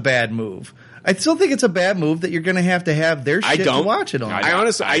think it's a bad move. I still think it's a bad move that you're going to have their shit to watch it on. I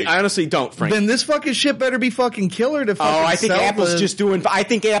honestly don't, Frank. Then this fucking shit better be fucking killer to fucking I think sell Apple's the- just doing. I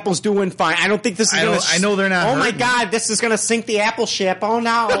think Apple's doing fine. I don't think this is going to. I know they're not Oh my hurting. god, this is going to sink the Apple ship. Oh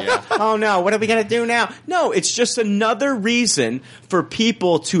no. Oh no. What are we going to do now? No, it's just another reason for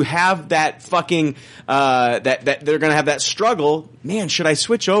people to have that fucking that they're going to have that struggle. Man, should I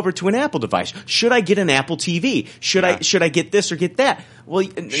switch over to an Apple device? Should I get an Apple TV? Should I get this or get that? Well,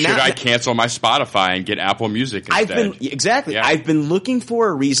 Should I cancel my Spotify and get Apple Music instead? I've been looking for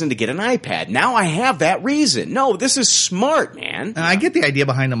a reason to get an iPad. Now I have that reason. No, this is smart, man. And I get the idea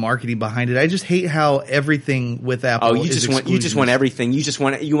behind the marketing behind it. I just hate how everything with Apple. Oh, you just want everything. You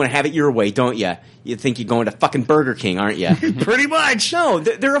want to have it your way, don't you? You think you're going to fucking Burger King, aren't you? Pretty much. No,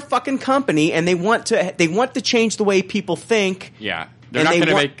 they're a fucking company, and they want to change the way people think. Yeah. They're not going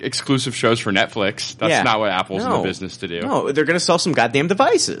to make exclusive shows for Netflix. That's not what Apple's in the business to do. No, they're going to sell some goddamn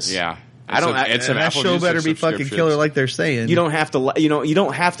devices. Yeah. That show better be fucking killer like they're saying. You don't have to, you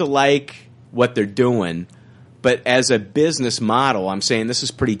don't have to like what they're doing, but as a business model, I'm saying this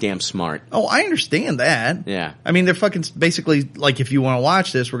is pretty damn smart. Oh, I understand that. Yeah. I mean, they're fucking basically like, if you want to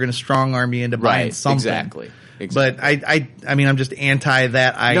watch this, we're going to strong arm you into buying something. Exactly. But I mean, I'm just anti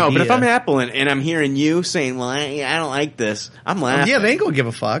that idea. No, but if I'm Apple and I'm hearing you saying, well, I don't like this, I'm laughing. Yeah, they ain't gonna give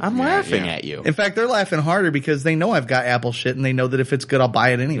a fuck. I'm laughing at you. In fact, they're laughing harder because they know I've got Apple shit and they know that if it's good, I'll buy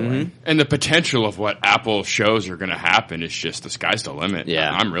it anyway. And the potential of what Apple shows are going to happen is just the sky's the limit. Yeah.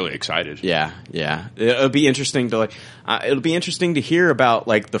 I'm really excited. Yeah. It'll be interesting to hear about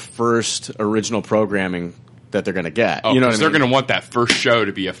like the first original programming that they're going to get. Oh, you know what I they're mean? going to want that first show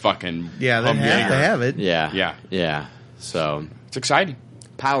to be a fucking they have to have it. Yeah. So it's exciting.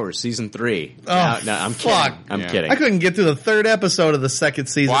 Powers season 3. Oh, no, I'm fuck. kidding. I'm kidding. I couldn't get through the third episode of the second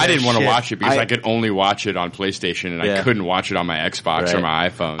season. Well, I didn't want to Shit. watch it because I could only watch it on PlayStation, and I couldn't watch it on my Xbox or my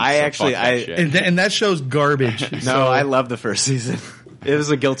iPhone. And that show's garbage. No, I love the first season. It was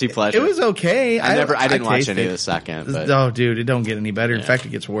a guilty pleasure. It was okay. I didn't watch tasted any of the second. But. Oh, dude, it don't get any better. In fact, it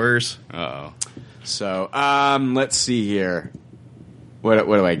gets worse. Uh-oh. So, let's see here. What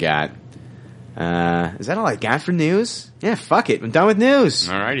do I got? Is that all I got for news? Yeah, fuck it. I'm done with news.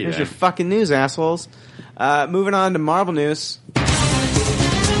 Alrighty, Here's then. your fucking news, assholes. Moving on to Marvel news.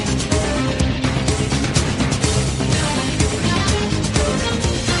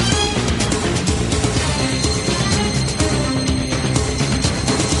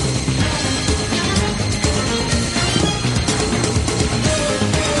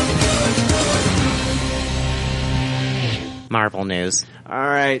 Marvel news. All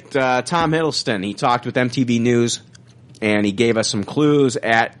right, Tom Hiddleston. He talked with MTV News, and he gave us some clues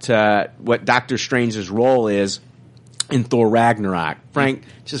at what Doctor Strange's role is in Thor Ragnarok. Frank,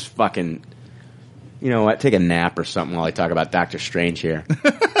 just fucking, you know what? Take a nap or something while I talk about Doctor Strange here.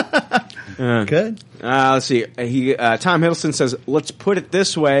 Good. Let's see. Tom Hiddleston says, let's put it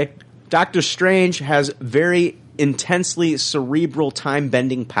this way. Doctor Strange has very intensely cerebral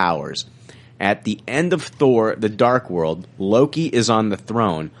time-bending powers. At the end of Thor, The Dark World, Loki is on the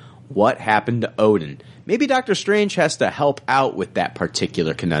throne. What happened to Odin? Maybe Doctor Strange has to help out with that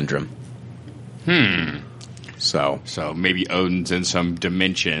particular conundrum. So maybe Odin's in some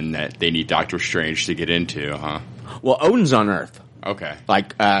dimension that they need Doctor Strange to get into, huh? Well, Odin's on Earth. Okay.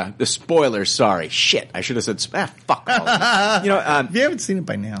 Like, the spoilers, sorry. Shit, I should have said, fuck all of it. You know, If you haven't seen it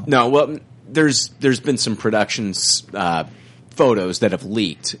by now. no, well, there's been some productions, photos that have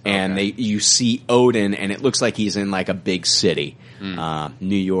leaked, and you see Odin, and it looks like he's in like a big city,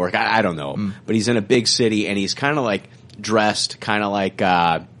 New York. I don't know, but he's in a big city, and he's kind of like dressed, kind of like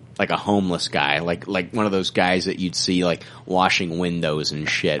like a homeless guy, like one of those guys that you'd see like washing windows and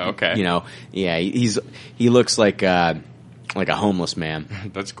shit. Okay. You know, yeah, he looks like a homeless man.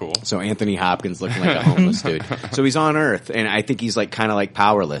 That's cool. So Anthony Hopkins looking like a homeless dude. So he's on Earth, and I think he's like kind of like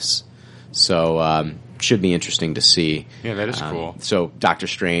powerless. So should be interesting to see. Yeah, that is cool. So Doctor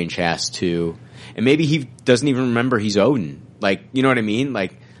Strange has to, and maybe he doesn't even remember he's Odin. Like, you know what I mean?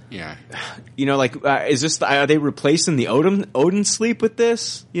 Like, Yeah. you know, like is this? Are they replacing the Odin sleep with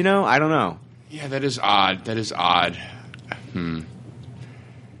this? You know, I don't know. Yeah, that is odd.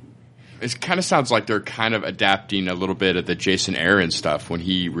 It kind of sounds like they're kind of adapting a little bit of the Jason Aaron stuff when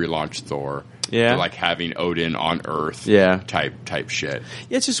he relaunched Thor. Yeah. They're like having Odin on Earth. Yeah. Type shit.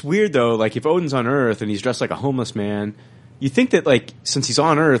 Yeah, it's just weird though. Like if Odin's on Earth and he's dressed like a homeless man, you think that like since he's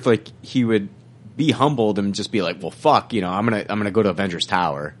on Earth, like he would be humbled and just be like, well, fuck, you know, I'm gonna go to Avengers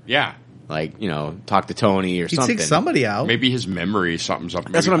Tower. Yeah. Like, you know, talk to Tony or He'd something. seek somebody out. Maybe his memory, something's up.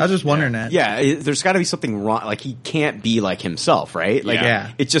 That's what I was just wondering that. Yeah, there's got to be something wrong. Like he can't be like himself, right? Like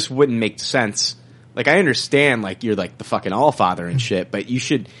Yeah. it just wouldn't make sense. Like I understand, like you're like the fucking Allfather and shit, but you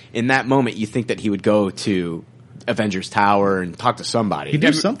should in that moment you think that he would go to Avengers Tower and talk to somebody. He'd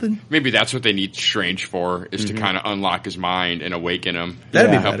do something. Maybe that's what they need Strange for, is to kind of unlock his mind and awaken him.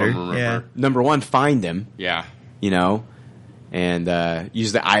 That'd be help better. him remember. Yeah. Number one, find him. Yeah. You know, and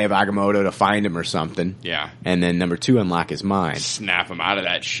use the Eye of Agamotto to find him or something. Yeah. And then number two, unlock his mind. Snap him out of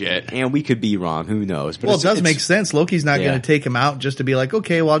that shit. And we could be wrong. Who knows? But Well, it does make sense. Loki's not Yeah. going to take him out just to be like,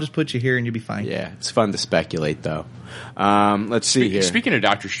 okay, well, I'll just put you here and you'll be fine. Yeah, it's fun to speculate, though. Let's see here. Speaking of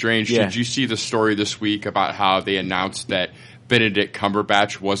Doctor Strange, Yeah. did you see the story this week about how they announced that Benedict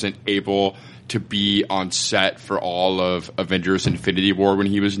Cumberbatch wasn't able to be on set for all of Avengers Infinity War when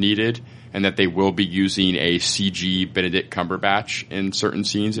he was needed, and that they will be using a CG Benedict Cumberbatch in certain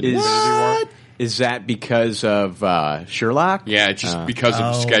scenes in Infinity War? Is that because of Sherlock? Yeah, it's just because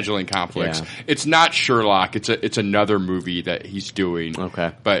of scheduling conflicts. Yeah. It's not Sherlock. It's another movie that he's doing.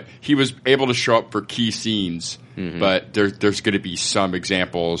 Okay. But he was able to show up for key scenes, but there's going to be some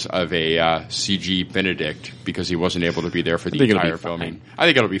examples of a CG Benedict because he wasn't able to be there for the think it'll entire be fine. filming. I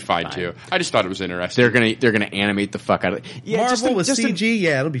think it'll be fine too. I just thought it was interesting. They're gonna animate the fuck out of it. Yeah, Marvel with CG,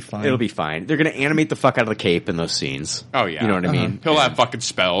 yeah, it'll be fine. it'll be fine. They're gonna animate the fuck out of the cape in those scenes. Oh yeah, You know what I mean? He'll have fucking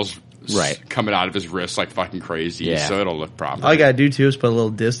spells Right. coming out of his wrist like fucking crazy. Yeah. So it'll look proper. All you got to do, too, is put a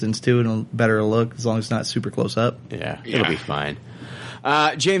little distance to it and it'll better look as long as it's not super close up. Yeah, Yeah. it'll be fine.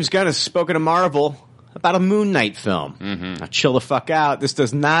 James Gunn has spoken to Marvel about a Moon Knight film. Now, chill the fuck out. This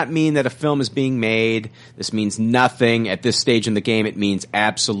does not mean that a film is being made. This means nothing. At this stage in the game, it means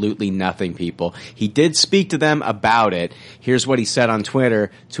absolutely nothing, people. He did speak to them about it. Here's what he said on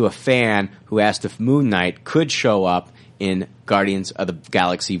Twitter to a fan who asked if Moon Knight could show up in Guardians of the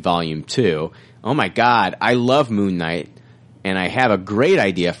Galaxy Volume 2. Oh my god, I love Moon Knight, and I have a great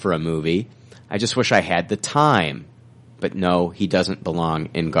idea for a movie. I just wish I had the time. But no, he doesn't belong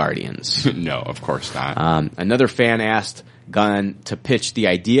in Guardians. No, of course not. Another fan asked Gunn to pitch the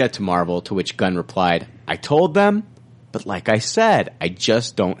idea to Marvel, to which Gunn replied, I told them, but like I said, I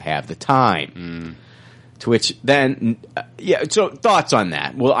just don't have the time. To which then, so thoughts on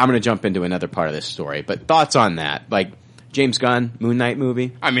that? Well, I'm going to jump into another part of this story, but thoughts on that? Like, James Gunn, Moon Knight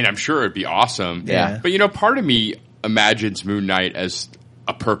movie? I mean, I'm sure it'd be awesome. Yeah. But, you know, part of me imagines Moon Knight as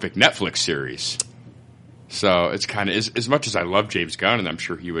a perfect Netflix series. So it's kind of, as much as I love James Gunn, and I'm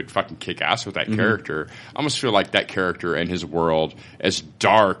sure he would fucking kick ass with that character, I almost feel like that character and his world, as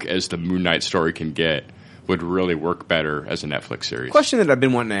dark as the Moon Knight story can get, would really work better as a Netflix series. Question that I've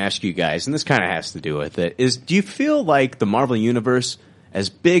been wanting to ask you guys, and this kind of has to do with it, is do you feel like the Marvel Universe, as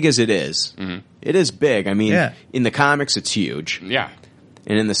big as it is, it is big. I mean, Yeah. in the comics, it's huge. Yeah.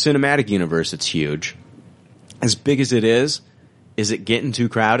 And in the cinematic universe, it's huge. As big as it is it getting too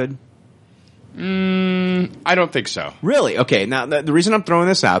crowded? I don't think so. Really? Okay, now the reason I'm throwing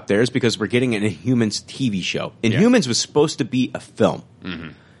this out there is because we're getting an Inhumans TV show. Inhumans was supposed to be a film.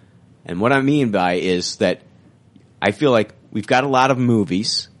 And what I mean by is that I feel like we've got a lot of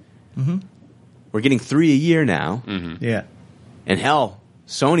movies. We're getting 3 a year now. Yeah. And hell,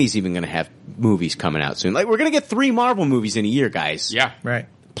 Sony's even going to have movies coming out soon. Like, we're going to get 3 Marvel movies in a year, guys. Yeah. Right.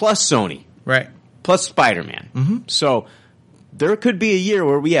 Plus Sony. Right. Plus Spider-Man. So there could be a year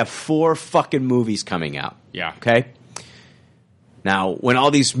where we have 4 fucking movies coming out. Yeah. Okay? Now, when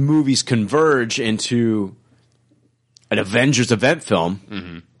all these movies converge into an Avengers event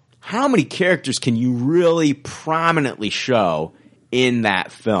film, how many characters can you really prominently show in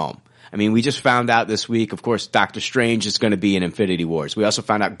that film? I mean, we just found out this week, of course, Doctor Strange is going to be in Infinity Wars. We also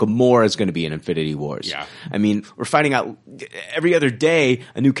found out Gamora is going to be in Infinity Wars. Yeah. I mean, we're finding out every other day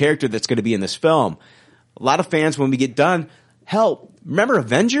a new character that's going to be in this film. A lot of fans, when we get done, Hell, remember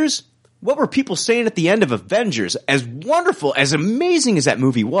Avengers? What were people saying at the end of Avengers? As wonderful, as amazing as that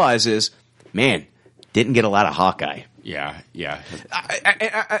movie was, is, man, didn't get a lot of Hawkeye. Yeah.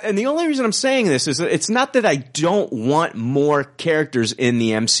 And the only reason I'm saying this is that it's not that I don't want more characters in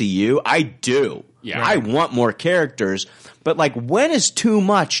the MCU. I do. Yeah. I want more characters. But like, when is too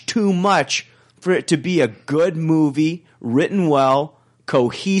much for it to be a good movie, written well,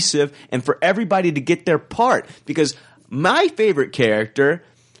 cohesive, and for everybody to get their part? Because my favorite character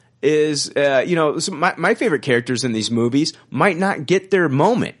is, my favorite characters in these movies might not get their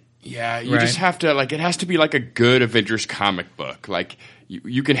moment. Yeah, you just have to, like, it has to be like a good Avengers comic book. Like,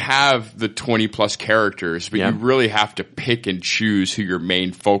 you can have the 20 plus characters, but you really have to pick and choose who your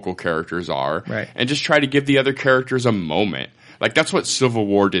main focal characters are. Right. And just try to give the other characters a moment. Like, that's what Civil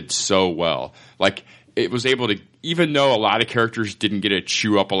War did so well. Like, it was able to, even though a lot of characters didn't get to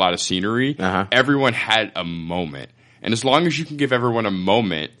chew up a lot of scenery, everyone had a moment. And as long as you can give everyone a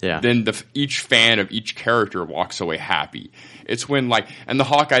moment, then each fan of each character walks away happy. It's when, like, and the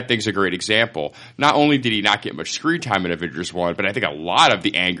Hawkeye thing's a great example. Not only did he not get much screen time in Avengers 1, but I think a lot of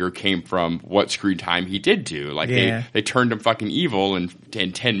the anger came from what screen time he did do. Like, they turned him fucking evil in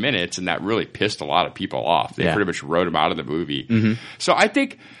 10 minutes, and that really pissed a lot of people off. They pretty much wrote him out of the movie. So I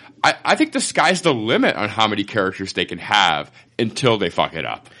think the sky's the limit on how many characters they can have until they fuck it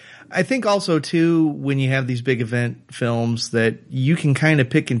up. I think also, too, when you have these big event films, that you can kind of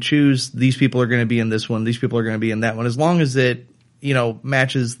pick and choose, these people are going to be in this one, these people are going to be in that one, as long as it,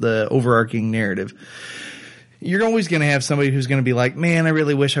 matches the overarching narrative. You're always going to have somebody who's going to be like, man, I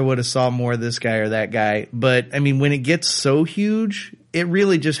really wish I would have saw more of this guy or that guy. But, I mean, when it gets so huge, it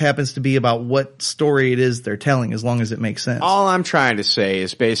really just happens to be about what story it is they're telling, as long as it makes sense. All I'm trying to say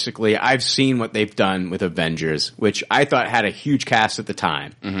is basically, I've seen what they've done with Avengers, which I thought had a huge cast at the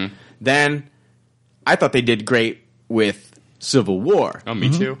time. Then I thought they did great with Civil War. Oh,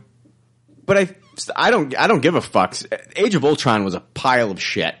 me too. But I don't give a fuck. Age of Ultron was a pile of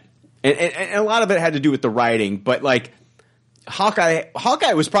shit. And a lot of it had to do with the writing, but like Hawkeye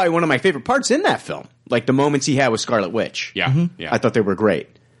was probably one of my favorite parts in that film. Like the moments he had with Scarlet Witch. Yeah. I thought they were great.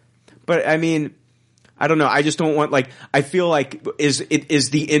 But I mean, I don't know. I just don't want, like, I feel like is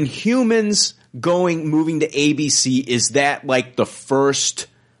the Inhumans moving to ABC, is that like the first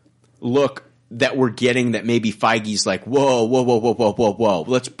look that we're getting that maybe Feige's like, whoa,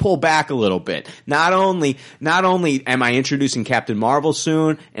 let's pull back a little bit. Not only am I introducing Captain Marvel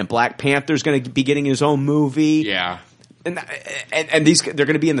soon, and Black Panther's going to be getting his own movie. Yeah. And these, they're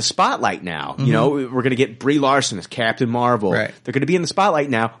going to be in the spotlight now. You know, we're going to get Brie Larson as Captain Marvel. Right. They're going to be in the spotlight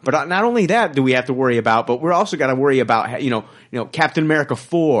now. But not only that do we have to worry about, but we're also got to worry about, Captain America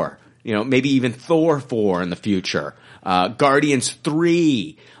 4, maybe even Thor 4 in the future, Guardians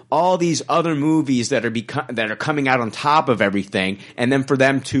 3. All these other movies that are coming out on top of everything, and then for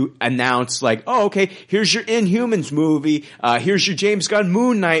them to announce like, oh, okay, here's your Inhumans movie, here's your James Gunn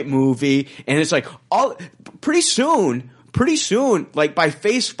Moon Knight movie, and it's like pretty soon, like by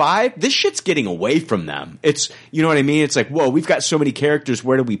Phase 5, this shit's getting away from them. It's, you know what I mean? It's like, whoa, we've got so many characters,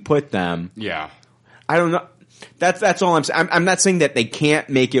 where do we put them? Yeah. I don't know. That's all I'm saying. I'm not saying that they can't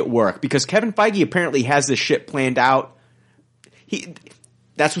make it work, because Kevin Feige apparently has this shit planned out.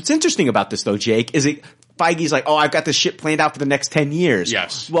 That's what's interesting about this, though, Jake, is Feige's like, oh, I've got this shit planned out for the next 10 years.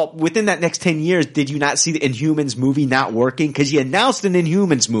 Yes. Well, within that next 10 years, did you not see the Inhumans movie not working? Because you announced an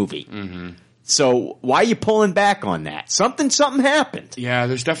Inhumans movie. So why are you pulling back on that? Something happened. Yeah,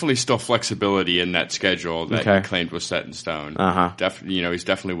 there's definitely still flexibility in that schedule that he claimed was set in stone. He's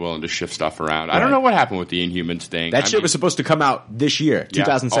definitely willing to shift stuff around. I don't know what happened with the Inhumans thing. That shit was supposed to come out this year,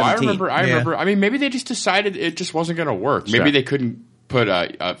 2017. I remember. I mean, maybe they just decided it just wasn't going to work. Maybe they couldn't put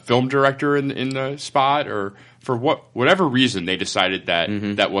a film director in the spot, or for whatever reason they decided that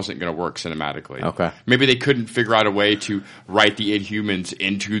that wasn't going to work cinematically. Okay. Maybe they couldn't figure out a way to write the Inhumans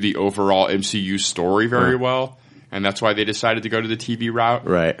into the overall MCU story very well, and that's why they decided to go to the TV route.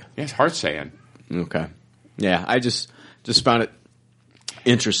 Right. Yeah, it's hard saying. Okay. Yeah, I just found it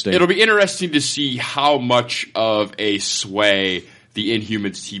interesting. It'll be interesting to see how much of a sway the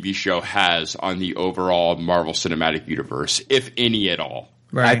Inhumans TV show has on the overall Marvel Cinematic Universe, if any at all.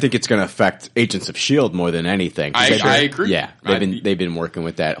 Right. I think it's going to affect Agents of S.H.I.E.L.D. more than anything. I agree. Yeah, they've been working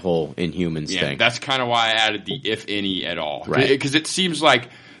with that whole Inhumans thing. That's kind of why I added the if any at all. Right. Because it seems like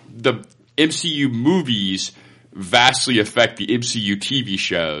the MCU movies vastly affect the MCU TV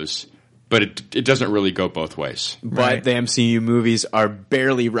shows, but it doesn't really go both ways. But the MCU movies are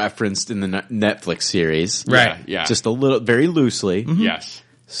barely referenced in the Netflix series. Right. Yeah. Just a little, very loosely. Yes.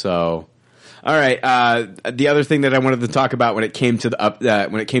 So, all right. The other thing that I wanted to talk about when it came to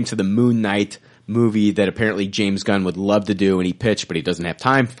the Moon Knight movie that apparently James Gunn would love to do and he pitched, but he doesn't have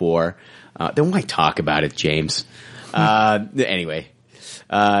time for, then why talk about it, James? Anyway,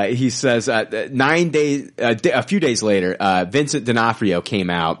 he says, a few days later, Vincent D'Onofrio came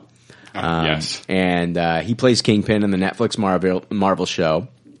out. Yes. And he plays Kingpin in the Netflix Marvel show,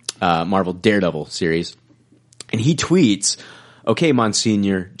 Marvel Daredevil series. And he tweets, okay,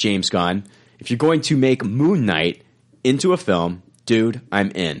 Monsignor James Gunn, if you're going to make Moon Knight into a film, dude,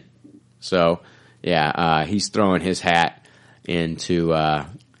 I'm in. So, yeah, he's throwing his hat into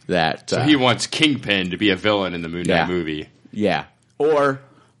that. So he wants Kingpin to be a villain in the Moon Knight movie. Yeah. Or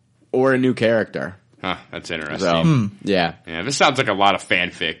a new character. Huh, that's interesting. So, yeah. Yeah, this sounds like a lot of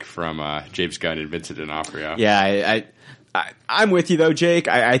fanfic from James Gunn and Vincent D'Onofrio. Yeah, I'm with you, though, Jake.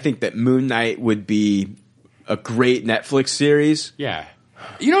 I think that Moon Knight would be a great Netflix series. Yeah.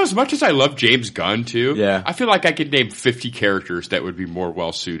 You know, as much as I love James Gunn, too, yeah. I feel like I could name 50 characters that would be more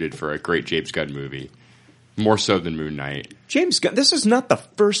well-suited for a great James Gunn movie. More so than Moon Knight. James Gunn, this is not the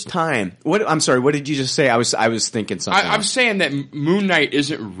first time. I'm sorry, what did you just say? I was thinking something. I'm saying that Moon Knight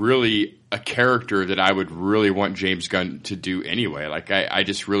isn't really a character that I would really want James Gunn to do anyway. Like, I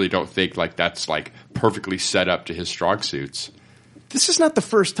just really don't think like that's like perfectly set up to his strong suits. This is not the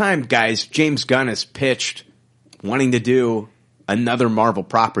first time, guys, James Gunn has pitched wanting to do another Marvel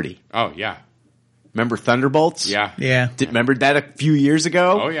property. Oh, yeah. Remember Thunderbolts? Yeah. Yeah. Remember that a few years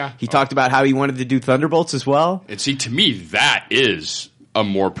ago? Oh, yeah. He talked about how he wanted to do Thunderbolts as well. And see, to me, that is a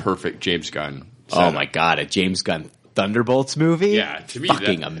more perfect James Gunn setup. Oh, my God. A James Gunn Thunderbolts movie? Yeah. To me,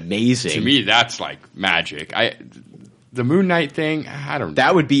 fucking amazing. To me, that's like magic. The Moon Knight thing, I don't know.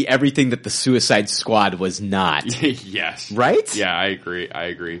 That would be everything that the Suicide Squad was not. Yes. Right? Yeah, I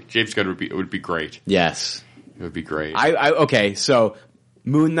agree. James Gunn would be great. Yes. It would be great. Okay, so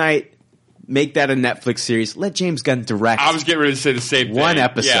Moon Knight, make that a Netflix series. Let James Gunn direct. I was getting ready to say the same thing. One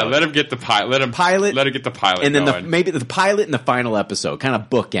episode. Yeah, let him get the pilot. Let him get the pilot. And then going. maybe the pilot and the final episode, kind of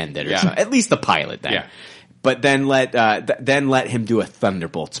bookend it or something. At least the pilot then. Yeah. But then let him do a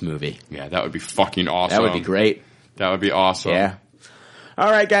Thunderbolts movie. Yeah, that would be fucking awesome. That would be great. That would be awesome. Yeah.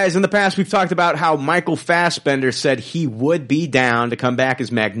 All right, guys. In the past, we've talked about how Michael Fassbender said he would be down to come back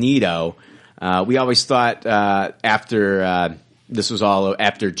as Magneto. We always thought after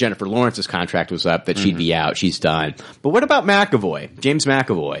Jennifer Lawrence's contract was up that she'd be out. She's done. But what about McAvoy, James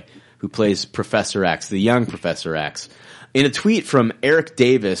McAvoy, who plays Professor X, the young Professor X? In a tweet from Eric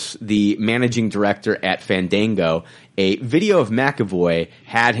Davis, the managing director at Fandango, a video of McAvoy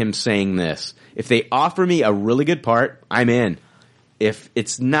had him saying this: "If they offer me a really good part, I'm in. If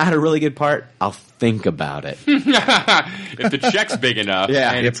it's not a really good part, I'll think about it." If the check's big enough.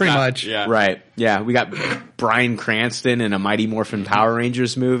 Pretty much. Yeah. Right. Yeah, we got Bryan Cranston in a Mighty Morphin Power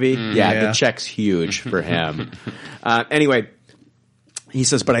Rangers movie. The check's huge for him. Anyway, he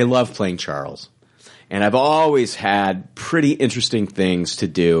says, but I love playing Charles. And I've always had pretty interesting things to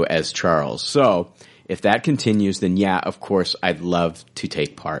do as Charles. So if that continues, then yeah, of course, I'd love to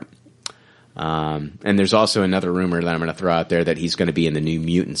take part. And there's also another rumor that I'm going to throw out there that he's going to be in the New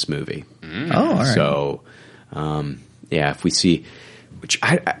Mutants movie. Oh, all right. So, if we see,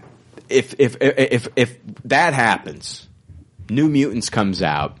 if that happens, New Mutants comes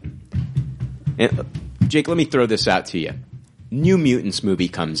out. And Jake, let me throw this out to you. New Mutants movie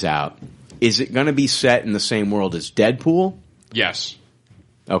comes out. Is it going to be set in the same world as Deadpool? Yes.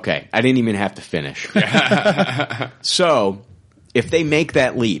 Okay, I didn't even have to finish. So, if they make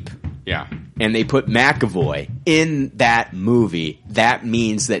that leap, and they put McAvoy in that movie, that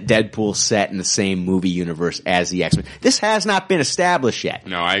means that Deadpool's set in the same movie universe as the X-Men. This has not been established yet.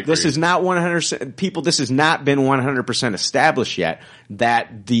 No, I agree. This is not 100%. People, this has not been 100% established yet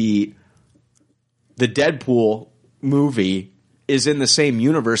that the Deadpool movie is in the same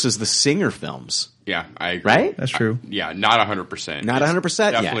universe as the Singer films. Yeah, I agree. Right? That's true. Yeah, not 100%. Not 100%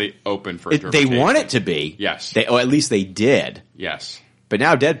 yet. Definitely open for They interpretation. want it to be. Yes. At least they did. Yes. But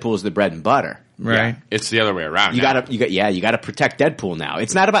now Deadpool is the bread and butter. Right. Yeah, it's the other way around. You gotta protect Deadpool now.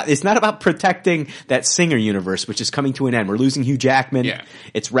 It's not about protecting that Singer universe, which is coming to an end. We're losing Hugh Jackman. Yeah.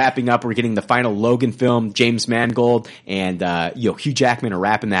 It's wrapping up. We're getting the final Logan film. James Mangold and Hugh Jackman are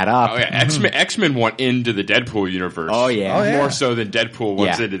wrapping that up. Oh yeah, X-Men want into the Deadpool universe. Oh yeah, more so than Deadpool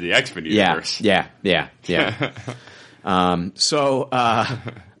wants into the X-Men universe. Yeah.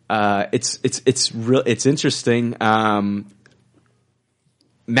 It's interesting.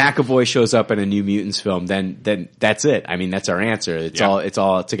 McAvoy shows up in a New Mutants film, then that's it. I mean, that's our answer. It's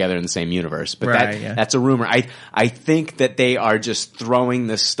all together in the same universe. But that's a rumor. I think that they are just throwing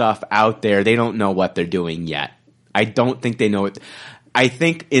this stuff out there. They don't know what they're doing yet. I don't think they know it. I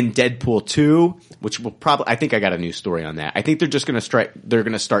think in Deadpool 2, which will probably, I think I got a new story on that. I think they're just going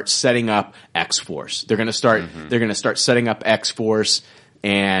to start setting up X-Force. They're going to start setting up X-Force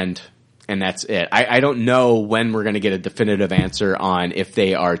and that's it. I don't know when we're going to get a definitive answer on if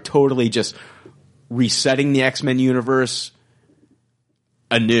they are totally just resetting the X-Men universe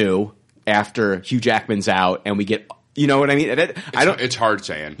anew after Hugh Jackman's out and we get, you know what I mean? It's hard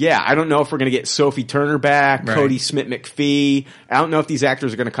saying. Yeah, I don't know if we're going to get Sophie Turner back, Right. Cody Smith-McPhee. I don't know if these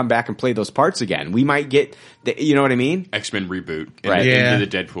actors are going to come back and play those parts again. We might get, you know what I mean? X-Men reboot Right. Yeah. into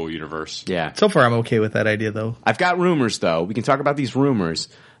the Deadpool universe. Yeah. So far, I'm okay with that idea, though. I've got rumors, though. We can talk about these rumors.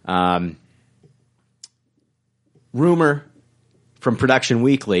 Rumor from Production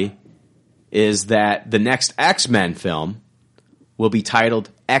Weekly is that the next X-Men film will be titled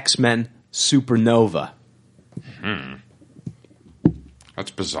X-Men Supernova.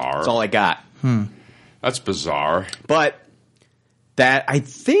 That's bizarre. That's all I got. That's bizarre. But that I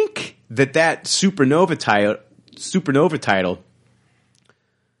think that Supernova title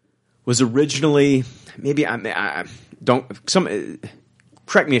was originally maybe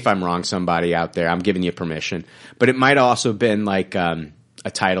correct me if I'm wrong, somebody out there. I'm giving you permission, but it might also been like a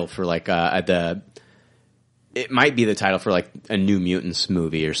title for like it might be the title for like a New Mutants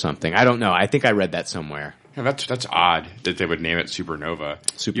movie or something. I don't know. I think I read that somewhere. Yeah, that's odd that they would name it Supernova.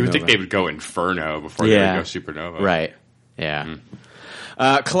 You would think they would go Inferno before they would go Supernova. Right. Yeah.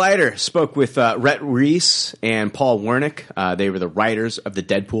 Collider spoke with Rhett Reese and Paul Wernick. They were the writers of the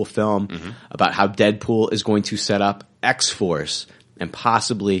Deadpool film about how Deadpool is going to set up X-Force and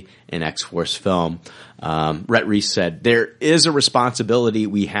possibly an X-Force film. Rhett Reese said, there is a responsibility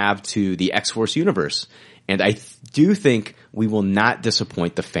we have to the X-Force universe. And I do think we will not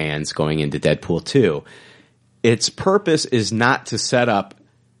disappoint the fans going into Deadpool 2. Its purpose is not to set up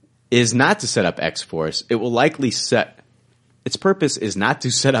X-Force. Its purpose is not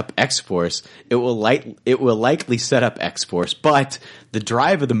to set up X-Force. It will likely set up X-Force, but the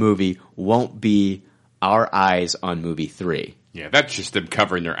drive of the movie won't be our eyes on movie 3. Yeah, that's just them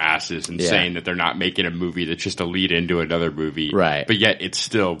covering their asses and saying that they're not making a movie that's just a lead into another movie. Right. But yet it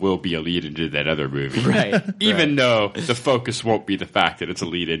still will be a lead into that other movie. Right. Even though the focus won't be the fact that it's a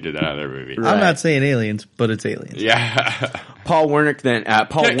lead into that other movie. I'm not saying aliens, but it's aliens. Yeah. Paul Wernick then,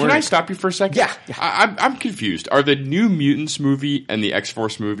 Can I stop you for a second? Yeah. I'm confused. Are the New Mutants movie and the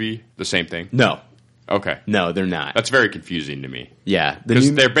X-Force movie the same thing? No. Okay. No, they're not. That's very confusing to me. Yeah.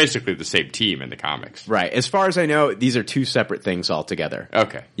 Because they're basically the same team in the comics. Right. As far as I know, these are two separate things altogether.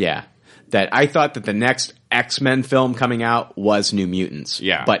 Okay. Yeah. That I thought that the next X-Men film coming out was New Mutants.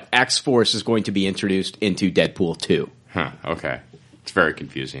 Yeah. But X-Force is going to be introduced into Deadpool 2. Huh. Okay. It's very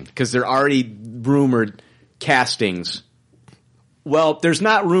confusing. Because there are already rumored castings. Well, there's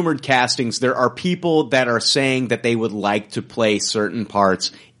not rumored castings. There are people that are saying that they would like to play certain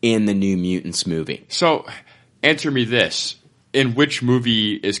parts in the New Mutants movie. So, answer me this. In which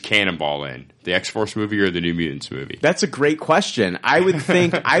movie is Cannonball in? The X-Force movie or the New Mutants movie? That's a great question. I would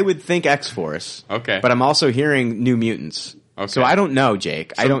think X-Force. Okay. But I'm also hearing New Mutants. Okay. So I don't know,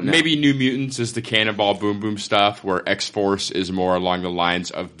 Jake. I don't know. Maybe New Mutants is the Cannonball Boom Boom stuff, where X-Force is more along the lines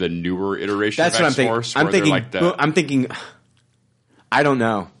of the newer iteration That's of what I'm thinking. X-Force. I'm thinking. I don't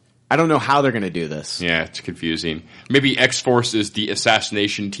know. I don't know how they're going to do this. Yeah, it's confusing. Maybe X-Force is the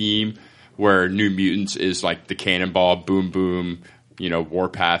assassination team, where New Mutants is like the Cannonball Boom Boom,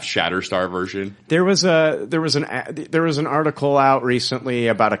 Warpath Shatterstar version. There was an article out recently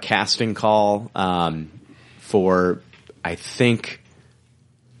about a casting call for, I think.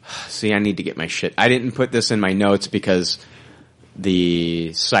 See, I need to get my shit. I didn't put this in my notes because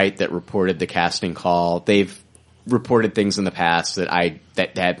the site that reported the casting call, they've reported things in the past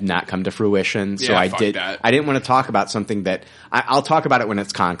that have not come to fruition. So I didn't want to talk about something that I'll talk about it when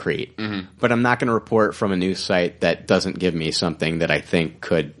it's concrete, but I'm not going to report from a news site that doesn't give me something that I think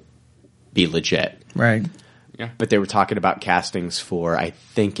could be legit. Right. Yeah. But they were talking about castings for, I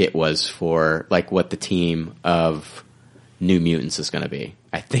think it was for like what the team of New Mutants is going to be.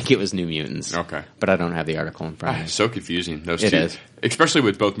 I think it was New Mutants. Okay. But I don't have the article in front of me. So confusing. Those It two. is. Especially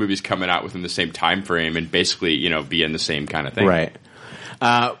with both movies coming out within the same time frame and basically, being the same kind of thing. Right.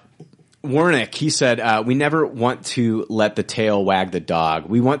 Wernick, he said, we never want to let the tail wag the dog.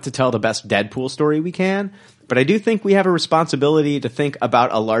 We want to tell the best Deadpool story we can, but I do think we have a responsibility to think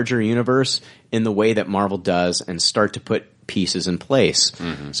about a larger universe in the way that Marvel does and start to put pieces in place.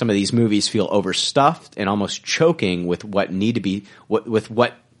 Some of these movies feel overstuffed and almost choking with what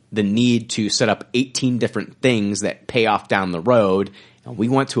the need to set up 18 different things that pay off down the road. And we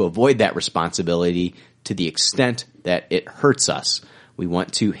want to avoid that responsibility to the extent that it hurts us. We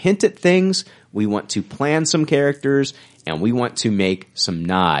want to hint at things We want to plan some characters, and we want to make some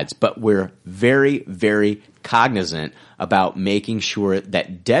nods. But we're very, very cognizant about making sure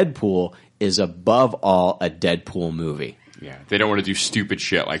that Deadpool is above all a Deadpool movie. Yeah, they don't want to do stupid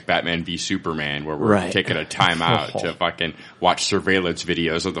shit like Batman v Superman, where we're taking a time out to fucking watch surveillance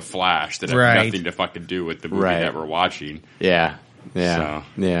videos of the Flash that have nothing to fucking do with the movie that we're watching. Yeah. So,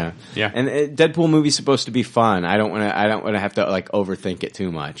 yeah. Yeah. And Deadpool movie's supposed to be fun. I don't want to have to like overthink it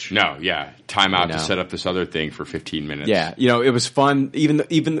too much. No, yeah. Time out to set up this other thing for 15 minutes. Yeah. You know, it was fun.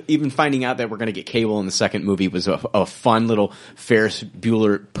 Even finding out that we're going to get Cable in the second movie was a fun little Ferris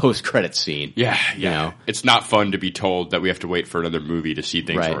Bueller post-credit scene. Yeah. You know? It's not fun to be told that we have to wait for another movie to see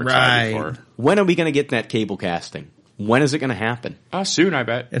things we're excited for. When are we going to get that Cable casting? When is it going to happen? Soon, I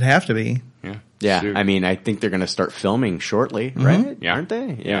bet. It'd have to be. Yeah, soon. I mean, I think they're going to start filming shortly, right? Yeah. Aren't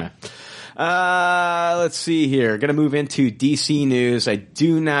they? Yeah. Let's see here. Going to move into DC news. I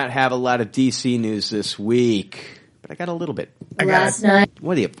do not have a lot of DC news this week, but I got a little bit. Last night.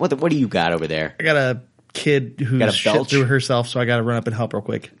 What do you got over there? I got a kid who's shit through herself, so I got to run up and help real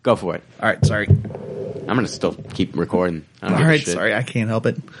quick. Go for it. All right, sorry. I'm going to still keep recording. All right, sorry, I can't help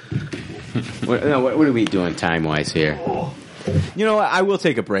it. What are we doing time-wise here? You know what? I will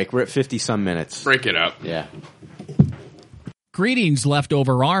take a break. We're at 50-some minutes. Break it up. Yeah. Greetings,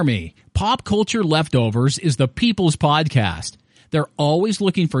 Leftover Army. Pop Culture Leftovers is the People's Podcast. They're always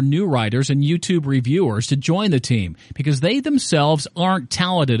looking for new writers and YouTube reviewers to join the team because they themselves aren't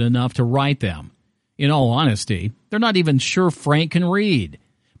talented enough to write them. In all honesty, they're not even sure Frank can read.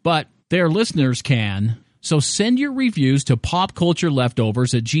 But their listeners can. So send your reviews to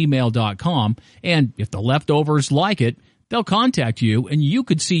popcultureleftovers@gmail.com, and if the leftovers like it, they'll contact you, and you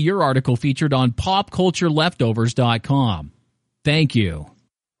could see your article featured on popcultureleftovers.com. Thank you.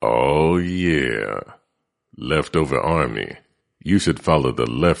 Oh, yeah. Leftover Army. You should follow the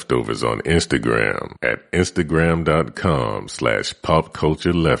Leftovers on Instagram at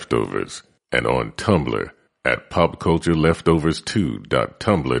instagram.com/popcultureleftovers and on Tumblr at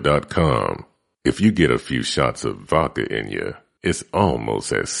popcultureleftovers2.tumblr.com. If you get a few shots of vodka in you, it's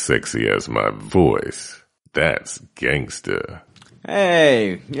almost as sexy as my voice. That's gangster.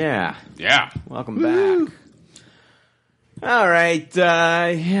 Hey, yeah. Welcome back. All right,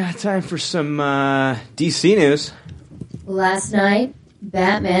 time for some DC news. Last night,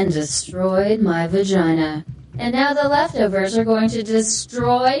 Batman destroyed my vagina. And now the leftovers are going to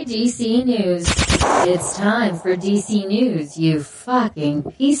destroy DC News. It's time for DC News, you fucking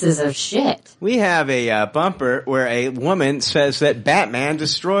pieces of shit. We have a bumper where a woman says that Batman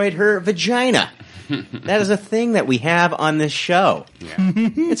destroyed her vagina. That is a thing that we have on this show. Yeah.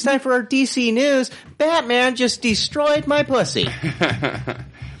 It's time for our DC News. Batman just destroyed my pussy.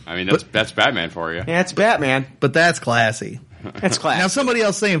 I mean, that's Batman for you. Yeah, it's Batman. But that's classy. That's classy. Now somebody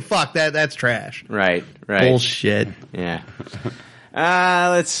else saying fuck that's trash. Right. Bullshit. Yeah.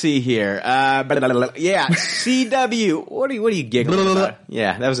 Let's see here. Yeah, CW. What are you giggling about?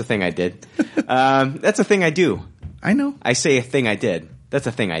 Yeah, that was a thing I did. That's a thing I do. I know. I say a thing I did. That's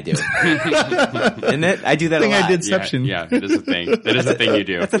a thing I do. Isn't it? I do that a lot. I did Inception. Yeah, that is a thing. That is a thing you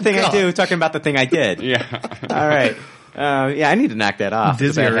do. That's the thing I do, talking about the thing I did. Yeah. All right. Yeah, I need to knock that off.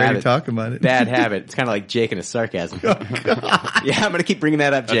 Disney already talking about it. Bad habit. It's kind of like Jake and his sarcasm. Oh, God. Yeah, I'm going to keep bringing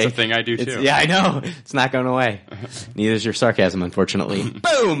that up, Jake. That's a thing I do, too. Yeah, I know. It's not going away. Neither is your sarcasm, unfortunately.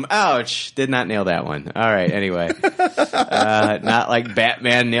 Boom! Ouch! Did not nail that one. All right, anyway. Not like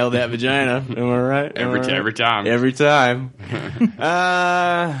Batman nailed that vagina. Am I right? Every time. Every time.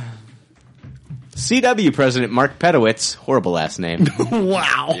 CW President Mark Pedowitz, horrible last name.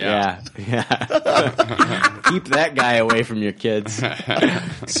 Wow. Yeah. Keep that guy away from your kids.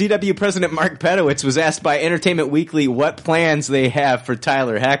 CW President Mark Pedowitz was asked by Entertainment Weekly what plans they have for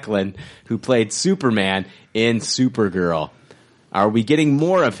Tyler Hoechlin, who played Superman in Supergirl. Are we getting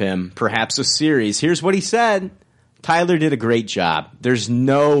more of him? Perhaps a series. Here's what he said. Tyler did a great job. There's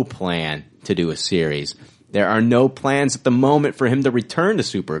no plan to do a series. There are no plans at the moment for him to return to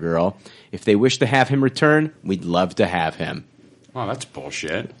Supergirl. If they wish to have him return, we'd love to have him. Oh, that's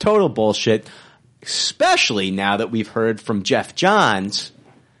bullshit. Total bullshit. Especially now that we've heard from Jeff Johns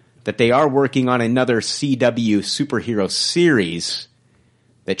that they are working on another CW superhero series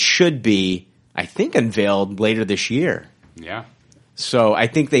that should be, I think, unveiled later this year. Yeah. So I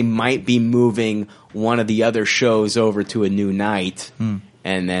think they might be moving one of the other shows over to a new night.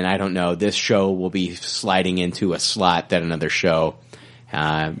 And then, I don't know, this show will be sliding into a slot that another show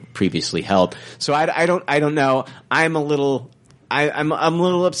previously held. So I don't know. I'm a little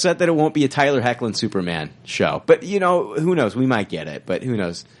upset that it won't be a Tyler Hoechlin Superman show. But, you know, who knows? We might get it, but who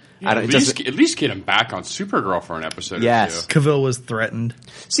knows? At least get him back on Supergirl for an episode. Yes. Or two. Cavill was threatened.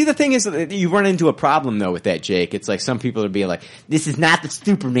 See, the thing is, you run into a problem though with that, Jake. It's like some people are being like, "This is not the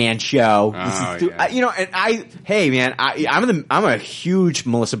Superman show." Hey man, I'm a huge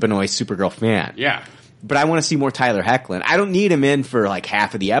Melissa Benoist Supergirl fan. Yeah. But I want to see more Tyler Hoechlin. I don't need him in for like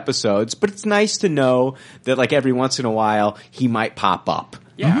half of the episodes, but it's nice to know that like every once in a while he might pop up.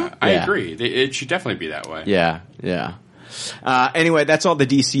 Yeah, I agree. It should definitely be that way. Yeah. Anyway, that's all the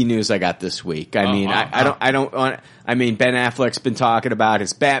DC news I got this week. I mean, Ben Affleck's been talking about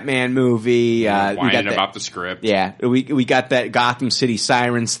his Batman movie. Whining about the script. Yeah, we got that Gotham City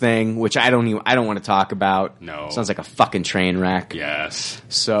Sirens thing, which I don't want to talk about. No, sounds like a fucking train wreck. Yes.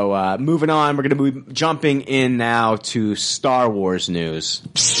 So moving on, we're going to be jumping in now to Star Wars news.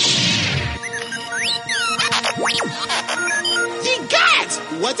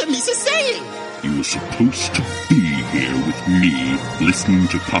 What are Misa saying? You were supposed to be here with me, listening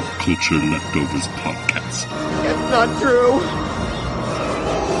to Pop Culture Leftovers podcast. That's not true.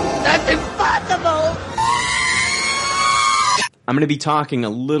 That's impossible. I'm going to be talking a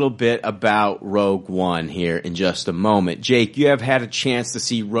little bit about Rogue One here in just a moment. Jake, you have had a chance to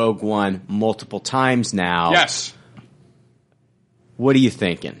see Rogue One multiple times now. Yes. What are you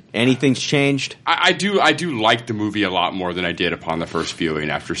thinking? Anything's changed? I do like the movie a lot more than I did upon the first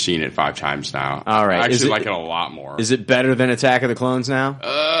viewing after seeing it 5 times now. All right. I actually like it a lot more. Is it better than Attack of the Clones now?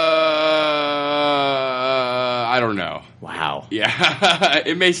 I don't know. Wow. Yeah.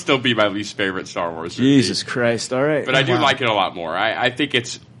 It may still be my least favorite Star Wars movie. Jesus Christ. All right. But I do like it a lot more. I think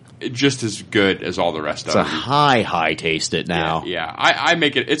it's just as good as all the rest of them. It's a high taste it now. Yeah. I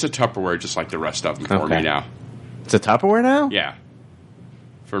make it, it's a Tupperware just like the rest of them for me now. It's a Tupperware now? Yeah.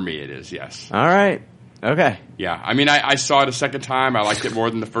 For me, it is, yes. All right. Okay. Yeah. I mean, I saw it a second time. I liked it more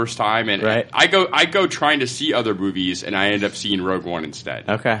than the first time. And right. I go trying to see other movies, and I end up seeing Rogue One instead.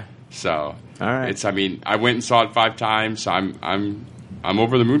 Okay. So, all right. I mean, I went and saw it 5 times. I'm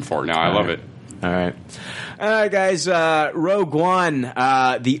over the moon for it now. I love it. All right. All right, guys. Rogue One,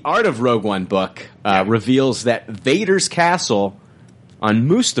 the Art of Rogue One book reveals that Vader's castle on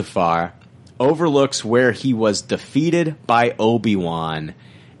Mustafar overlooks where he was defeated by Obi-Wan.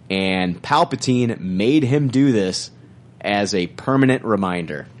 And Palpatine made him do this as a permanent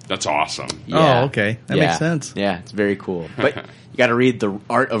reminder. That's awesome. Yeah. Oh, okay. That makes sense. Yeah, it's very cool. But you got to read the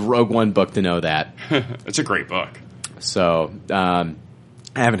Art of Rogue One book to know that. It's a great book. So, I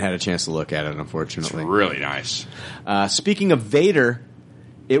haven't had a chance to look at it, unfortunately. It's really nice. Speaking of Vader,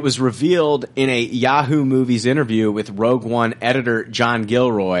 it was revealed in a Yahoo Movies interview with Rogue One editor John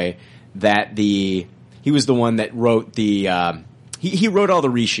Gilroy that he was the one that wrote the... He wrote all the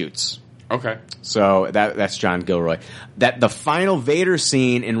reshoots. Okay. So that's John Gilroy. That the final Vader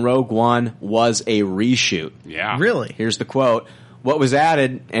scene in Rogue One was a reshoot. Yeah. Really? Here's the quote. What was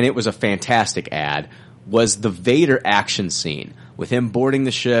added, and it was a fantastic ad, was the Vader action scene with him boarding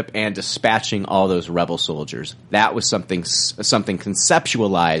the ship and dispatching all those rebel soldiers. That was something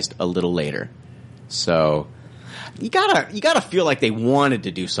conceptualized a little later. So... You gotta feel like they wanted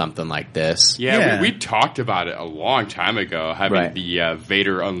to do something like this. Yeah. We talked about it a long time ago, having the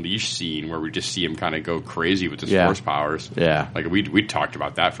Vader Unleashed scene where we just see him kind of go crazy with his force powers. Yeah. Like we talked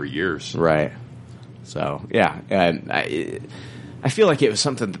about that for years. Right. So, yeah. I feel like it was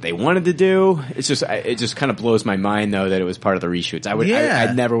something that they wanted to do. It just kind of blows my mind, though, that it was part of the reshoots.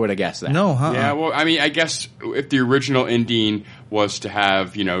 I never would have guessed that. No, huh? Yeah, well, I mean, I guess if the original ending was to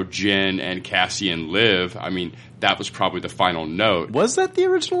have, Jyn and Cassian live, I mean, that was probably the final note. Was that the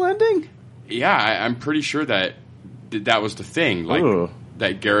original ending? Yeah, I'm pretty sure that was the thing. Like,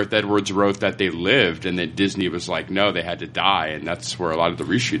 that Gareth Edwards wrote that they lived, and that Disney was like, no, they had to die, and that's where a lot of the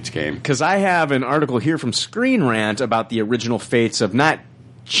reshoots came. Because I have an article here from Screen Rant about the original fates of not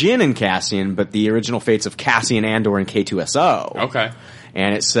Jyn and Cassian, but the original fates of Cassian Andor and K2SO. Okay.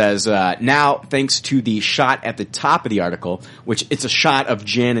 And it says, now, thanks to the shot at the top of the article, which it's a shot of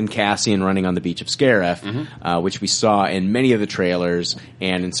Jyn and Cassian running on the beach of Scarif, which we saw in many of the trailers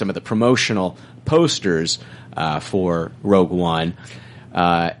and in some of the promotional posters for Rogue One.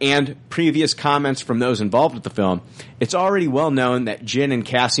 And previous comments from those involved with the film, it's already well known that Jyn and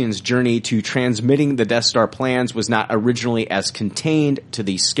Cassian's journey to transmitting the Death Star plans was not originally as contained to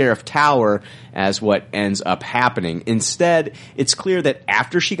the Scarif Tower as what ends up happening. Instead, it's clear that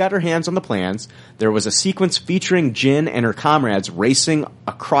after she got her hands on the plans, there was a sequence featuring Jyn and her comrades racing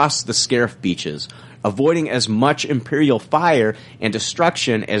across the Scarif beaches, avoiding as much Imperial fire and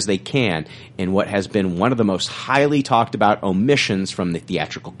destruction as they can in what has been one of the most highly talked about omissions from the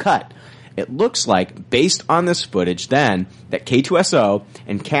theatrical cut. It looks like, based on this footage then, that K2SO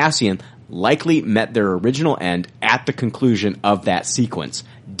and Cassian likely met their original end at the conclusion of that sequence.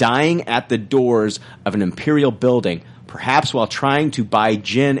 dying at the doors of an Imperial building, perhaps while trying to buy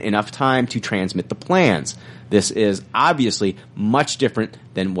Jyn enough time to transmit the plans. This is obviously much different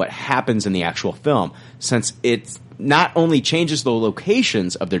than what happens in the actual film, since it not only changes the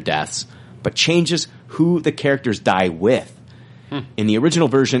locations of their deaths, but changes who the characters die with. In the original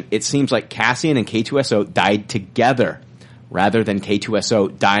version, it seems like Cassian and K2SO died together, rather than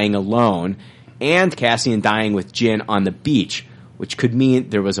K2SO dying alone, and Cassian dying with Jyn on the beach, which could mean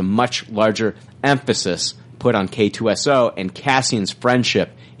there was a much larger emphasis put on K2SO and Cassian's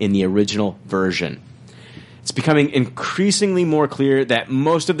friendship in the original version. It's becoming increasingly more clear that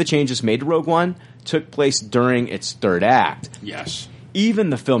most of the changes made to Rogue One took place during its third act. Yes. Even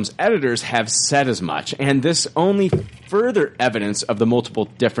the film's editors have said as much, and this only further evidence of the multiple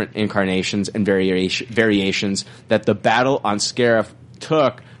different incarnations and variations that the battle on Scarif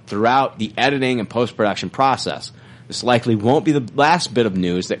took throughout the editing and post-production process. This likely won't be the last bit of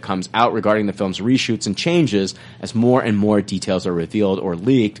news that comes out regarding the film's reshoots and changes, as more and more details are revealed or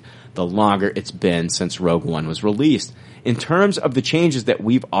leaked the longer it's been since Rogue One was released. In terms of the changes that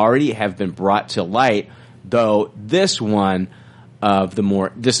we've already have been brought to light, though, this is one of the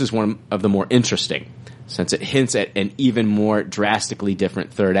more interesting, since it hints at an even more drastically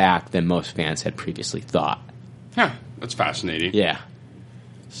different third act than most fans had previously thought. Huh, that's fascinating. Yeah.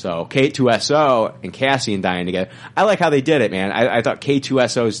 So K2SO and Cassian dying together. I like how they did it, man. I thought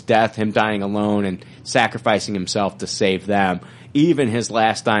K2SO's death, him dying alone and sacrificing himself to save them, even his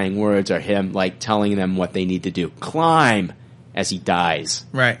last dying words are him like telling them what they need to do. Climb as he dies.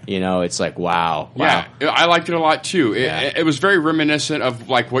 Right. You know, it's like, wow. Yeah, I liked it a lot too. It was very reminiscent of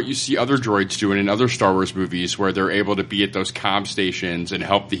like what you see other droids doing in other Star Wars movies, where they're able to be at those comm stations and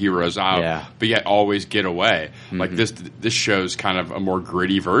help the heroes out, but yet always get away. Like this shows kind of a more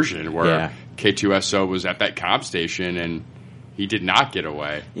gritty version where K2SO was at that comm station and he did not get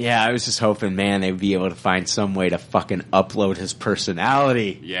away. Yeah, I was just hoping, man, they would be able to find some way to fucking upload his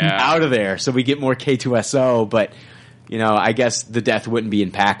personality out of there so we get more K2SO, but you know, I guess the death wouldn't be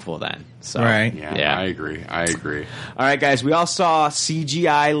impactful then. So, right. Yeah, I agree. All right, guys, we all saw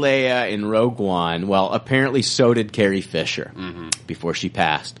CGI Leia in Rogue One. Well, apparently so did Carrie Fisher before she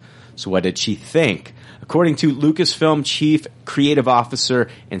passed. So what did she think? According to Lucasfilm Chief Creative Officer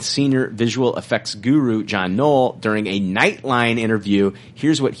and Senior Visual Effects Guru John Knoll during a Nightline interview,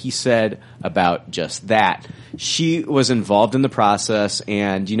 here's what he said about just that. She was involved in the process,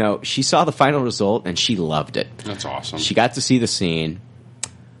 and, you know, she saw the final result, and she loved it. That's awesome. She got to see the scene.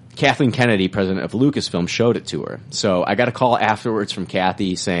 Kathleen Kennedy, president of Lucasfilm, showed it to her. So I got a call afterwards from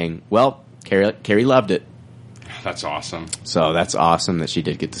Kathy saying, well, Carrie loved it. That's awesome. So that's awesome that she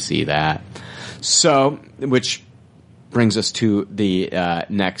did get to see that. So, which brings us to the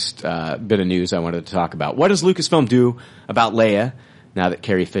next bit of news I wanted to talk about. What does Lucasfilm do about Leia now that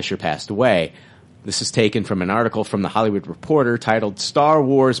Carrie Fisher passed away? This is taken from an article from The Hollywood Reporter titled Star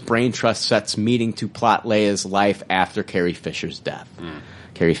Wars Brain Trust Sets Meeting to Plot Leia's Life After Carrie Fisher's Death.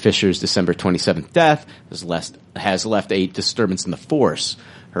 Carrie Fisher's December 27th death has left a disturbance in the Force.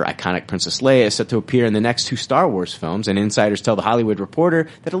 Her iconic Princess Leia is set to appear in the next two Star Wars films, and insiders tell The Hollywood Reporter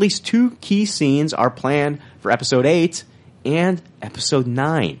that at least two key scenes are planned for Episode 8 and Episode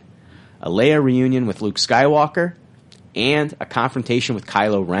 9. A Leia reunion with Luke Skywalker and a confrontation with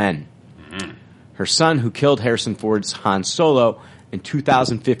Kylo Ren. Her son, who killed Harrison Ford's Han Solo in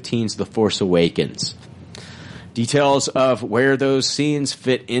 2015's The Force Awakens. Details of where those scenes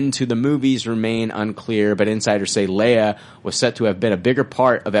fit into the movies remain unclear, but insiders say Leia was set to have been a bigger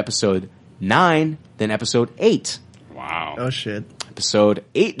part of Episode 9 than Episode 8. Wow. Oh, shit. Episode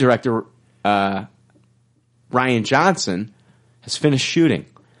 8 director Rian Johnson has finished shooting,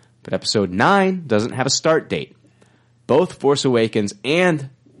 but Episode 9 doesn't have a start date. Both Force Awakens and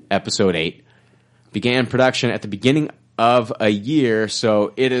Episode 8 began production at the beginning of a year,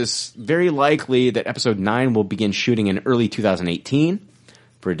 so it is very likely that Episode 9 will begin shooting in early 2018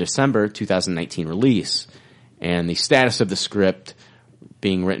 for a December 2019 release. And the status of the script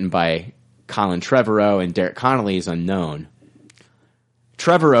being written by Colin Trevorrow and Derek Connolly is unknown.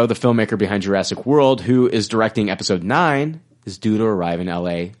 Trevorrow, the filmmaker behind Jurassic World, who is directing Episode 9, is due to arrive in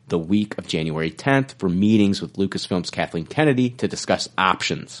LA the week of January 10th for meetings with Lucasfilm's Kathleen Kennedy to discuss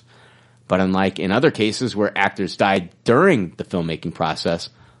options. But unlike in other cases where actors died during the filmmaking process,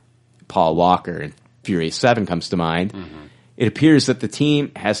 Paul Walker and Furious 7 comes to mind, it appears that the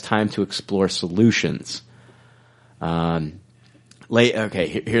team has time to explore solutions. Here they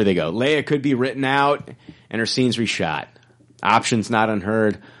go. Leia could be written out and her scenes reshot. Options not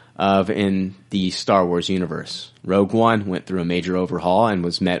unheard of in the Star Wars universe. Rogue One went through a major overhaul and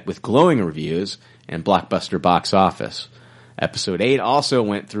was met with glowing reviews and blockbuster box office. Episode 8 also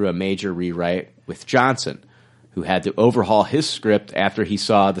went through a major rewrite with Johnson, who had to overhaul his script after he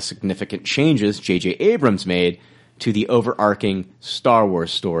saw the significant changes J.J. Abrams made to the overarching Star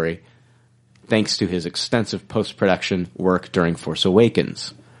Wars story, thanks to his extensive post-production work during Force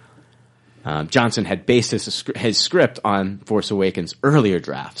Awakens. Johnson had based his script on Force Awakens' earlier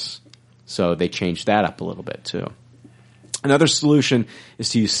drafts, so they changed that up a little bit too. Another solution is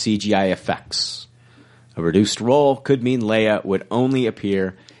to use CGI effects. A reduced role could mean Leia would only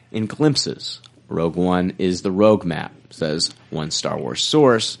appear in glimpses. Rogue One is the rogue map, says one Star Wars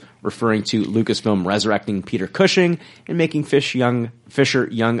source, referring to Lucasfilm resurrecting Peter Cushing and making Fisher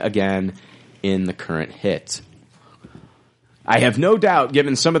young again in the current hit. I have no doubt,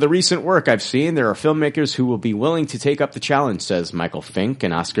 given some of the recent work I've seen, there are filmmakers who will be willing to take up the challenge, says Michael Fink,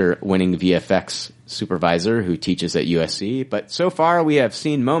 an Oscar-winning VFX supervisor who teaches at USC. But so far, we have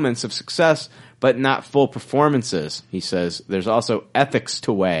seen moments of success, but not full performances. He says there's also ethics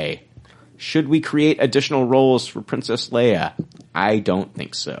to weigh. Should we create additional roles for Princess Leia? I don't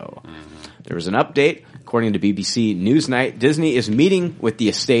think so. There was an update. According to BBC Newsnight, Disney is meeting with the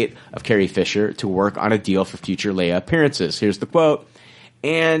estate of Carrie Fisher to work on a deal for future Leia appearances. Here's the quote.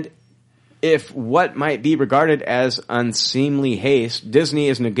 And if what might be regarded as unseemly haste, Disney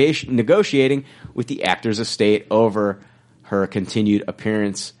is negotiating with the actor's estate over her continued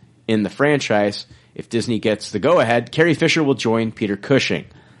appearance in the franchise. If Disney gets the go-ahead, Carrie Fisher will join Peter Cushing.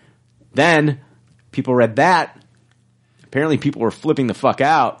 Then, people read that. Apparently people were flipping the fuck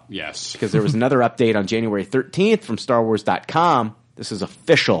out. Yes. Because there was another update on January 13th from StarWars.com. This is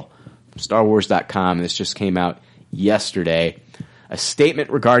official from StarWars.com. This just came out yesterday. A statement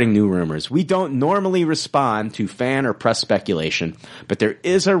regarding new rumors. We don't normally respond to fan or press speculation, but there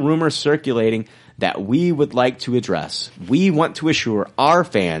is a rumor circulating that we would like to address. We want to assure our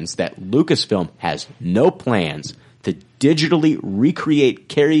fans that Lucasfilm has no plans to digitally recreate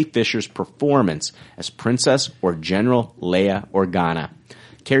Carrie Fisher's performance as Princess or General Leia Organa.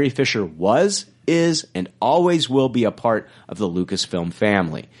 Carrie Fisher was, is, and always will be a part of the Lucasfilm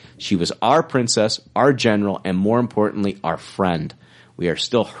family. She was our princess, our general, and more importantly, our friend. We are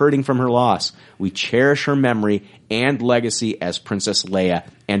still hurting from her loss. We cherish her memory and legacy as Princess Leia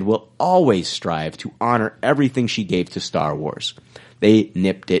and will always strive to honor everything she gave to Star Wars. They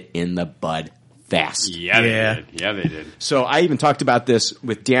nipped it in the bud fast. Yeah, they did. So I even talked about this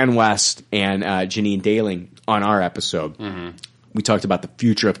with Dan West and Janine Daling on our episode. Mm-hmm. We talked about the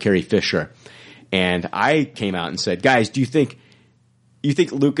future of Carrie Fisher. And I came out and said, guys, do you think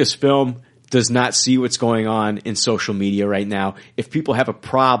Lucasfilm does not see what's going on in social media right now? If people have a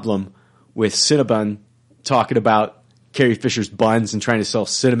problem with Cinnabon talking about Carrie Fisher's buns and trying to sell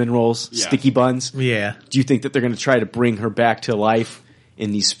cinnamon rolls, sticky buns, do you think that they're going to try to bring her back to life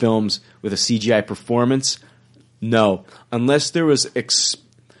in these films with a CGI performance? No. Unless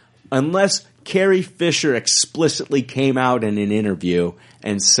Carrie Fisher explicitly came out in an interview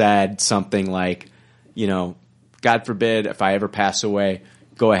and said something like, you know, God forbid if I ever pass away,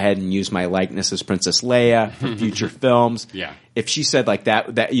 go ahead and use my likeness as Princess Leia for future films. Yeah. If she said like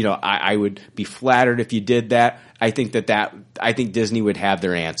that, you know, I would be flattered if you did that. I think I think Disney would have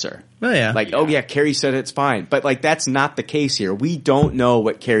their answer. Oh yeah. Like, oh yeah, Carrie said it's fine. But like, that's not the case here. We don't know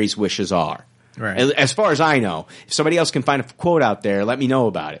what Carrie's wishes are. Right. As far as I know. If somebody else can find a quote out there, let me know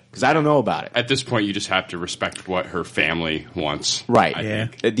about it. Because I don't know about it. At this point, you just have to respect what her family wants. Right. I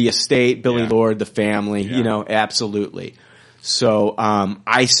think. The estate, Billy Lord, the family, you know, absolutely. So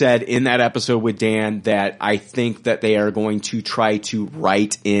I said in that episode with Dan that I think that they are going to try to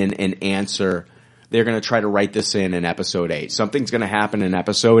write in an answer. They're going to try to write this in episode 8. Something's going to happen in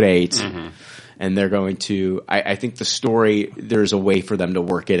episode 8. Mm-hmm. And they're going to, I think the story, there's a way for them to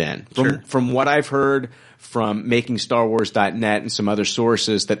work it in. From what I've heard from MakingStarWars.net and some other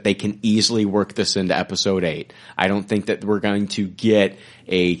sources, that they can easily work this into episode 8. I don't think that we're going to get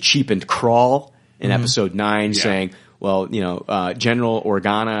a cheapened crawl in episode 9 saying, well, you know, General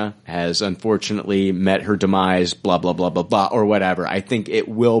Organa has unfortunately met her demise, blah, blah, blah, blah, blah, or whatever. I think it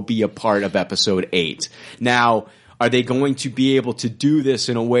will be a part of episode 8. Now, are they going to be able to do this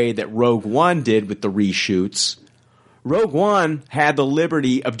in a way that Rogue One did with the reshoots? Rogue One had the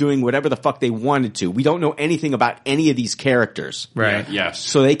liberty of doing whatever the fuck they wanted to. We don't know anything about any of these characters. Right. Yeah, yes.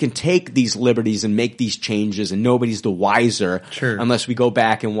 So they can take these liberties and make these changes, and nobody's the wiser. Sure. Unless we go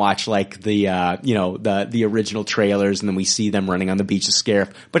back and watch like the, you know, the original trailers, and then we see them running on the beach of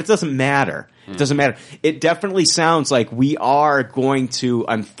Scarif. But it doesn't matter. It doesn't matter. It definitely sounds like we are going to,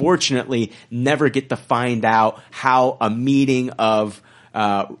 unfortunately, never get to find out how a meeting of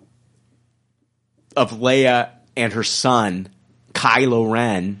Leia and her son, Kylo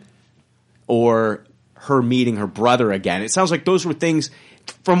Ren, or her meeting her brother again. It sounds like those were things,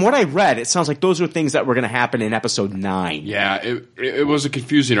 from what I read, it sounds like those were things that were going to happen in episode 9. Yeah, it was a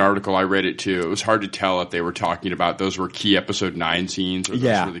confusing article. I read it too. It was hard to tell if they were talking about those were key episode 9 scenes or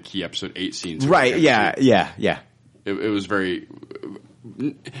those were the key episode 8 scenes. Right, yeah. It was very,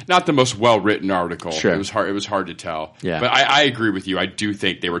 not the most well-written article. Sure. It was hard to tell. Yeah. But I agree with you. I do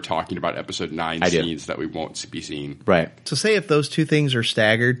think they were talking about episode 9 scenes that we won't be seeing. Right. So say if those two things are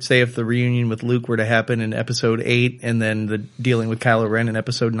staggered, say if the reunion with Luke were to happen in episode 8 and then the dealing with Kylo Ren in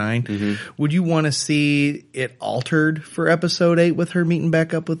episode 9, would you want to see it altered for episode 8 with her meeting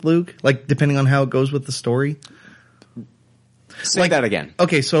back up with Luke? Like, depending on how it goes with the story? Say that again.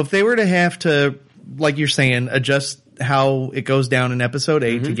 Okay, so if they were to have to, like you're saying, adjust how it goes down in episode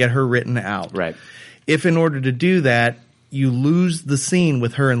 8 to get her written out. Right. If in order to do that, you lose the scene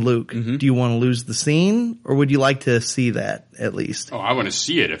with her and Luke, do you want to lose the scene or would you like to see that at least? Oh, I want to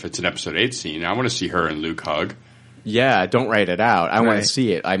see it if it's an episode 8 scene. I want to see her and Luke hug. Yeah, don't write it out. I want to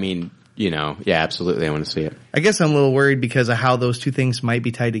see it. I mean, yeah, absolutely. I want to see it. I guess I'm a little worried because of how those two things might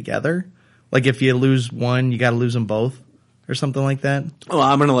be tied together. Like if you lose one, you got to lose them both. Or something like that. Well,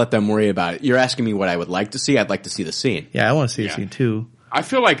 I'm going to let them worry about it. You're asking me what I would like to see. I'd like to see the scene. Yeah, I want to see the scene too. I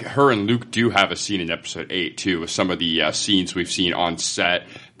feel like her and Luke do have a scene in episode 8 too, with some of the scenes we've seen on set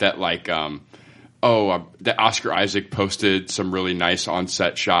that that Oscar Isaac posted some really nice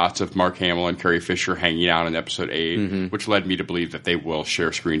on-set shots of Mark Hamill and Carrie Fisher hanging out in episode 8, which led me to believe that they will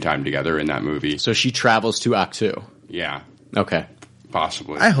share screen time together in that movie. So she travels to Ahch-To. Yeah. Okay.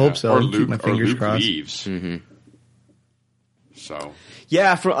 Possibly. I hope so. Or Keep Luke, my fingers crossed. leaves. So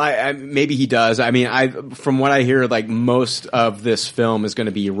yeah, maybe he does. I mean, from what I hear, like most of this film is going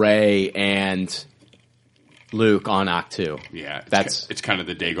to be Rey and Luke on Ahch-To. Yeah, it's kind of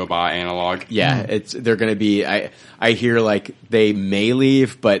the Dagobah analog. Yeah, they're going to be. I hear like they may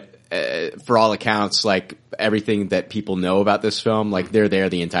leave, but for all accounts, like everything that people know about this film, like they're there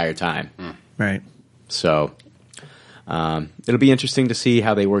the entire time. Right. So it'll be interesting to see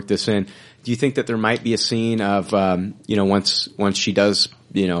how they work this in. Do you think that there might be a scene of, once she does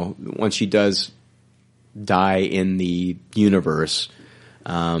die in the universe,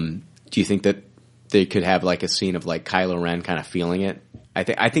 do you think that they could have like a scene of like Kylo Ren kind of feeling it?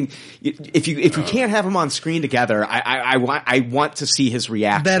 I think if you can't have them on screen together, I want to see his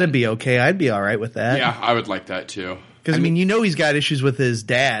reaction. That'd be okay. I'd be all right with that. Yeah, I would like that too. Because, he's got issues with his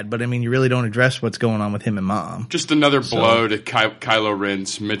dad, but, you really don't address what's going on with him and mom. Just another blow to Kylo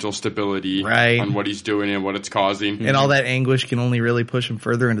Ren's mental stability on what he's doing and what it's causing. And all that anguish can only really push him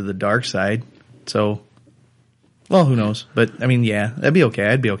further into the dark side. So, well, who knows? But, yeah, that'd be okay.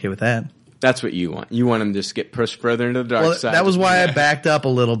 I'd be okay with that. That's what you want. You want him to just get pushed further into the dark side. That was why I backed up a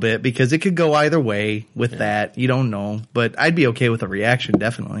little bit, because it could go either way with that. You don't know. But I'd be okay with a reaction,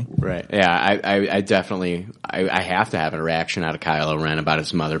 definitely. Right. Yeah, I definitely I have to have a reaction out of Kylo Ren about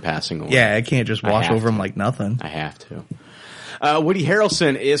his mother passing away. Yeah, I can't just wash over him like nothing. I have to. Woody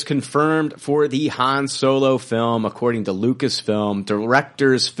Harrelson is confirmed for the Han Solo film, according to Lucasfilm.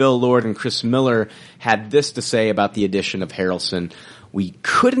 Directors Phil Lord and Chris Miller had this to say about the addition of Harrelson. We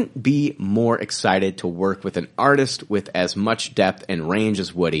couldn't be more excited to work with an artist with as much depth and range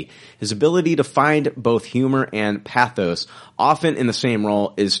as Woody. His ability to find both humor and pathos, often in the same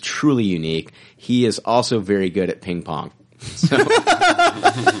role, is truly unique. He is also very good at ping pong.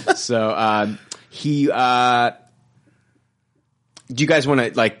 Do you guys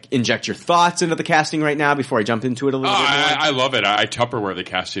want to inject your thoughts into the casting right now before I jump into it a little bit more? I love it. I Tupperware the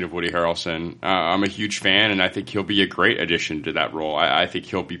casting of Woody Harrelson. I'm a huge fan, and I think he'll be a great addition to that role. I think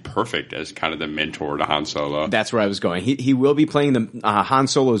he'll be perfect as kind of the mentor to Han Solo. That's where I was going. He will be playing the Han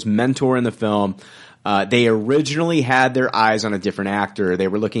Solo's mentor in the film. They originally had their eyes on a different actor. They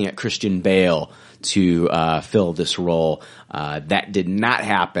were looking at Christian Bale to fill this role. That did not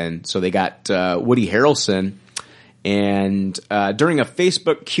happen, so they got Woody Harrelson. And during a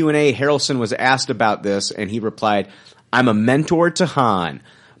Facebook Q&A, Harrelson was asked about this, and he replied, "I'm a mentor to Han,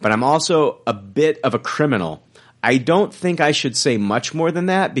 but I'm also a bit of a criminal. I don't think I should say much more than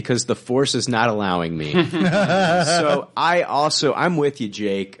that because the Force is not allowing me." So I'm with you,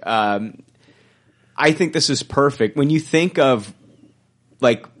 Jake. I think this is perfect. When you think of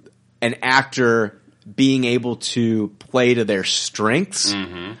an actor being able to play to their strengths,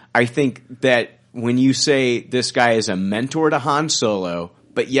 I think that when you say this guy is a mentor to Han Solo,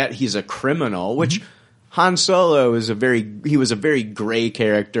 but yet he's a criminal, which Han Solo is he was a very gray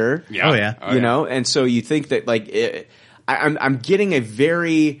character. Yeah. Oh yeah. And so you think that I'm getting a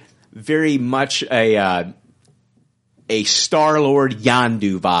very, very much a Star-Lord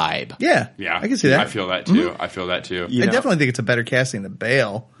Yondu vibe. Yeah. Yeah. I can see that. I feel that too. I feel that too. I definitely think it's a better casting than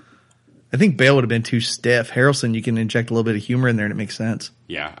Bale. I think Bale would have been too stiff. Harrelson, you can inject a little bit of humor in there and it makes sense.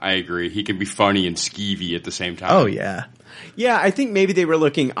 Yeah, I agree. He can be funny and skeevy at the same time. Oh, yeah. Yeah, I think maybe they were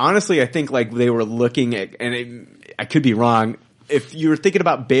looking, honestly, I think like they were looking at, and I could be wrong, if you were thinking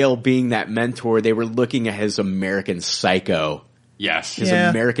about Bale being that mentor, they were looking at his American Psycho. Yes. His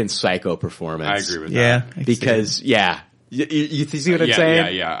American Psycho performance. I agree with Yeah. that. Because, you see what I'm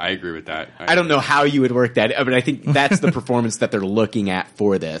saying? Yeah, I agree with that. I don't know how you would work that, but I think that's the performance that they're looking at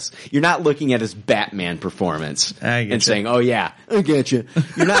for this. You're not looking at his Batman performance and saying, "Oh yeah, I get you."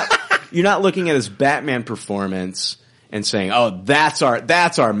 You're not looking at his Batman performance and saying, "Oh, that's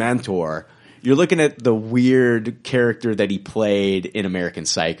our mentor." You're looking at the weird character that he played in American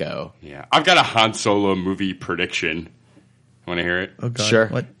Psycho. Yeah, I've got a Han Solo movie prediction. Want to hear it? Oh, God. Sure.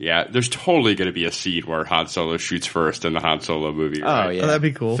 What? Yeah, there's totally going to be a scene where Han Solo shoots first in the Han Solo movie. Right? Oh yeah, that'd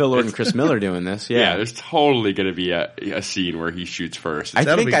be cool. Phil Lord and Chris Miller doing this. Yeah, there's totally going to be a scene where he shoots first. I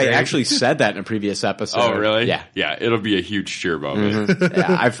That'll think be I great. actually said that in a previous episode. Oh, really? Yeah. Yeah, it'll be a huge cheer moment.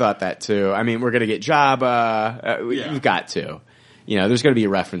 Yeah, I've thought that too. I mean, we're going to get Jabba. We've got to. You know, there's going to be a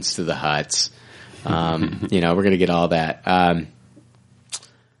reference to the Hutts. You know, we're going to get all that.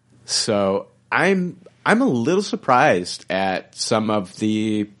 So I'm a little surprised at some of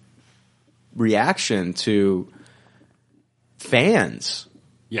the reaction to fans.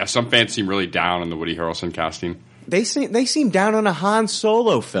 Yeah, some fans seem really down on the Woody Harrelson casting. They seem down on a Han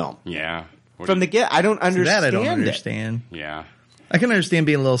Solo film. Yeah. From the get, I don't understand That I don't it. understand. Yeah. I can understand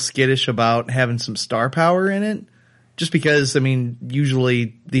being a little skittish about having some star power in it. Just because, I mean,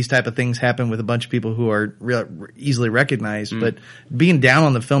 usually these type of things happen with a bunch of people who are easily recognized, but being down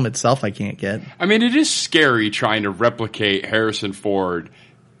on the film itself, I can't get. I mean, it is scary trying to replicate Harrison Ford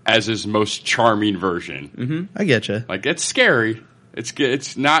as his most charming version. Mm-hmm. I get you. Like, it's scary.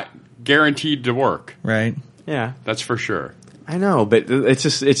 It's not guaranteed to work. Right. Yeah. That's for sure. I know, but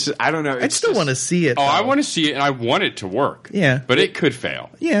it's I don't know. I still want to see it. Oh, though. I want to see it, and I want it to work. Yeah. But it could fail.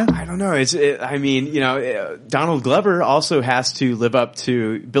 Yeah. I don't know. I mean, you know, Donald Glover also has to live up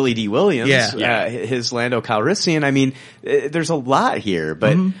to Billy D. Williams, his Lando Calrissian. I mean, there's a lot here,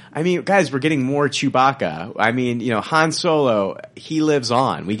 but I mean, guys, we're getting more Chewbacca. I mean, you know, Han Solo, he lives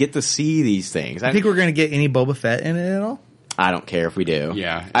on. We get to see these things. I think we're going to get any Boba Fett in it at all? I don't care if we do.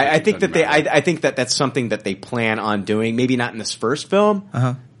 Yeah, I think that I think that that's something that they plan on doing. Maybe not in this first film.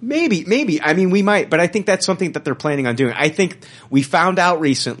 Maybe. I mean, we might, but I think that's something that they're planning on doing. I think we found out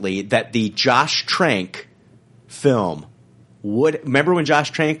recently that the Josh Trank film remember when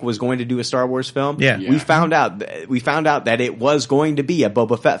Josh Trank was going to do a Star Wars film? Yeah. We found out that it was going to be a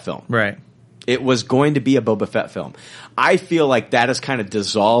Boba Fett film. Right. It was going to be a Boba Fett film. I feel like that is kind of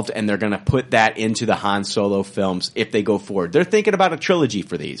dissolved, and they're going to put that into the Han Solo films if they go forward. They're thinking about a trilogy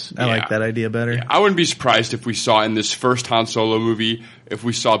for these. I like that idea better. Yeah, I wouldn't be surprised if we saw in this first Han Solo movie, if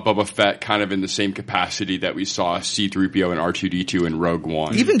we saw Boba Fett kind of in the same capacity that we saw C-3PO and R2-D2 in Rogue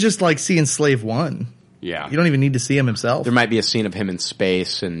One. Even just like seeing Slave One. Yeah. You don't even need to see him himself. There might be a scene of him in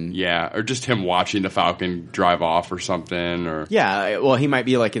space and or just him watching the Falcon drive off or something. Or well, he might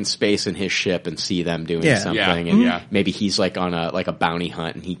be like in space in his ship and see them doing something, and maybe he's like on a bounty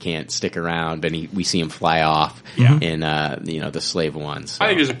hunt and he can't stick around, and we see him fly off in the Slave One. So. I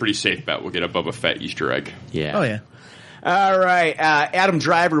think it's a pretty safe bet we'll get a Boba Fett Easter egg. Yeah. Oh yeah. All right. Adam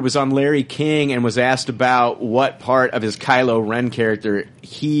Driver was on Larry King and was asked about what part of his Kylo Ren character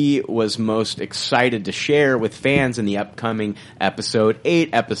he was most excited to share with fans in the upcoming episode 8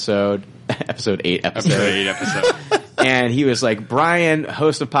 episode. And he was like, Brian,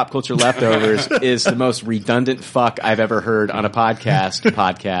 host of Pop Culture Leftovers, is the most redundant fuck I've ever heard on a podcast.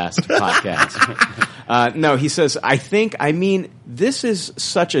 No, he says, I mean, this is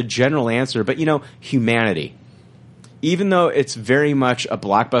such a general answer, but humanity. Even though it's very much a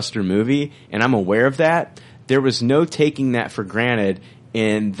blockbuster movie, and I'm aware of that, there was no taking that for granted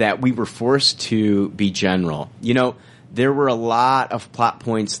in that we were forced to be general. There were a lot of plot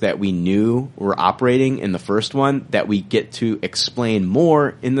points that we knew were operating in the first one that we get to explain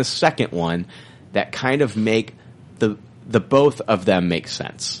more in the second one that kind of make the both of them make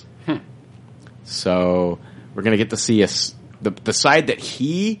sense. So we're going to get to see the side that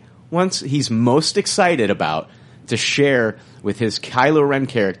he's most excited about to share with his Kylo Ren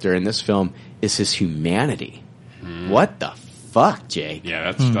character in this film is his humanity. What the fuck, Jake?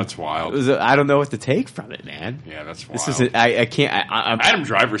 Yeah, that's wild. I don't know what to take from it, man. Yeah, that's wild. This is I can't. Adam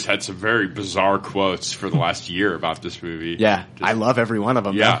Driver's had some very bizarre quotes for the last year about this movie. Yeah, I love every one of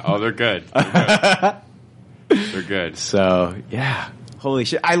them. Yeah, though. they're good. They're good. So yeah, holy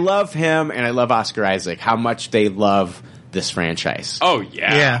shit! I love him and I love Oscar Isaac. How much they love this franchise. Oh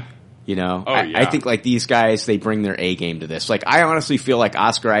yeah. Yeah. You know, Oh, yeah. I think like these guys, they bring their A game to this. Like, I honestly feel like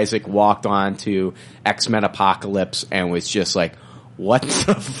Oscar Isaac walked on to X-Men Apocalypse and was just like, what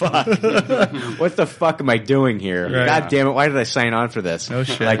the fuck? What the fuck am I doing here? Right. God damn it. Why did I sign on for this? No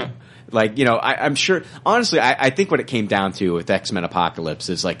shit. Like, you know, I'm sure, honestly, I think what it came down to with X-Men Apocalypse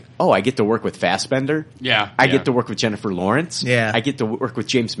is like, oh, I get to work with Fassbender. Yeah. I get to work with Jennifer Lawrence. Yeah. I get to work with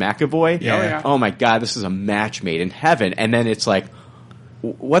James McAvoy. Yeah. Oh, yeah. Oh my God, this is a match made in heaven. And then it's like,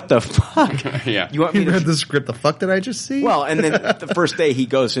 what the fuck? Yeah. You want me You to read the script. The fuck did I just see? Well, and then the first day he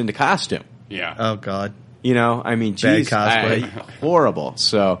goes into costume. Yeah. Oh God. You know, I mean, Bad geez, cosplay. horrible.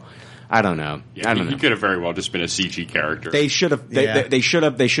 So, I don't know. Yeah, I don't know. He could have very well just been a CG character. They should have. Yeah. They should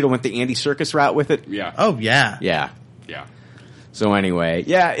have. They should have went the Andy Serkis route with it. Yeah. Oh yeah. Yeah. Yeah. So anyway,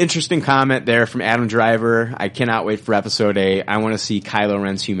 yeah, interesting comment there from Adam Driver. I cannot wait for episode 8. I want to see Kylo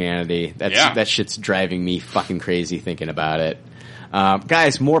Ren's humanity. That shit's driving me fucking crazy thinking about it.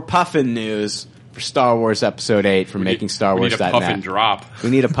 Guys, more Puffin news for Star Wars Episode 8 from MakingStarWars.net. We need a Puffin drop. We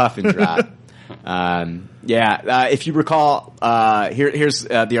need a Puffin drop. If you recall, here's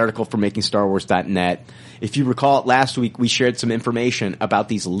the article from MakingStarWars.net. If you recall, last week we shared some information about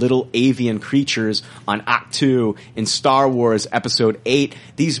these little avian creatures on Ahch-To in Star Wars Episode 8.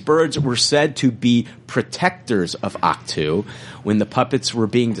 These birds were said to be protectors of Ahch-To. When the puppets were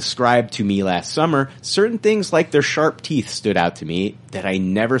being described to me last summer, certain things like their sharp teeth stood out to me that I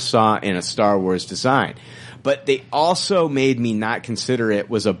never saw in a Star Wars design. But they also made me not consider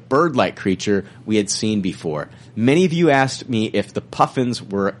it was a bird-like creature we had seen before. Many of you asked me if the puffins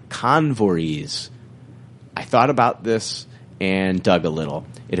were convorees. I thought about this and dug a little.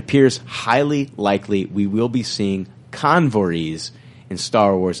 It appears highly likely we will be seeing convorees in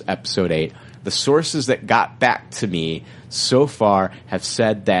Star Wars Episode 8. The sources that got back to me so far have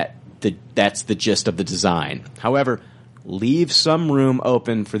said that that's the gist of the design. However, leave some room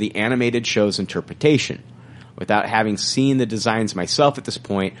open for the animated show's interpretation. Without having seen the designs myself at this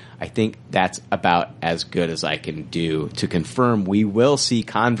point, I think that's about as good as I can do to confirm we will see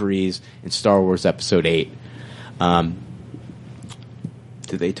convorees in Star Wars Episode 8.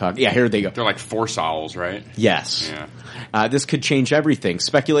 Did they talk? Yeah, here they go. They're like force owls, right? Yes. Yeah. This could change everything.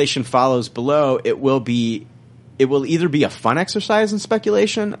 Speculation follows below. It will either be a fun exercise in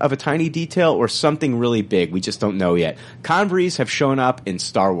speculation of a tiny detail or something really big. We just don't know yet. Convorees have shown up in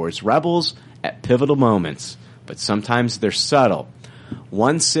Star Wars Rebels at pivotal moments, but sometimes they're subtle.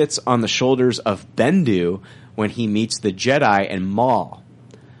 One sits on the shoulders of Bendu when he meets the Jedi and Maul.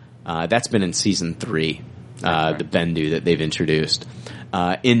 That's been in Season 3, the Bendu that they've introduced.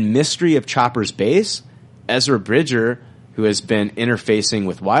 In Mystery of Chopper's Base, Ezra Bridger, who has been interfacing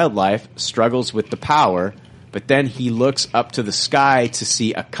with wildlife, struggles with the power, but then he looks up to the sky to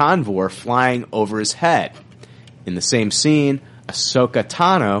see a convor flying over his head. In the same scene, Ahsoka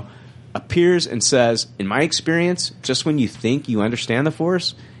Tano appears and says, in my experience, just when you think you understand the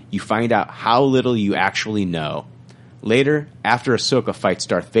Force, you find out how little you actually know. Later, after Ahsoka fights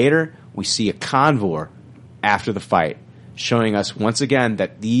Darth Vader, we see a convor after the fight, showing us once again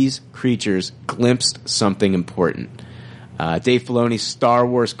that these creatures glimpsed something important. Dave Filoni's Star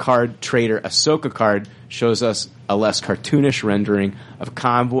Wars card trader Ahsoka card shows us a less cartoonish rendering of a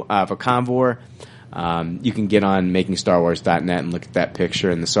convor. You can get on MakingStarWars.net and look at that picture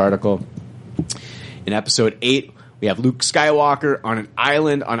in this article. In Episode 8, we have Luke Skywalker on an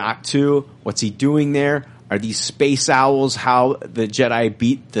island on Ahch-To. What's he doing there? Are these space owls how the Jedi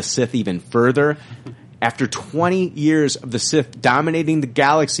beat the Sith even further? After 20 years of the Sith dominating the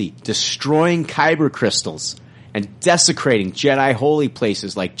galaxy, destroying kyber crystals, and desecrating Jedi holy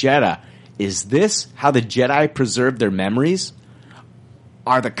places like Jeddah, is this how the Jedi preserved their memories?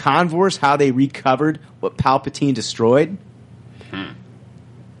 Are the convors how they recovered what Palpatine destroyed?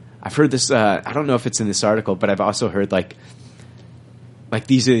 I've heard this, I don't know if it's in this article, but I've also heard like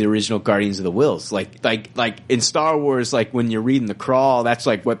these are the original Guardians of the Whills. Like in Star Wars, like when you're reading the crawl, that's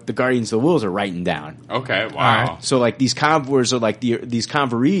like what the Guardians of the Whills are writing down. Okay, wow. So like these convors are like these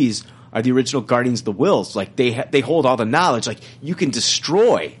convorees are the original Guardians of the Whills. Like they hold all the knowledge. Like you can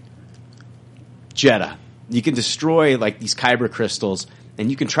destroy Jeddah. You can destroy like these kyber crystals, and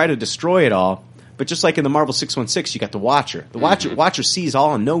you can try to destroy it all. But just like in the Marvel 616, you got the Watcher. The Watcher sees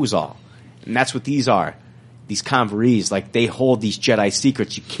all and knows all, and that's what these are. These convorees, like they hold these Jedi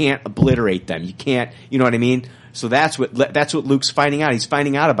secrets. You can't obliterate them. You can't, you know what I mean? So that's what Luke's finding out. He's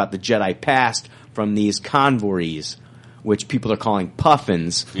finding out about the Jedi past from these convorees, which people are calling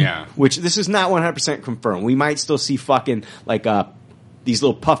puffins. Yeah. Which this is not 100% confirmed. We might still see fucking like these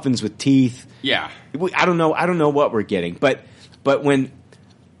little puffins with teeth. Yeah. I don't know what we're getting, but when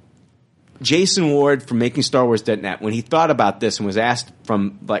Jason Ward from MakingStarWars.net, when he thought about this and was asked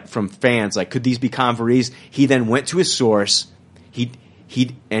from fans, like, could these be convorees? He then went to his source. He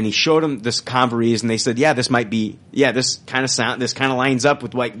showed them this convorees, and they said, yeah, this might be, this kind of lines up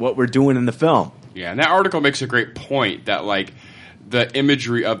with like what we're doing in the film. Yeah, and that article makes a great point that like the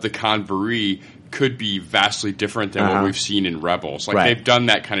imagery of the convoree could be vastly different than what we've seen in Rebels. Like they've done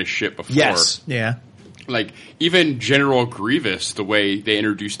that kind of shit before. Yes. Yeah. Like, even General Grievous, the way they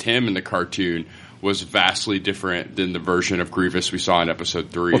introduced him in the cartoon was vastly different than the version of Grievous we saw in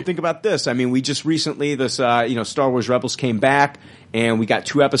Episode 3. Well, think about this. I mean, we just recently, Star Wars Rebels came back, and we got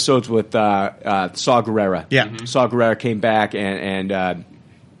 2 episodes with Saw Gerrera. Yeah. Mm-hmm. Saw Gerrera came back, and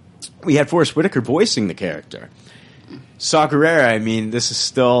we had Forrest Whitaker voicing the character. Saw Gerrera, I mean, this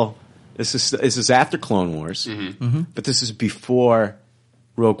is after Clone Wars, but this is before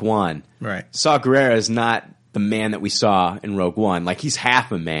Rogue One. Right. Saw Gerrera is not the man that we saw in Rogue One. Like, he's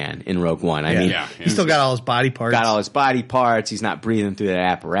half a man in Rogue One. I mean, he's still got all his body parts. He's not breathing through that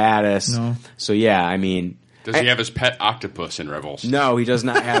apparatus. No. So yeah, I mean, does he have his pet octopus in Rebels? No, he does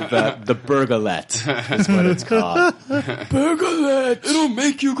not have the Burgolet. That's what it's called. Burgolet! It'll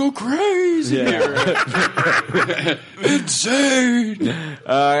make you go crazy. Yeah. Insane!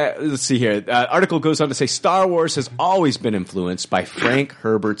 Let's see here. Article goes on to say Star Wars has always been influenced by Frank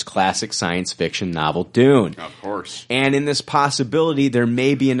Herbert's classic science fiction novel Dune. Of course. And in this possibility, there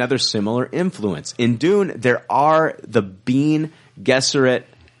may be another similar influence. In Dune, there are the Bene Gesserit,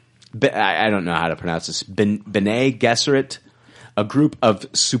 I don't know how to pronounce this, Bene Gesserit, a group of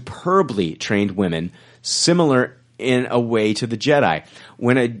superbly trained women, similar in a way to the Jedi.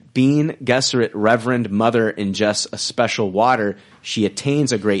 When a Bene Gesserit Reverend Mother ingests a special water, she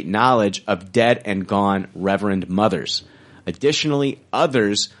attains a great knowledge of dead and gone Reverend Mothers. Additionally,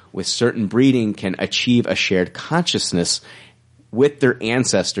 others with certain breeding can achieve a shared consciousness with their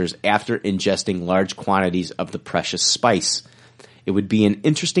ancestors after ingesting large quantities of the precious spice. It would be an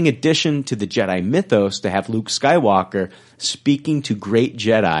interesting addition to the Jedi mythos to have Luke Skywalker speaking to great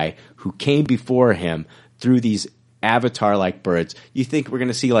Jedi who came before him through these avatar-like birds. You think we're going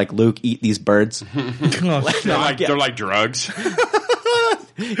to see like Luke eat these birds? They're like drugs.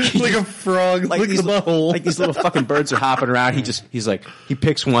 Like a frog, like these little fucking birds are hopping around. He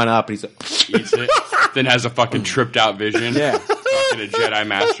picks one up and he's like, eats it, then has a fucking tripped out vision. Yeah. Fucking a Jedi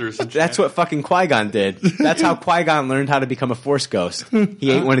master or some shit. That's what fucking Qui-Gon did. That's how Qui-Gon learned how to become a Force ghost.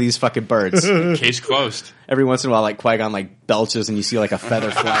 He ate one of these fucking birds. Case closed. Every once in a while, like Qui-Gon like belches and you see like a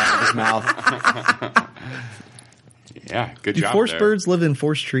feather fly out of his mouth. Yeah, good job. Force birds live in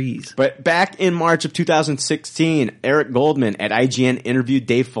force trees. But back in March of 2016, Eric Goldman at IGN interviewed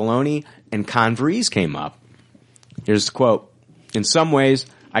Dave Filoni, and convorees came up. Here's the quote. In some ways,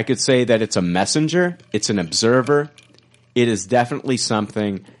 I could say that it's a messenger, it's an observer, it is definitely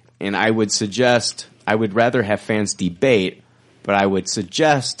something, and I would rather have fans debate, but I would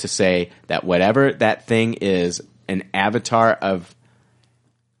suggest to say that whatever that thing is, an avatar of...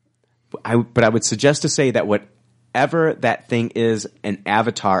 I would suggest to say that whatever that thing is an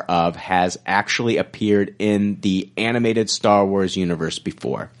avatar of has actually appeared in the animated Star Wars universe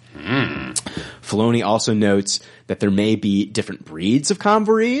before. Filoni also notes that there may be different breeds of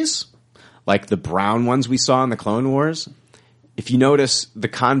convorees, like the brown ones we saw in the Clone Wars. If you notice, the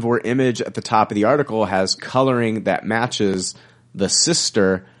convor image at the top of the article has coloring that matches the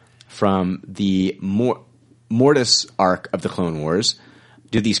sister from the Mortis arc of the Clone Wars.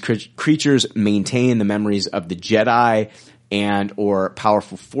 Do these creatures maintain the memories of the Jedi and or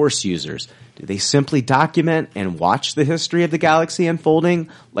powerful Force users? Do they simply document and watch the history of the galaxy unfolding,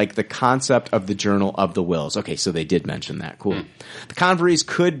 like the concept of the Journal of the Wills? Okay, so they did mention that. Cool. The convorees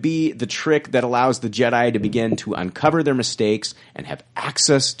could be the trick that allows the Jedi to begin to uncover their mistakes and have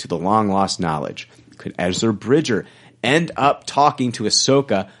access to the long-lost knowledge. Could Ezra Bridger end up talking to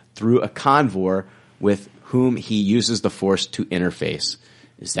Ahsoka through a convor with whom he uses the Force to interface?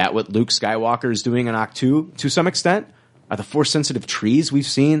 Is that what Luke Skywalker is doing in Ahch-To to some extent? Are the Force-sensitive trees we've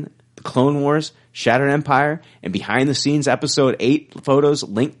seen, the Clone Wars, Shattered Empire, and behind-the-scenes Episode 8 photos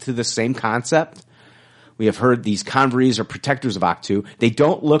linked to the same concept? We have heard these convorees are protectors of Ahch-To. They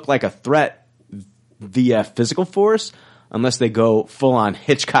don't look like a threat via physical force unless they go full-on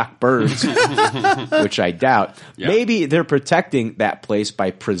Hitchcock birds, which I doubt. Yeah. Maybe they're protecting that place by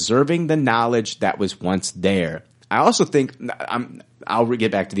preserving the knowledge that was once there. I also think... I'll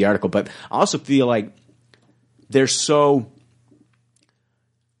get back to the article, but I also feel like they're so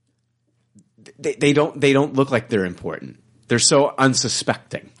they don't look like they're important. They're so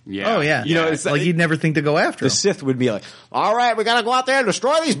unsuspecting. Yeah. Oh yeah. You know, it's like you'd never think to go after the them. Sith would be like, "All right, we got to go out there and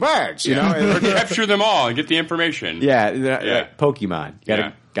destroy these birds." You know, or capture them all and get the information. Yeah, like Pokemon.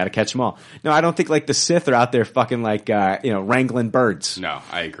 You Got to catch them all. No, I don't think like the Sith are out there fucking like wrangling birds. No,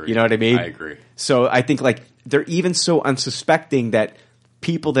 I agree. You know what I mean? I agree. So I think like they're even so unsuspecting that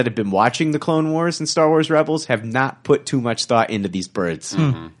people that have been watching the Clone Wars and Star Wars Rebels have not put too much thought into these birds.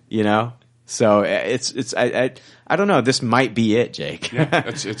 You know? So I don't know. This might be it, Jake. Yeah,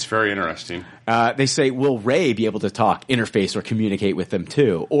 it's very interesting. They say, will Rey be able to talk, interface, or communicate with them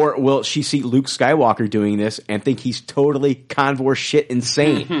too? Or will she see Luke Skywalker doing this and think he's totally convor shit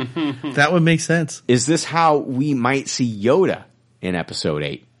insane? That would make sense. Is this how we might see Yoda in Episode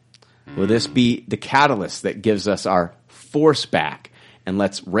 8? Will this be the catalyst that gives us our Force back and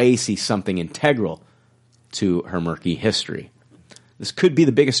lets Rey see something integral to her murky history? This could be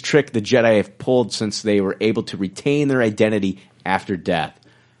the biggest trick the Jedi have pulled since they were able to retain their identity after death.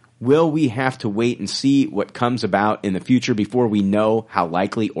 Will we have to wait and see what comes about in the future before we know how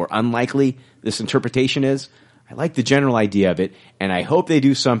likely or unlikely this interpretation is? I like the general idea of it, and I hope they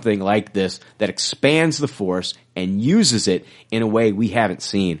do something like this that expands the Force and uses it in a way we haven't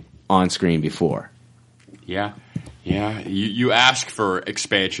seen on screen before. Yeah. Yeah, you ask for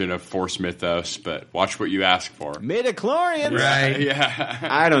expansion of Force mythos, but watch what you ask for. Midichlorians! Right. Yeah.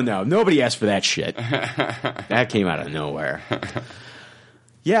 I don't know. Nobody asked for that shit. That came out of nowhere.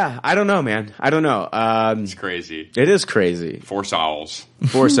 Yeah, I don't know, man. I don't know. It's crazy. It is crazy. Force owls.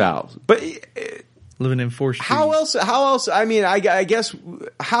 Force owls. But living in Force trees. How else? I mean, I guess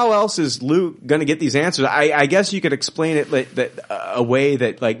how else is Luke going to get these answers? I guess you could explain it that a way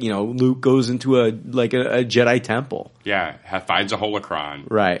that Luke goes into a Jedi temple. Yeah, finds a holocron.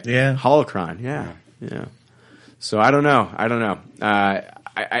 Right. Yeah. Holocron. Yeah. So I don't know.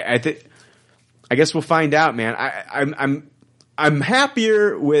 I think. I guess we'll find out, man. I'm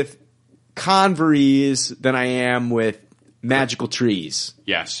happier with converies than I am with magical trees.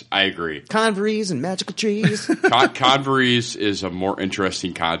 Yes, I agree. Converies and magical trees. Converies is a more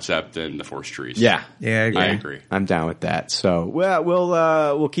interesting concept than the Force trees. Yeah, I agree. I'm down with that. So,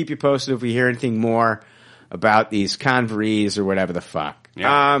 we'll keep you posted if we hear anything more about these converies or whatever the fuck.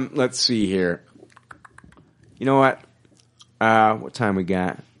 Yeah. Let's see here. You know what? What time we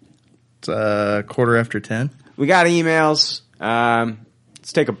got? It's 10:15. We got emails.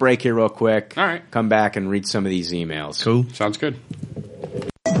 Let's take a break here real quick. All right. Come back and read some of these emails. Cool. Sounds good.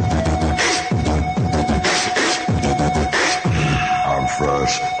 I'm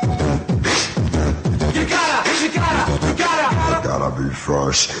fresh. You gotta be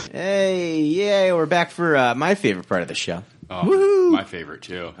fresh. Hey, yay, we're back for my favorite part of the show. Oh, woohoo! My favorite,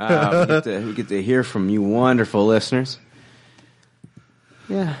 too. We get to hear from you wonderful listeners.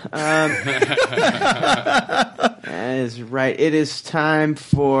 Yeah. That is right. It is time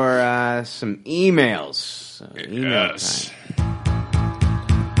for some emails. Yes.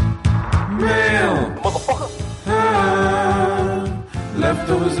 Mail. Motherfucker.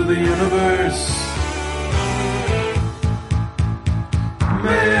 Leftovers of the universe.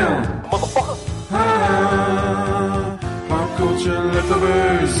 Mail. Motherfucker. Pop culture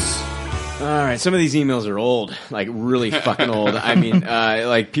leftovers. All right, some of these emails are old, like really fucking old. I mean,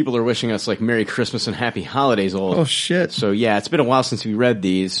 like people are wishing us like Merry Christmas and Happy Holidays old. Oh shit. So yeah, it's been a while since we read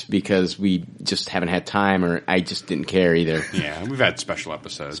these because we just haven't had time or I just didn't care either. Yeah, we've had special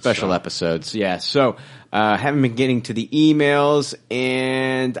episodes. Episodes, yeah. So, haven't been getting to the emails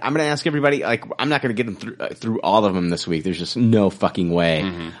and I'm going to ask everybody, like, I'm not going to get them through all of them this week. There's just no fucking way.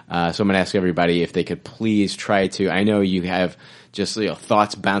 Mm-hmm. So I'm going to ask everybody if they could please try to, I know you have just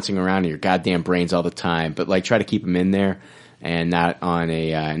thoughts bouncing around in your goddamn brains all the time, but like try to keep them in there and not on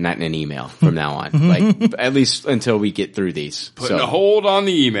not in an email from now on. Like at least until we get through these. Putting a hold on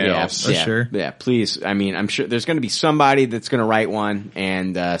the emails. Sure. Yeah, please. I mean, I'm sure there's going to be somebody that's going to write one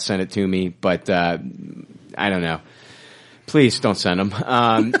and send it to me, but I don't know. Please don't send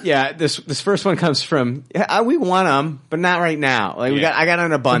them. Yeah, this first one comes from. We want them, but not right now. Like I got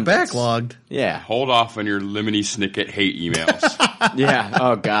an abundance. Backlogged. Yeah. Hold off on your Lemony Snicket hate emails. Yeah.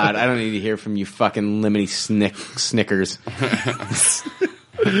 Oh God, I don't need to hear from you, fucking Lemony Snickers.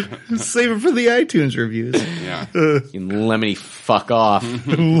 Save it for the iTunes reviews. Yeah. You Lemony fuck off.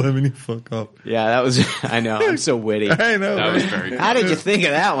 Lemony fuck off. Yeah, that was. I know. I'm so witty. I know. That was very good. How did you think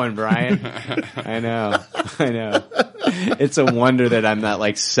of that one, Brian? I know. It's a wonder that I'm not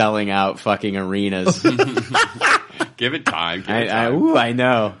like selling out fucking arenas. Give it time. I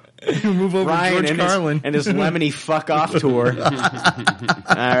know. Move over Brian to George Carlin and his Lemony fuck off tour. All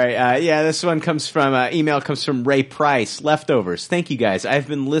right. Yeah, this one comes from, email comes from Ray Price. Leftovers. Thank you guys. I've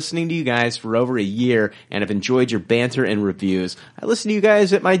been listening to you guys for over a year and have enjoyed your banter and reviews. I listen to you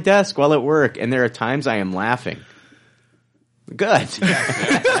guys at my desk while at work and there are times I am laughing. Good.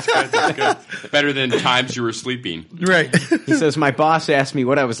 That's good. Better than times you were sleeping. Right. He says, my boss asked me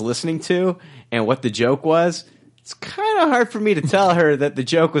what I was listening to and what the joke was. It's kind of hard for me to tell her that the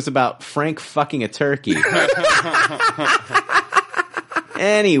joke was about Frank fucking a turkey.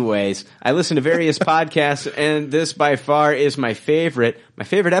 Anyways, I listen to various podcasts, and this by far is my favorite. My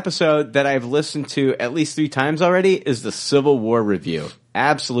favorite episode that I've listened to at least 3 times already is the Civil War review.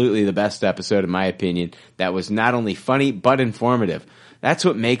 Absolutely the best episode, in my opinion. That was not only funny, but informative. That's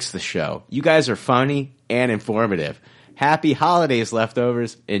what makes the show. You guys are funny and informative. Happy holidays,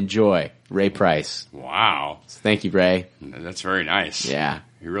 Leftovers. Enjoy. Ray Price. Wow. Thank you, Ray. That's very nice. Yeah.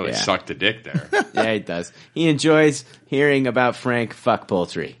 He really sucked a dick there. Yeah, he does. He enjoys hearing about Frank Fuck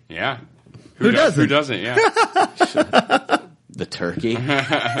Poultry. Yeah. Who doesn't? Who doesn't, yeah. The turkey.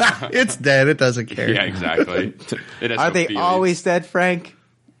 It's dead. It doesn't care. Yeah, exactly. It has Are no they feelings. always dead, Frank?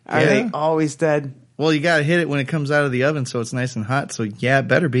 Are they always dead? Well, you got to hit it when it comes out of the oven so it's nice and hot. So, yeah, it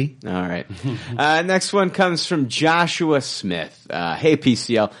better be. All right. Next one comes from Joshua Smith. Hey,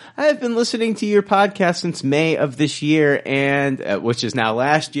 PCL. I've been listening to your podcast since May of this year, and which is now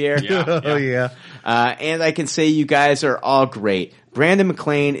last year. Oh, yeah. And I can say you guys are all great. Brandon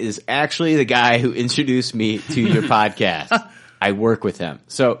McLean is actually the guy who introduced me to your podcast. I work with him.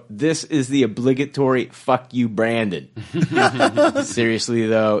 So this is the obligatory fuck you, Brandon. Seriously,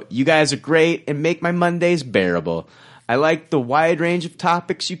 though, you guys are great and make my Mondays bearable. I like the wide range of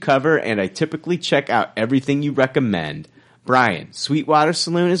topics you cover, and I typically check out everything you recommend. Brian, Sweetwater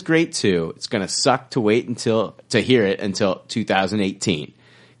Saloon is great, too. It's going to suck to wait to hear it until 2018.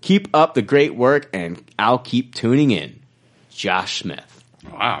 Keep up the great work, and I'll keep tuning in. Josh Smith.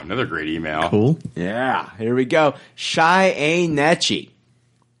 Wow, another great email. Cool. Yeah, here we go. Shy A. Netchie.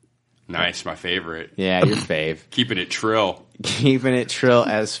 Nice, my favorite. Yeah, your fave. Keeping it trill. Keeping it trill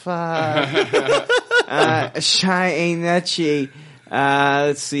as fuck. Shy A. Netchie.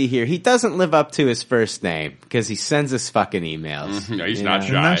 Let's see here. He doesn't live up to his first name because he sends us fucking emails. No, he's You not know?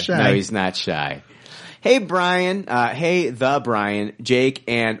 shy. Not shy. No, he's not shy. Hey, Brian. Hey, the Brian, Jake,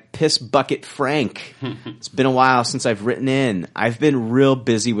 and Piss Bucket Frank. It's been a while since I've written in. I've been real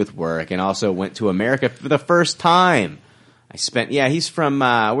busy with work and also went to America for the first time. He's from,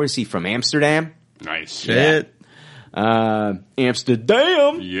 where is he from? Amsterdam? Nice. Shit.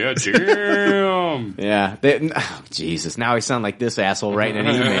 Amsterdam. Yeah, damn. Yeah. Oh, Jesus. Now I sound like this asshole writing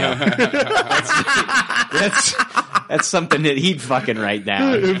an email. That's something that he'd fucking write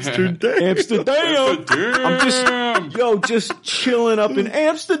down. Amsterdam. I'm just chilling up in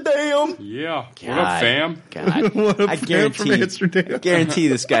Amsterdam. Yeah. What God. up, fam? God. What I a fan from Amsterdam. guarantee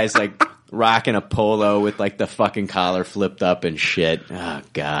this guy's like rocking a polo with like the fucking collar flipped up and shit. Oh,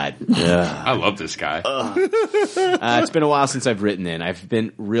 God. Ugh. I love this guy. It's been a while since I've written in. I've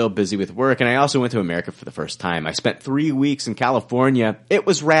been real busy with work, and I also went to America for the first time. I spent 3 weeks in California. It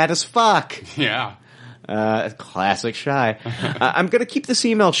was rad as fuck. Yeah. Classic Shy. I'm going to keep this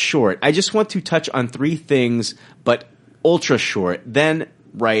email short. I just want to touch on 3 things, but ultra short. Then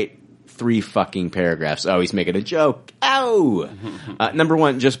write 3 fucking paragraphs. Oh, he's making a joke. Ow! Number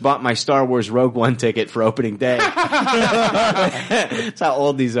 1, just bought my Star Wars Rogue One ticket for opening day. That's how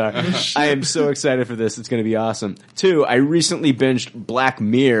old these are. I am so excited for this. It's going to be awesome. 2, I recently binged Black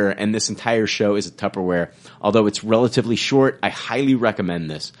Mirror, and this entire show is a Tupperware. Although it's relatively short, I highly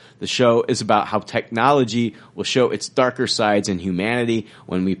recommend this. The show is about how technology will show its darker sides in humanity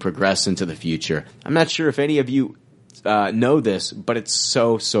when we progress into the future. I'm not sure if any of you know this, but it's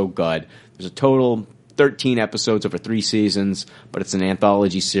so good. There's a total 13 episodes over 3 seasons, but it's an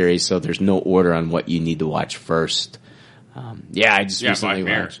anthology series, so there's no order on what you need to watch first. I just recently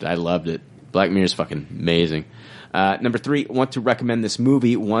watched. I loved it. Black Mirror is fucking amazing. Number 3, I want to recommend this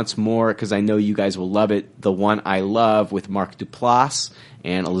movie once more because I know you guys will love it. The One I Love with Mark Duplass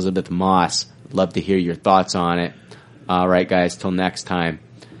and Elizabeth Moss. Love to hear your thoughts on it. All right, guys, till next time.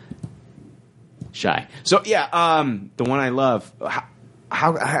 Shy. So yeah, The One I Love.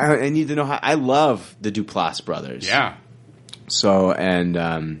 How I need to know how. I love the Duplass brothers. Yeah. So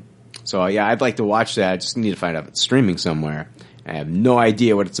yeah, I'd like to watch that. I just need to find out if it's streaming somewhere. I have no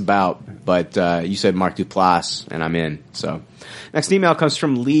idea what it's about, but you said Mark Duplass, and I'm in. So, next email comes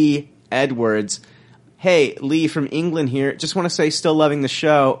from Lee Edwards. Hey, Lee from England here. Just want to say, still loving the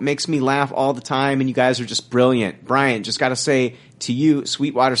show. Makes me laugh all the time, and you guys are just brilliant. Brian, just got to say to you,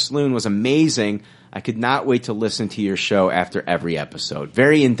 Sweetwater Saloon was amazing. I could not wait to listen to your show after every episode.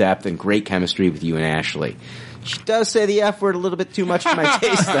 Very in-depth and great chemistry with you and Ashley. She does say the F word a little bit too much for my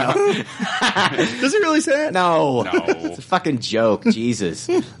taste, though. Does he really say it? No. It's a fucking joke. Jesus.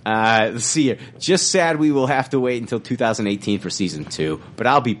 Let's see here. Just sad we will have to wait until 2018 for season 2, but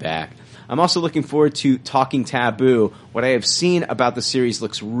I'll be back. I'm also looking forward to Talking Taboo. What I have seen about the series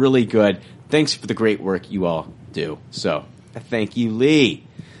looks really good. Thanks for the great work you all do. So, thank you, Lee.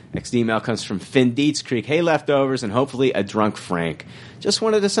 Next email comes from Finn Dietz Creek. Hey, Leftovers, and hopefully a drunk Frank. Just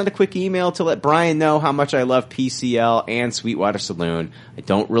wanted to send a quick email to let Brian know how much I love PCL and Sweetwater Saloon. I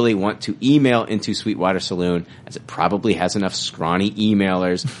don't really want to email into Sweetwater Saloon, as it probably has enough scrawny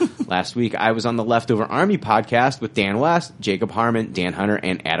emailers. Last week, I was on the Leftover Army podcast with Dan West, Jacob Harmon, Dan Hunter,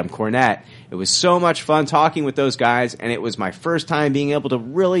 and Adam Cornett. It was so much fun talking with those guys, and it was my first time being able to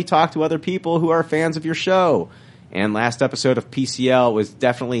really talk to other people who are fans of your show. And last episode of PCL was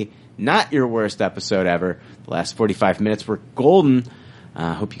definitely not your worst episode ever. The last 45 minutes were golden.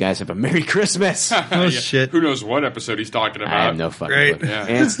 Hope you guys have a Merry Christmas. Shit. Who knows what episode he's talking about? I have no fucking clue. Yeah.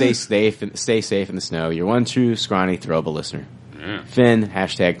 And stay safe in the snow. Your one true scrawny throwable listener. Yeah. Finn,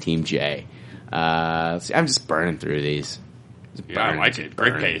 hashtag Team J. I'm just burning through these. I like it.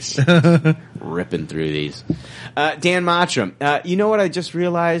 Great pace. Ripping through these. Dan Mottram, you know what I just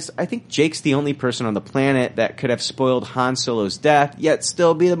realized? I think Jake's the only person on the planet that could have spoiled Han Solo's death, yet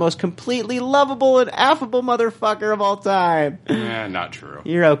still be the most completely lovable and affable motherfucker of all time. Not true.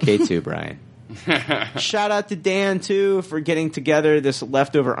 You're okay too, Brian. Shout out to Dan, too, for getting together this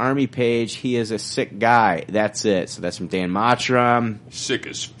Leftover Army page. He is a sick guy. That's it. So that's from Dan Mottram. Sick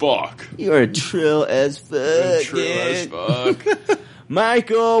as fuck. You're trill as fuck.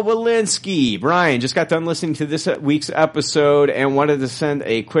 Michael Walensky. Brian, just got done listening to this week's episode and wanted to send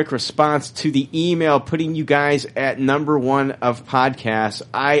a quick response to the email putting you guys at number one of podcasts.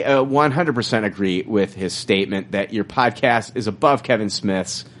 I 100% agree with his statement that your podcast is above Kevin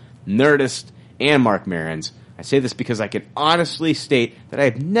Smith's, Nerdist, and Mark Maron's. I say this because I can honestly state that I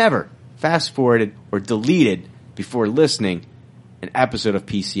have never fast-forwarded or deleted before listening an episode of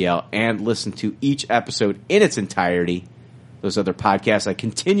PCL and listened to each episode in its entirety. Those other podcasts I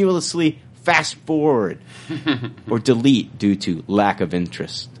continuously fast-forward or delete due to lack of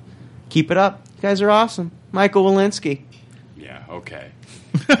interest. Keep it up. You guys are awesome. Michael Walensky. Yeah, okay.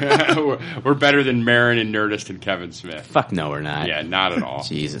 We're better than Maron and Nerdist and Kevin Smith. Fuck no, we're not. Yeah, not at all.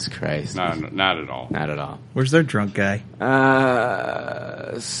 Jesus Christ. Not at all. Not at all. Where's their drunk guy?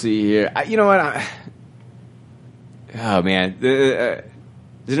 Let's see here. You know what? Oh, man. Is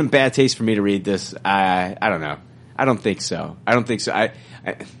it in bad taste for me to read this? I don't know. I don't think so.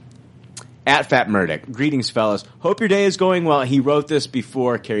 At Fat Murdoch. Greetings, fellas. Hope your day is going well. He wrote this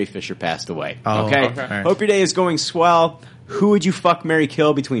before Carrie Fisher passed away. Okay? Right. Hope your day is going swell. Who would you fuck, marry,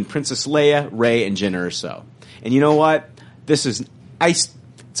 kill between Princess Leia, Rey, and Jyn Erso? And you know what? This is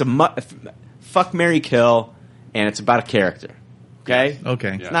fuck, marry, kill, and it's about a character. Okay?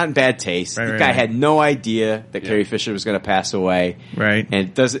 Okay. It's not in bad taste. The guy had no idea that Carrie Fisher was going to pass away. Right. And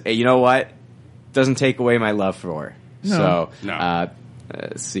it doesn't, you know what? Doesn't take away my love for her. No. So,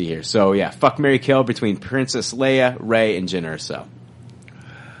 let's see here. So, yeah, fuck, marry, kill between Princess Leia, Rey, and Jyn Erso.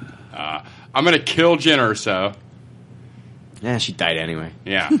 I'm going to kill Jyn Erso. Yeah, she died anyway.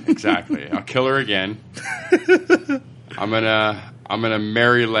 Yeah, exactly. I'll kill her again. I'm gonna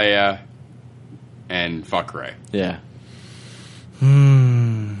marry Leia and fuck Rey. Yeah.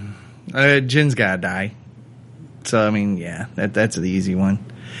 Jin's gotta die. So I mean, yeah, that's the easy one.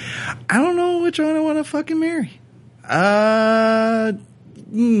 I don't know which one I want to fucking marry.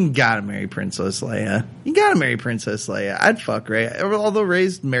 You gotta marry Princess Leia. I'd fuck Rey. Although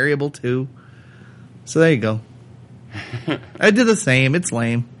Rey's marryable too. So there you go. I did the same. It's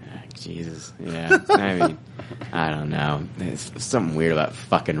lame. Jesus. Yeah. I mean, I don't know. There's something weird about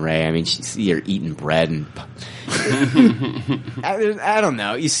fucking Rey. I mean, you see her eating bread and... I don't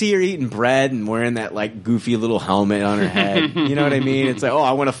know. You see her eating bread and wearing that, like, goofy little helmet on her head. You know what I mean? It's like, oh,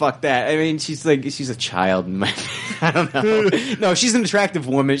 I want to fuck that. I mean, she's a child. I don't know. No, she's an attractive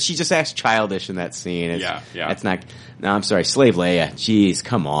woman. She just acts childish in that scene. Yeah. That's not... No, I'm sorry. Slave Leia. Jeez,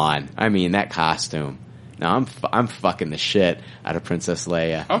 come on. I mean, that costume. No, I'm fucking the shit out of Princess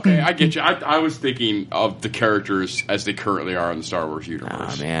Leia. Okay, I get you. I was thinking of the characters as they currently are in the Star Wars universe.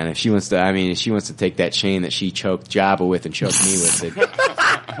 Oh man, if she wants to take that chain that she choked Jabba with and choke me with it.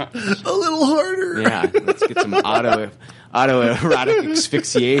 A little harder. Yeah, let's get some autoerotic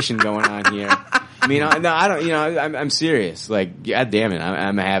asphyxiation going on here. I mean, no, I don't. You know, I'm serious. Like, god damn it,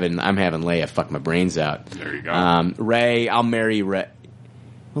 I'm having Leia fuck my brains out. There you go. Rey, I'll marry Rey.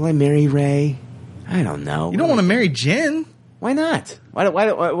 Will I marry Rey? I don't know. You don't want to marry Jyn? Why not?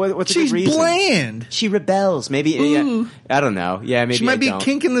 What's a She's good reason? bland. She rebels. Maybe. Yeah, I don't know. Yeah, maybe she might be don't.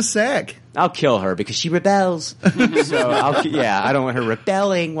 kink in the sack. I'll kill her because she rebels. So I don't want her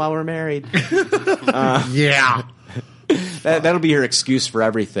rebelling while we're married. Yeah. That'll be her excuse for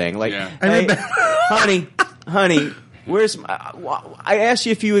everything. Like, hey, honey, Where's I asked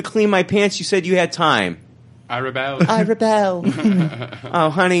you if you would clean my pants. You said you had time. I rebel. I rebel. Oh,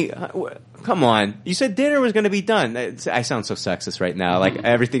 honey, come on. You said dinner was going to be done. I sound so sexist right now. Like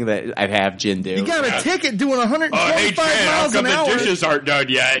everything that I have Jin do. You got a ticket doing 125 hey, Jen, miles how come an hour. the dishes aren't done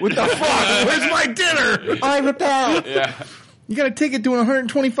yet? What the fuck? Where's my dinner? I rebel. Yeah. You got a ticket doing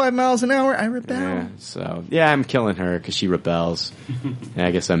 125 miles an hour? I rebel. Yeah, so, I'm killing her because she rebels. And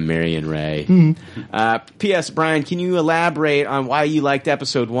I guess I'm Marion Ray. P.S. Brian, can you elaborate on why you liked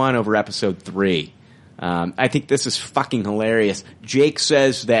episode 1 over episode 3? I think this is fucking hilarious. Jake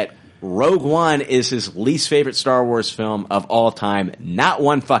says that Rogue One is his least favorite Star Wars film of all time. Not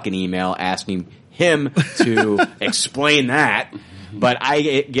one fucking email asking him to explain that. But I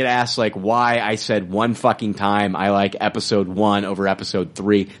get asked, like, why I said one fucking time I like episode 1 over episode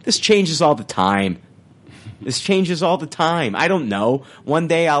 3. This changes all the time. I don't know. One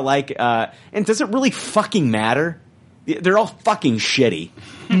day I'll like, and does it really fucking matter? They're all fucking shitty.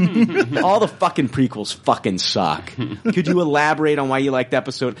 All the fucking prequels fucking suck. Could you elaborate on why you liked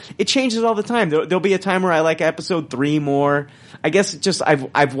episode? It changes all the time. There'll be a time where I like episode 3 more. I guess it's just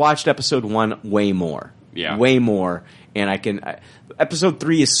I've watched episode 1 way more. Yeah. Way more. And episode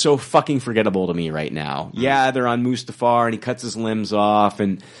 3 is so fucking forgettable to me right now. Yeah, they're on Mustafar and he cuts his limbs off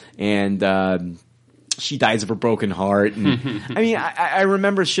and she dies of a broken heart. And I mean, I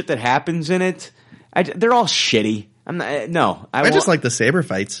remember shit that happens in it. They're all shitty. I just like the saber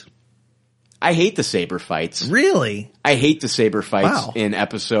fights. I hate the saber fights. Really? I hate the saber fights Wow. in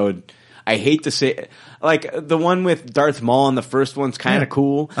episode. I hate to say, like, the one with Darth Maul in the first one's kind of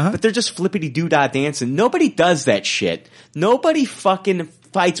cool, but they're just flippity-doo-dah dancing. Nobody does that shit. Nobody fucking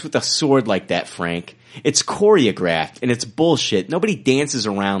fights with a sword like that, Frank. It's choreographed, and it's bullshit. Nobody dances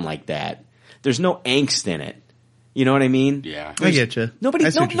around like that. There's no angst in it. You know what I mean? Yeah. I get you. Nobody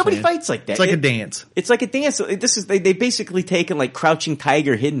fights like that. It's like a dance. It's like a dance. They basically taken like Crouching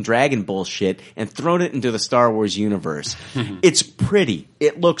Tiger, Hidden Dragon bullshit and thrown it into the Star Wars universe. It's pretty.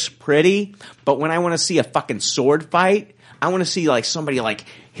 It looks pretty, but when I want to see a fucking sword fight, I want to see like somebody like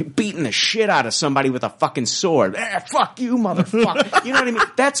beating the shit out of somebody with a fucking sword. Fuck you, motherfucker. You know what I mean?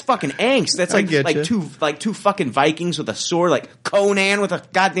 That's fucking angst. That's like two fucking Vikings with a sword, like Conan with a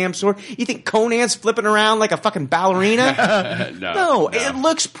goddamn sword. You think Conan's flipping around like a fucking ballerina? No, it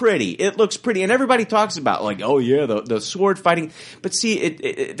looks pretty. It looks pretty, and everybody talks about like, oh yeah, the sword fighting. But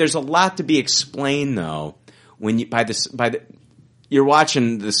see, there's a lot to be explained though when you you're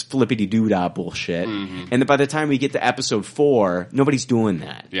watching this flippity-doo-dah bullshit, and by the time we get to episode 4, nobody's doing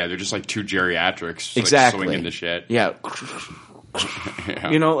that. Yeah, they're just like two geriatrics, Exactly. like swinging the shit. Yeah.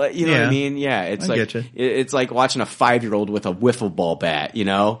 You know what I mean? Yeah, it's it's like watching a 5-year-old with a wiffle ball bat, you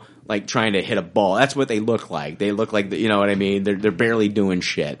know? Like trying to hit a ball. That's what they look like. They look like, you know what I mean? They're barely doing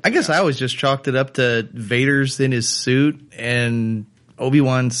shit. I guess I always just chalked it up to Vader's in his suit and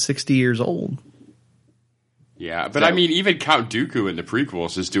Obi-Wan's 60 years old. Yeah, but I mean, even Count Dooku in the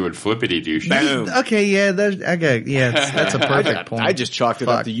prequels is doing flippity-doo shit. Boom. Okay, yeah, that's a perfect point. I just chalked it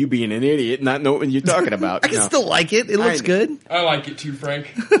up to you being an idiot and not knowing what you're talking about. I can still like it. It looks good. I like it too,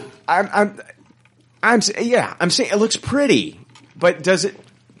 Frank. I'm saying it looks pretty, but does it?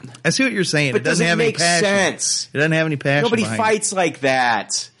 I see what you're saying. But It doesn't does it have any make passion. sense? It doesn't have any passion. Nobody behind fights like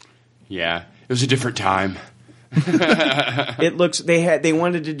that. Yeah, it was a different time. It looks they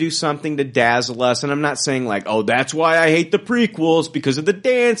wanted to do something to dazzle us, and I'm not saying like, oh, that's why I hate the prequels because of the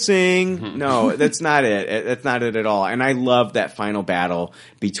dancing. No, that's not it. That's not it at all. And I love that final battle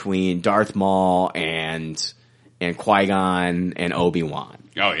between Darth Maul and Qui-Gon and Obi-Wan.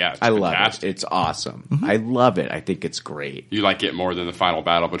 Oh yeah, it's I fantastic. love it. It's awesome. I love it. I think it's great. You like it more than the final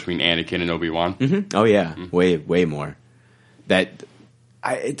battle between Anakin and Obi-Wan? Mm-hmm. Oh yeah, way more. The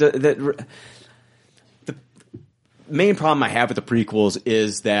main problem I have with the prequels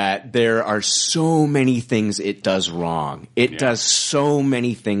is that there are so many things it does wrong. It does so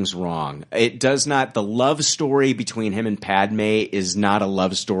many things wrong. It does not. The love story between him and Padme is not a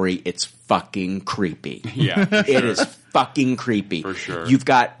love story. It's fucking creepy. Yeah, for It sure. is fucking creepy. For sure. You've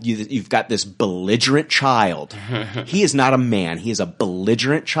got this belligerent child. He is not a man. He is a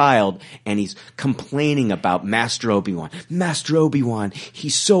belligerent child, and he's complaining about Master Obi-Wan. Master Obi-Wan,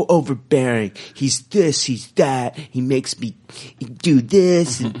 he's so overbearing. He's this, he's that. He makes me do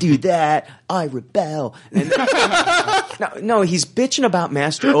this and do that. I rebel. And no, he's bitching about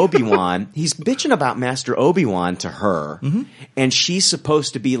Master Obi-Wan. He's bitching about Master Obi-Wan to her, and she's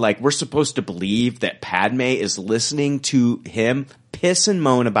supposed to be like, we're supposed to believe that Padme is listening to him piss and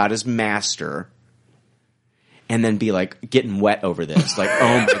moan about his master, and then be like getting wet over this. Like,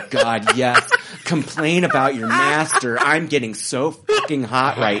 oh my God, yes. complain about your master. I'm getting so fucking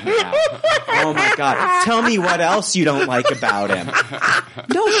hot right now. Oh my God. Tell me what else you don't like about him.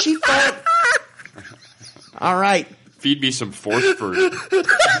 No, she thought. All right. Feed me some force fruit.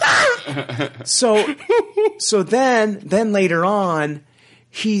 So then later on,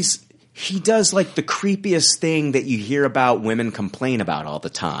 he does like the creepiest thing that you hear about women complain about all the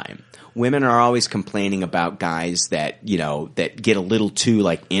time. Women are always complaining about guys that, you know, that get a little too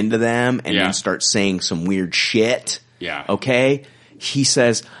like into them and then start saying some weird shit. Yeah. Okay? He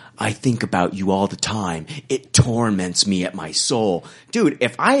says, I think about you all the time. It torments me at my soul. Dude,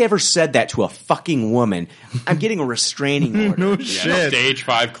 if I ever said that to a fucking woman, I'm getting a restraining order. No shit. Stage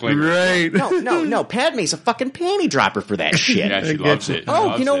 5 clinger. Right. No. Padme's a fucking panty dropper for that shit. Yeah, she loves it.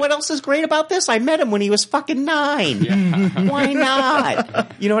 Oh, you know what else is great about this? I met him when he was fucking 9. Yeah. Why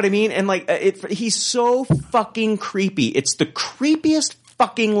not? You know what I mean? And like, he's so fucking creepy. It's the creepiest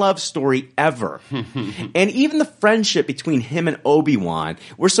fucking love story ever. And even the friendship between him and Obi-Wan,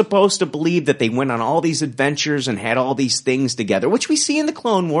 we're supposed to believe that they went on all these adventures and had all these things together, which we see in the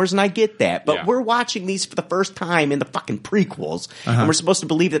Clone Wars, and I get that. But we're watching these for the first time in the fucking prequels, and we're supposed to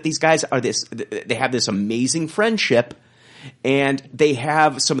believe that these guys are they have this amazing friendship, and they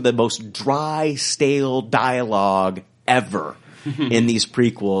have some of the most dry, stale dialogue ever. In these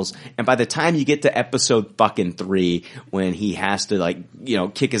prequels, and by the time you get to episode fucking 3, when he has to like, you know,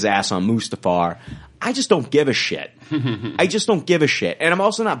 kick his ass on Mustafar, I just don't give a shit. I just don't give a shit. And I'm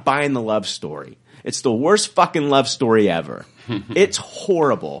also not buying the love story. It's the worst fucking love story ever. It's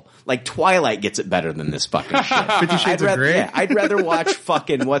horrible. Like Twilight gets it better than this fucking shit. 50 Shades of Grey. Yeah, I'd rather watch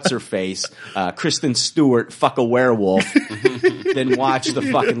fucking what's her face, Kristen Stewart fuck a werewolf than watch the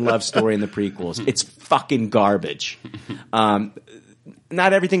fucking love story in the prequels. It's fucking garbage.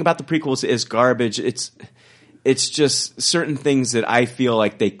 Not everything about the prequels is garbage. It's just certain things that I feel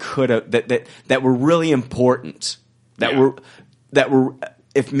like they could have that were really important. That were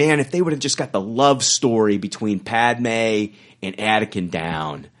if they would have just got the love story between Padme and Anakin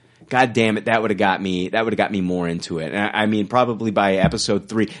down, God damn it, that would have got me more into it. And I mean, probably by episode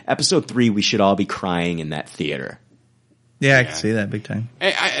 3, we should all be crying in that theater. Yeah, I can see that big time.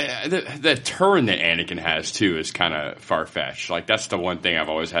 The turn that Anakin has too is kind of far fetched. Like that's the one thing I've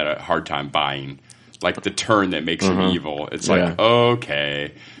always had a hard time buying. Like the turn that makes him evil. It's like,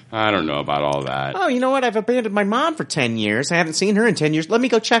 okay, I don't know about all that. Oh, you know what? I've abandoned my mom for 10 years. I haven't seen her in 10 years. Let me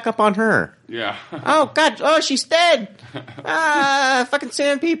go check up on her. Yeah. Oh, God. Oh, she's dead. Fucking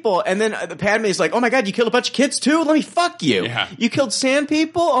sand people. And then Padme is like, oh, my God, you killed a bunch of kids, too? Let me fuck you. Yeah. You killed sand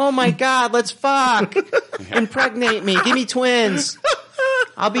people? Oh, my God, let's fuck. Impregnate me. Give me twins.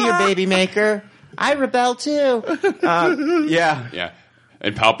 I'll be your baby maker. I rebel, too. Yeah.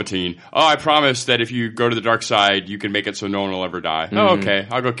 And Palpatine, I promise that if you go to the dark side, you can make it so no one will ever die. Oh, okay.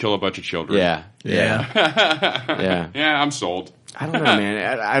 I'll go kill a bunch of children. Yeah. I'm sold. I don't know,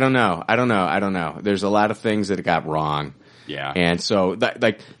 man. I don't know. There's a lot of things that got wrong. Yeah. And so,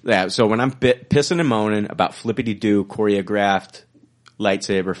 so when I'm pissing and moaning about flippity-doo choreographed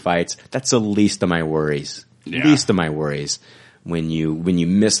lightsaber fights, that's the least of my worries. Yeah. Least of my worries. When you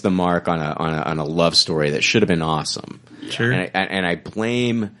miss the mark on a love story that should have been awesome. Sure. And I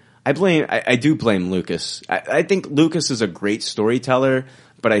do blame Lucas. I think Lucas is a great storyteller,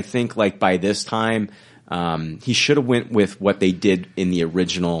 but I think like by this time, he should have went with what they did in the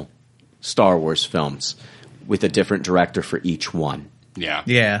original Star Wars films with a different director for each one.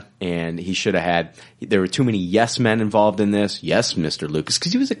 Yeah. And he should have there were too many yes men involved in this. Yes, Mr. Lucas,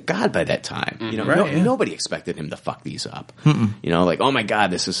 because he was a god by that time. You know, nobody expected him to fuck these up. You know, like, oh my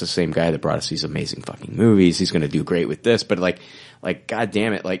God, this is the same guy that brought us these amazing fucking movies. He's going to do great with this. But like, God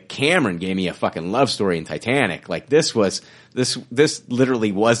damn it, like Cameron gave me a fucking love story in Titanic. Like this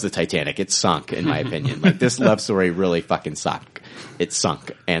literally was the Titanic. It sunk, in my opinion. Like this love story really fucking sucked. It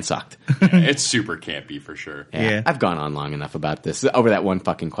sunk and sucked. It's super campy for sure. Yeah. I've gone on long enough about this over that one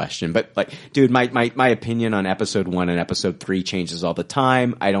fucking question. But like, dude, my opinion on episode 1 and episode 3 changes all the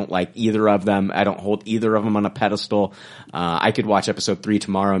time. I don't like either of them. I don't hold either of them on a pedestal. I could watch episode 3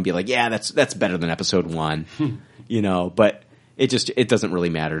 tomorrow and be like, yeah, that's better than episode 1. You know, but it doesn't really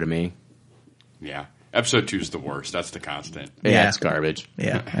matter to me. Yeah. Episode 2 is the worst. That's the constant. Yeah, it's garbage.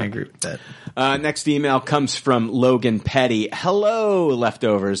 Yeah, I agree with that. Next email comes from Logan Petty. Hello,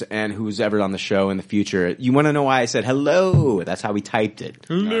 leftovers, and who's ever on the show in the future. You want to know why I said hello? That's how we typed it.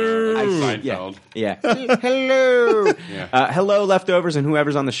 Hello. Seinfeld. Yeah. Hello. Yeah. Hello, leftovers, and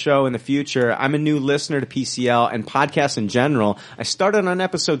whoever's on the show in the future. I'm a new listener to PCL and podcasts in general. I started on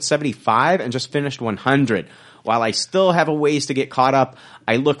episode 75 and just finished 100. While I still have a ways to get caught up,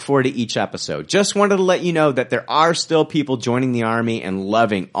 I look forward to each episode. Just wanted to let you know that there are still people joining the army and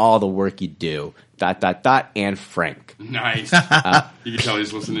loving all the work you do. ... And Frank. Nice. You can tell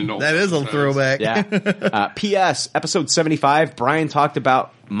he's listening to old That is a episodes. throwback. Yeah. P.S. Episode 75, Brian talked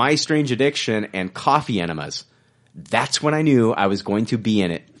about My Strange Addiction and coffee enemas. That's when I knew I was going to be in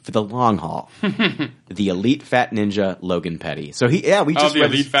it for the long haul. The Elite Fat Ninja, Logan Petty. So we just the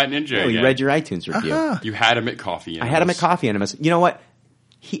read Elite Fat Ninja. We read your iTunes review. You had him at Coffee Enemas. I had him at Coffee Enemas. You know what?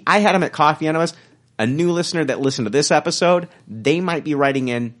 I had him at Coffee Enemas. A new listener that listened to this episode, they might be writing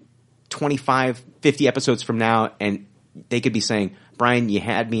in 25, 50 episodes from now, and they could be saying, Brian, you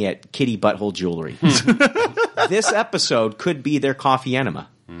had me at Kitty Butthole Jewelry. This episode could be their coffee enema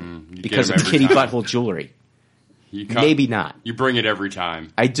because of Kitty Butthole Jewelry. Maybe not. You bring it every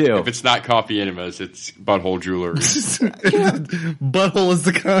time. I do. If it's not Coffee Enemas, it's Butthole Jewelry. Butthole is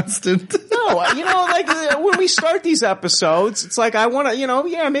the constant. No, like when we start these episodes, it's like I want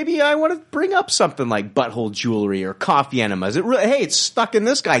to, maybe I want to bring up something like Butthole Jewelry or Coffee Enemas. It's stuck in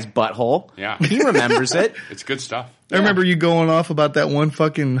this guy's butthole. Yeah. He remembers it. It's good stuff. I remember you going off about that one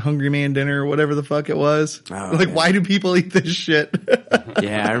fucking Hungry Man dinner or whatever the fuck it was. Why do people eat this shit?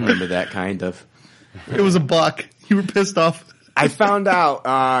 Yeah, I remember that kind of. It was $1. You were pissed off. I found out,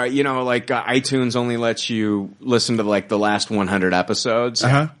 iTunes only lets you listen to like the last 100 episodes.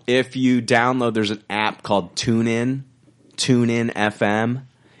 Uh-huh. If you download, there's an app called TuneIn FM.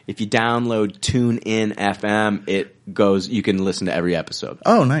 If you download TuneIn FM, you can listen to every episode.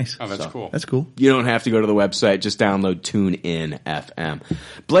 Oh, nice. Oh, that's cool. That's cool. You don't have to go to the website. Just download TuneIn FM.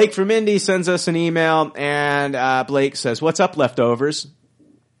 Blake from Indy sends us an email, and Blake says, "What's up, leftovers?"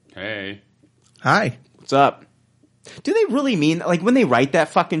 Hey. Hi. What's up? Do they really mean, like, when they write that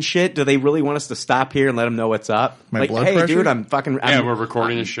fucking shit, do they really want us to stop here and let them know what's up? My like, blood hey, pressure? dude, I'm we're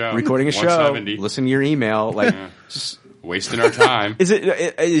recording a show. Recording a show. 170. Listen to your email. Like, just wasting our time.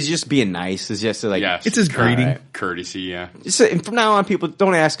 Is just being nice? Is just like, yes. It's his greeting. Right. Courtesy, yeah. Just, and from now on, people,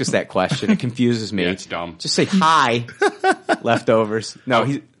 don't ask us that question. It confuses me. Yeah, it's dumb. Just say hi, leftovers. No,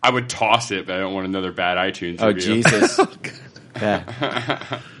 I would toss it, but I don't want another bad iTunes review. Jesus.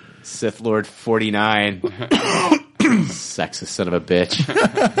 Yeah. Sith Lord 49. Sexist son of a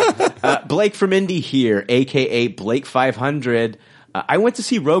bitch. Blake from Indy here, a.k.a. Blake 500. I went to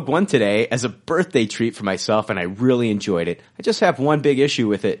see Rogue One today as a birthday treat for myself, and I really enjoyed it. I just have one big issue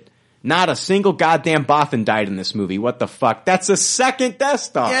with it. Not a single goddamn Bothan died in this movie. What the fuck? That's a second Death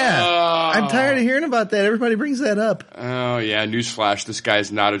Star. Yeah. I'm tired of hearing about that. Everybody brings that up. Oh, yeah. Newsflash. This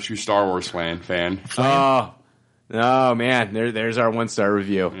guy's not a true Star Wars fan. Oh, man. There's our 1-star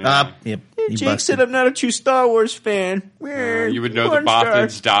review. Yep. Jake said I'm not a true Star Wars fan. You would know the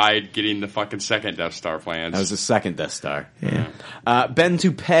Bothans died getting the fucking second Death Star plans. That was the second Death Star. Yeah. Ben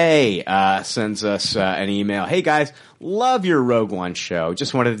Toupee sends us an email. Hey, guys. Love your Rogue One show.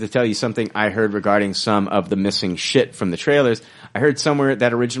 Just wanted to tell you something I heard regarding some of the missing shit from the trailers. I heard somewhere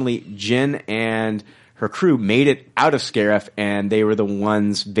that originally Jyn and her crew made it out of Scarif, and they were the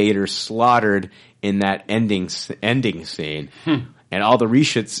ones Vader slaughtered in that ending scene. And all the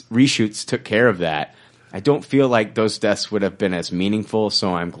reshoots took care of that. I don't feel like those deaths would have been as meaningful,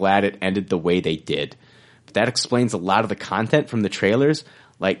 so I'm glad it ended the way they did. But that explains a lot of the content from the trailers,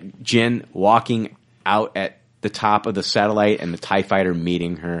 like Jyn walking out at the top of the satellite and the TIE fighter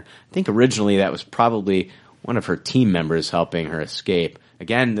meeting her. I think originally that was probably one of her team members helping her escape.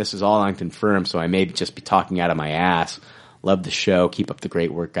 Again, this is all unconfirmed, so I may just be talking out of my ass. Love the show. Keep up the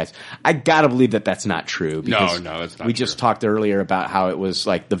great work, guys. I gotta believe that that's not true. Because no, it's not we true. just talked earlier about how it was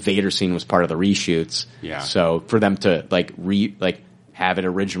like the Vader scene was part of the reshoots. Yeah. So for them to have it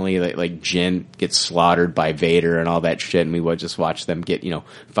originally like Jyn gets slaughtered by Vader and all that shit, and we would just watch them get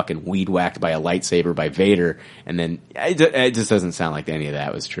fucking weed whacked by a lightsaber by Vader, and then it just doesn't sound like any of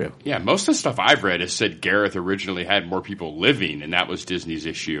that was true. Yeah, most of the stuff I've read has said Gareth originally had more people living, and that was Disney's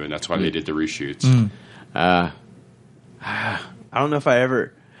issue, and that's why they did the reshoots. I don't know if I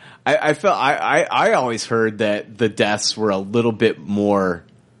ever. I always heard that the deaths were a little bit more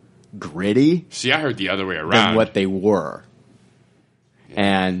gritty. See, I heard the other way around than what they were,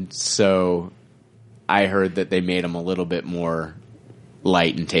 and so I heard that they made them a little bit more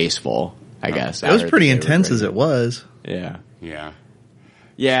light and tasteful. I guess it was pretty intense as it was. Yeah.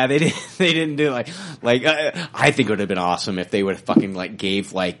 Yeah, they didn't do like I think it would have been awesome if they would have fucking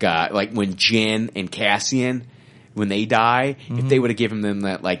gave when Jyn and Cassian, when they die, if they would have given them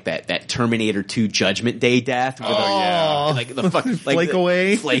that Terminator 2 Judgment Day death. Flake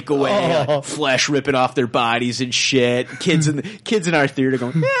away, flesh ripping off their bodies and shit. Kids in our theater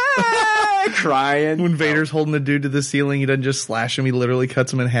going crying. When Vader's holding the dude to the ceiling, he doesn't just slash him; he literally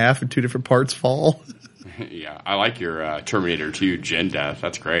cuts him in half, and 2 different parts fall. Yeah, I like your Terminator 2 Gen Death.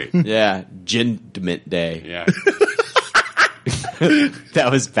 That's great. Yeah, Gindment Day. Yeah. That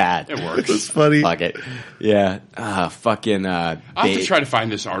was bad. It works. It's funny. Fuck it. Yeah. Fucking. I'll have to try to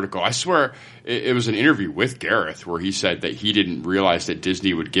find this article. I swear it was an interview with Gareth where he said that he didn't realize that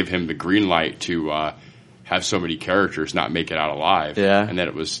Disney would give him the green light to have so many characters not make it out alive. Yeah. And that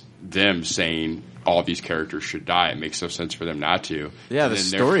it was them saying all of these characters should die. It makes no sense for them not to. Yeah, the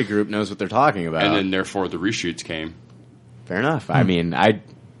story group knows what they're talking about. And then therefore the reshoots came. Fair enough. I mean,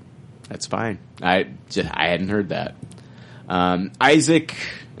 that's fine. I hadn't heard that. Isaac,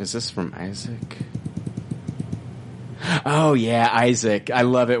 is this from Isaac? Oh yeah, Isaac. I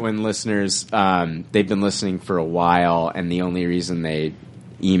love it when listeners, they've been listening for a while and the only reason they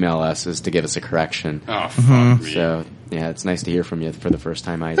email us is to give us a correction. Oh, fuck me. So yeah, it's nice to hear from you for the first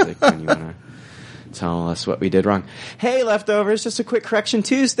time, Isaac, when you want to tell us what we did wrong. Hey, leftovers, just a quick correction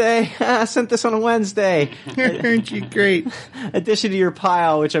Tuesday. I sent this on a Wednesday. Aren't you great? Addition to your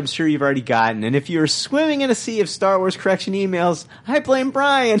pile, which I'm sure you've already gotten. And if you're swimming in a sea of Star Wars correction emails, I blame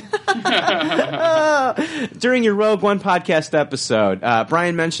Brian. During your Rogue One podcast episode,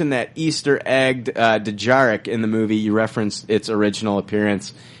 Brian mentioned that Easter egged Dejarik in the movie. You referenced its original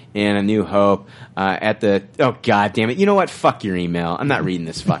appearance in A New Hope at the... Oh, God damn it. You know what? Fuck your email. I'm not reading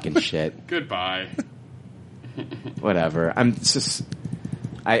this fucking shit. Goodbye. Whatever. I'm just...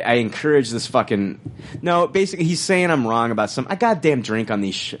 I encourage this fucking... No, basically, he's saying I'm wrong about some... I goddamn drink on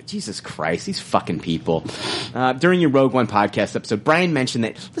these Jesus Christ, these fucking people. During your Rogue One podcast episode, Brian mentioned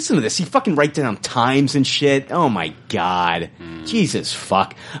that... Listen to this. He fucking writes down times and shit. Oh, my God. Jesus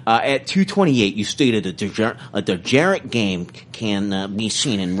fuck. At 2:28, you stated a Dejarik game can be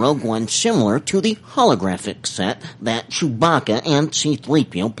seen in Rogue One similar to the holographic set that Chewbacca and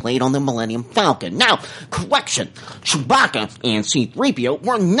C-3PO played on the Millennium Falcon. Now, correction. Chewbacca and C-3PO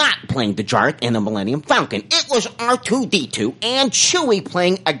were not playing Dejarik in the Millennium Falcon. It was R2-D2 and Chewie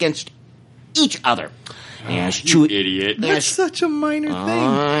playing against each other. As You idiot. That's such a minor thing.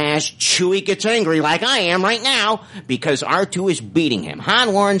 As Chewie gets angry like I am right now because R2 is beating him.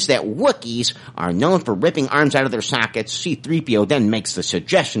 Han warns that Wookiees are known for ripping arms out of their sockets. C-3PO then makes the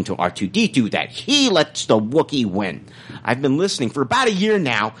suggestion to R2-D2 that he lets the Wookiee win. I've been listening for about a year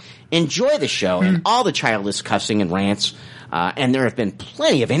now. Enjoy the show and all the childish cussing and rants. And there have been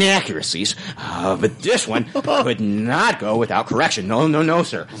plenty of inaccuracies, but this one could not go without correction. No,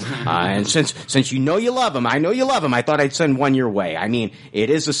 sir. And since you know you love him, I know you love him, I thought I'd send one your way. I mean, it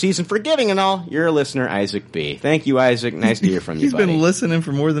is a season for giving and all. You're a listener, Isaac B. Thank you, Isaac. Nice to hear from you, He's buddy. been listening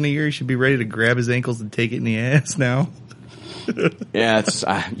for more than a year. He should be ready to grab his ankles and take it in the ass now. Yeah, it's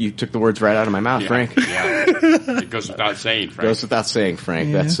you took the words right out of my mouth, Frank. Yeah. It goes without saying, Frank. Goes without saying, Frank.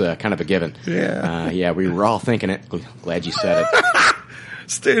 Yeah. That's kind of a given. Yeah. We were all thinking it. Glad you said it.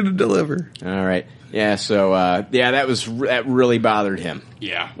 Stand and deliver. All right. Yeah, so, that really bothered him.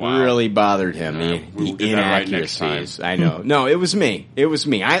 Yeah, wow. Really bothered him. We'll the get that right next inaccuracies. time. I know. No, it was me.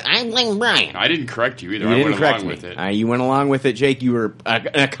 I blame Brian. I didn't correct you either. You I didn't went correct along me. with it. You went along with it, Jake. You were an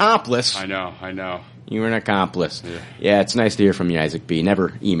accomplice. I know. You were an accomplice. Yeah, it's nice to hear from you, Isaac B.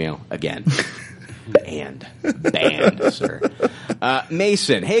 Never email again. Banned, sir.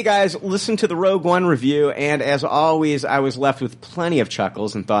 Mason, hey guys, listen to the Rogue One review, and as always, I was left with plenty of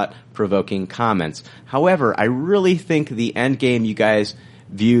chuckles and thought-provoking comments. However, I really think the end game you guys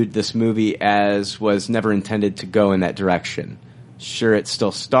viewed this movie as was never intended to go in that direction. Sure, it's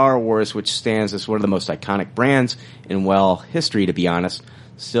still Star Wars, which stands as one of the most iconic brands in, history, to be honest.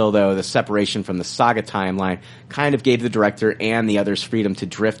 Still, though, the separation from the saga timeline kind of gave the director and the others freedom to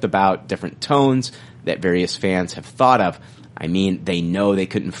drift about different tones that various fans have thought of. I mean, they know they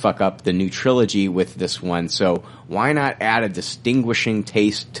couldn't fuck up the new trilogy with this one, so why not add a distinguishing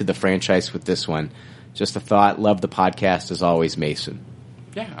taste to the franchise with this one? Just a thought. Love the podcast as always, Mason.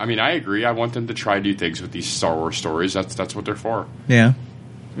 Yeah, I mean, I agree. I want them to try new things with these Star Wars stories. That's what they're for. Yeah.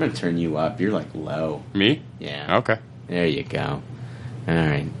 I'm going to turn you up. You're like low. Me? Yeah. Okay. There you go. All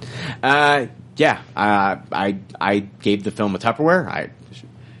right. I gave the film a Tupperware.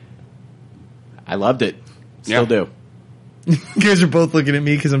 I loved it. Still do. You guys are both looking at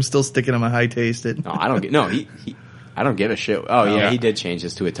me because I'm still sticking on my high taste. No, I don't. I don't give a shit. Oh yeah, he did change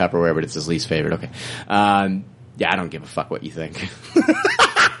this to a Tupperware, but it's his least favorite. Okay. I don't give a fuck what you think.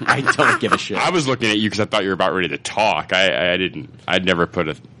 I don't give a shit. I was looking at you because I thought you were about ready to talk. I'd never put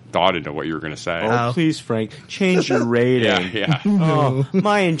a thought into what you were going to say. Oh, please, Frank, change your rating. Yeah. Oh,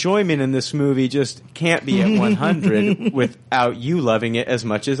 my enjoyment in this movie just can't be at 100 without you loving it as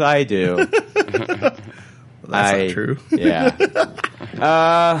much as I do. Well, that's not true. Yeah.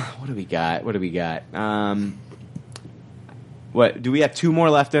 What do we got? What do we have? 2 more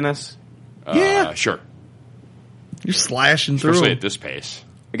left in us? Yeah. Sure. You're slashing through especially them. at this pace.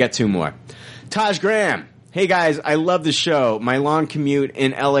 I got 2 more. Taj Graham. Hey guys, I love the show. My long commute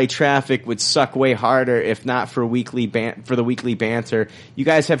in LA traffic would suck way harder if not for the weekly banter. You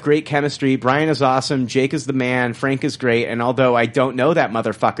guys have great chemistry. Brian is awesome. Jake is the man. Frank is great. And although I don't know that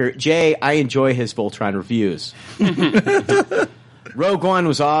motherfucker, Jay, I enjoy his Voltron reviews. Rogue One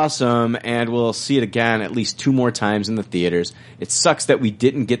was awesome, and we'll see it again at least 2 more times in the theaters. It sucks that we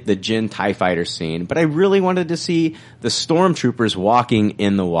didn't get the Jyn TIE Fighter scene, but I really wanted to see the stormtroopers walking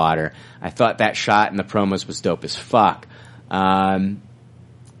in the water. I thought that shot in the promos was dope as fuck.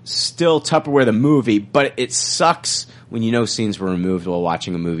 Still Tupperware the movie, but it sucks when you know scenes were removed while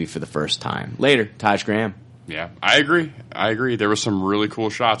watching a movie for the first time. Later, Taj Graham. Yeah, I agree. There were some really cool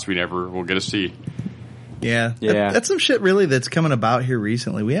shots we never will get to see. Yeah. Yeah. That's some shit really that's coming about here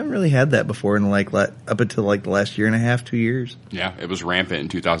recently. We haven't really had that before in up until the last year and a half, 2 years. Yeah, it was rampant in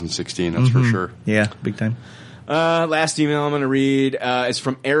 2016, that's for sure. Yeah, big time. Last email I'm going to read is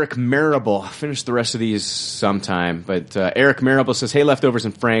from Eric Marable. I'll finish the rest of these sometime. But Eric Marable says, hey, Leftovers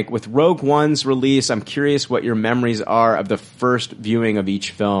and Frank, with Rogue One's release, I'm curious what your memories are of the first viewing of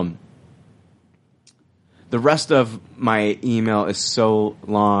each film. The rest of my email is so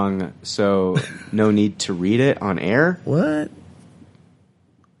long, so no need to read it on air. What?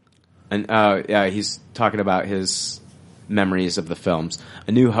 And yeah, he's talking about his memories of the films.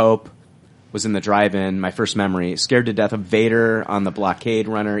 A New Hope was in the drive-in. My first memory, scared to death of Vader on the blockade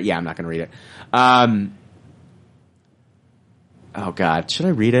runner. Yeah, I'm not going to read it. Oh God, should I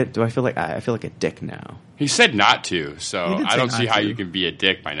read it? Do I feel like I feel like a dick now? He said not to, so He did I say don't see not how to. you can be a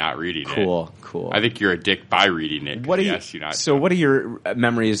dick by not reading it. Cool. I think you're a dick by reading it. What are you? Yes, you're not. So, what are your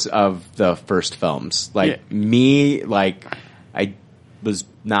memories of the first films? Like me, like I was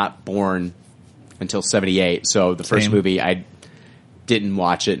not born until '78, so the first Same. movie I didn't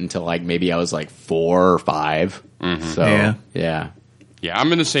watch it until like maybe I was like 4 or 5. So yeah. Yeah,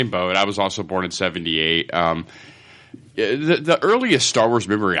 I'm in the same boat. I was also born in '78. The earliest Star Wars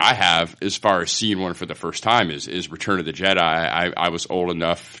memory I have, as far as seeing one for the first time, is Return of the Jedi. I was old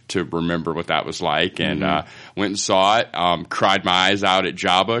enough to remember what that was like, and went and saw it. Cried my eyes out at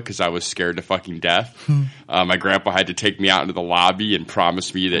Jabba because I was scared to fucking death. My grandpa had to take me out into the lobby and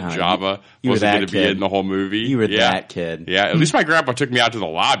promise me that Jabba you were wasn't that going to be kid. in the whole movie. You were that kid. Yeah, at least my grandpa took me out to the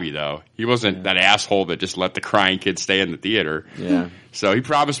lobby, though. He wasn't that asshole that just let the crying kid stay in the theater. Yeah. So he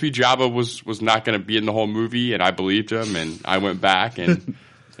promised me Jabba was not going to be in the whole movie, and I believed him, and I went back and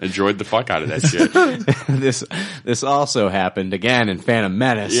enjoyed the fuck out of that shit. This also happened again in Phantom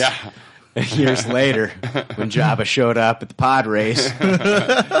Menace. Yeah. Years later, when Jabba showed up at the pod race,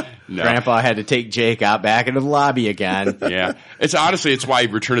 Grandpa had to take Jake out back into the lobby again. Yeah, it's why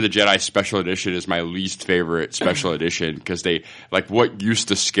Return of the Jedi Special Edition is my least favorite special edition, because they what used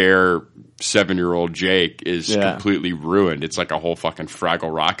to scare 7-year-old Jake is completely ruined. It's like a whole fucking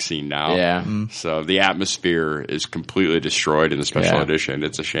Fraggle Rock scene now. Yeah. So the atmosphere is completely destroyed in the special edition.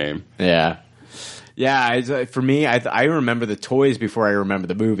 It's a shame. Yeah. Yeah, for me, I remember the toys before I remember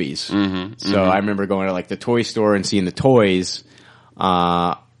the movies. So I remember going to the toy store and seeing the toys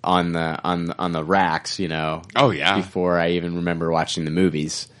on the racks, you know. Oh yeah. Before I even remember watching the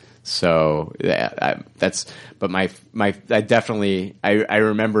movies. So but I definitely I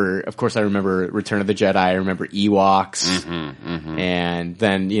remember. Of course, I remember Return of the Jedi. I remember Ewoks, and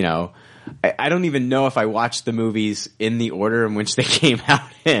then I don't even know if I watched the movies in the order in which they came out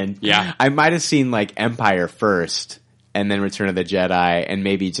in. Yeah. I might have seen Empire first and then Return of the Jedi and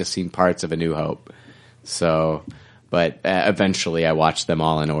maybe just seen parts of A New Hope. So, but eventually I watched them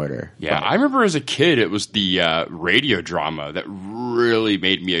all in order. Yeah, I remember as a kid it was the radio drama that really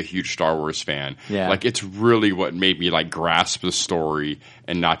made me a huge Star Wars fan. Yeah. It's really what made me grasp the story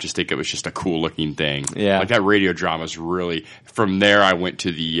and not just think it was just a cool looking thing. Yeah. That radio drama is really, from there I went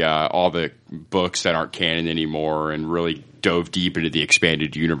to the all the books that aren't canon anymore and really dove deep into the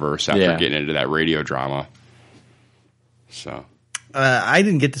expanded universe after getting into that radio drama. So I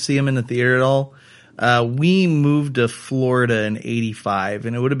didn't get to see him in the theater at all. We moved to Florida in '85,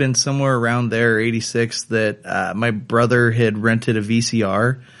 and it would have been somewhere around there, '86, that my brother had rented a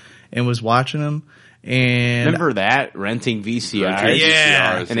VCR and was watching them. And remember that renting VCRs?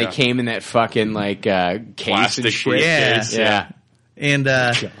 Yeah, and they came in that fucking case plastic and shit. briefcase. Yeah. And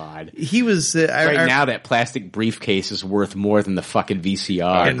God, he was now that plastic briefcase is worth more than the fucking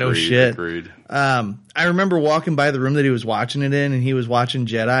VCR. Yeah, no shit. Agreed. I remember walking by the room that he was watching it in, and he was watching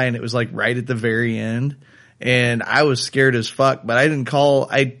Jedi, and it was right at the very end, and I was scared as fuck. But I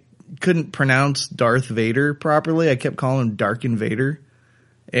couldn't pronounce Darth Vader properly. I kept calling him Dark Invader,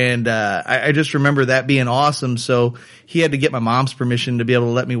 And I just remember that being awesome. So he had to get my mom's permission to be able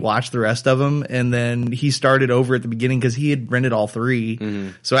to let me watch the rest of them. And then he started over at the beginning because he had rented all 3. Mm-hmm.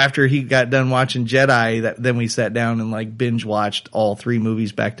 So after he got done watching Jedi, then we sat down and like binge watched all 3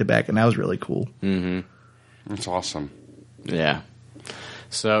 movies back to back. And that was really cool. Mm-hmm. That's awesome. Yeah.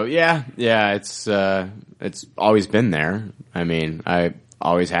 So yeah, it's always been there. I mean, I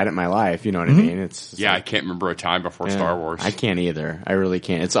always had it in my life. You know what I mean? It's Yeah, I can't remember a time before Star Wars. I can't either. I really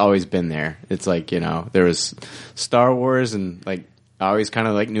can't. It's always been there. It's like, you know, there was Star Wars and like I always kind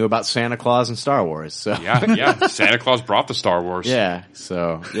of like knew about Santa Claus and Star Wars. So yeah. Santa Claus brought the Star Wars. Yeah.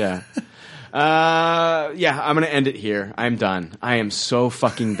 So yeah. I'm gonna end it here. I'm done. I am so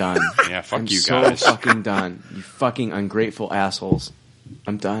fucking done. Yeah, fuck I'm you so guys. fucking done. You fucking ungrateful assholes.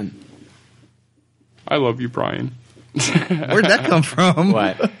 I'm done. I love you, Brian. Where'd that come from?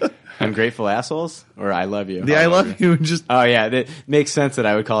 What? Ungrateful assholes? Or I love you? The I love you just... Oh, yeah. It makes sense that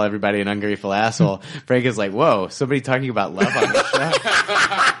I would call everybody an ungrateful asshole. Frank is like, whoa, somebody talking about love on this show?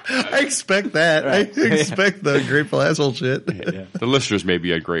 I expect that. Right. I expect the grateful asshole shit. Yeah. The listeners may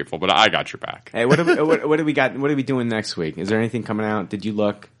be ungrateful, but I got your back. Hey, what do we got? What are we doing next week? Is there anything coming out? Did you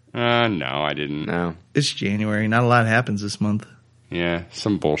look? No, I didn't. No. It's January. Not a lot happens this month. Yeah,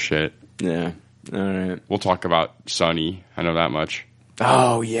 some bullshit. Yeah. All right. We'll talk about Sunny. I know that much.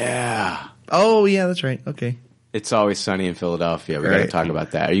 Oh, yeah. Oh, yeah, that's right. Okay. It's Always Sunny in Philadelphia. We got to Right. talk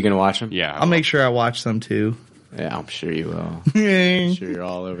about that. Are you going to watch them? Yeah. I'll make sure I watch some too. Yeah, I'm sure you will. Yeah. I'm sure you're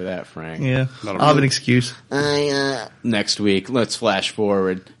all over that, Frank. Yeah. I'll have an excuse. Next week, let's fast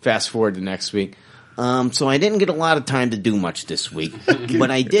forward to next week. So I didn't get a lot of time to do much this week,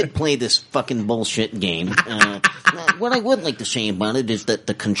 but I did play this fucking bullshit game. What I would like to say about it is that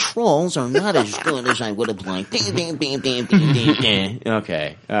the controls are not as good as I would have liked. Okay,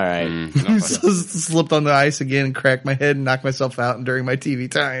 all right. Slipped on the ice again and cracked my head and knocked myself out during my TV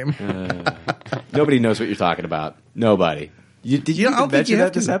time. Nobody knows what you're talking about. Nobody. Did you I don't think mention you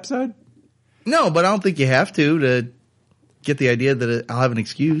have that this to. episode? No, but I don't think you have to get the idea that I'll have an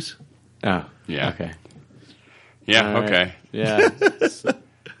excuse. Oh, yeah. Okay. Yeah, All right. okay. Yeah.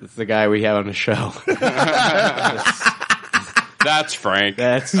 It's the guy we have on the show. That's Frank.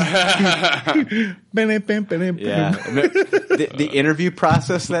 That's yeah. The interview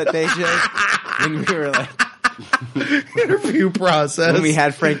process that day, Jake, when we were like interview process when we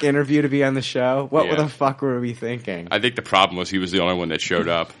had Frank interview to be on the show. What Yeah. the fuck were we thinking? I think the problem was he was the only one that showed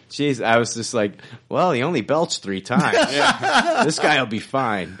up. Jeez, I was just like, well, he only belched 3 times. This guy will be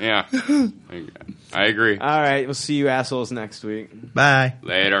fine. Yeah. I agree. All right, we'll see you assholes next week. Bye.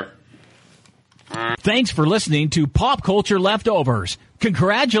 Later. Thanks for listening to Pop Culture Leftovers.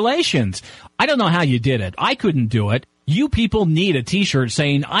 Congratulations. I don't know how you did it. I couldn't do it. You people need a t-shirt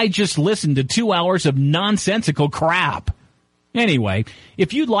saying, I just listened to 2 hours of nonsensical crap. Anyway,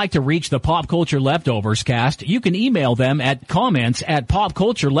 if you'd like to reach the Pop Culture Leftovers cast, you can email them at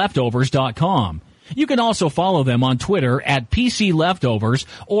comments@popcultureleftovers.com. You can also follow them on Twitter at PC Leftovers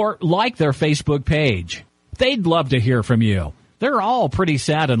or like their Facebook page. They'd love to hear from you. They're all pretty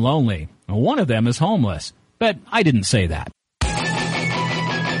sad and lonely. One of them is homeless, but I didn't say that.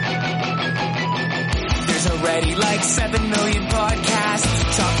 There's already like 7 million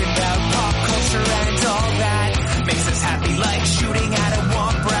podcasts talking about pop culture and all that. Makes us happy like shooting at a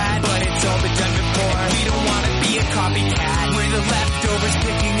womp rat. But it's all been done before. We don't want to be a copycat. We're the leftovers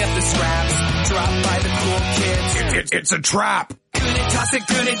picking up the scraps dropped by the cool kids. It's a trap. Gonna toss it,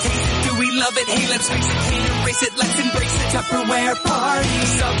 gonna taste it. Do we love it? Hey, let's face it, can't erase it. Let's embrace the Tupperware party.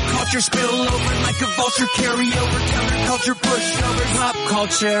 Subculture spill over like a vulture. Carry over counterculture, pushovers, pop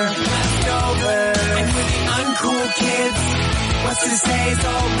culture leftovers. And we're the uncool kids. What's to say has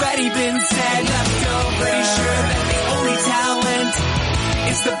already been said. Leftovers. Pretty sure that the only talent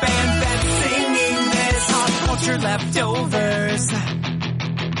is the band that's singing this. Pop culture leftovers.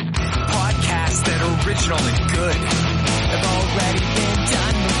 Podcasts that are original and good have already been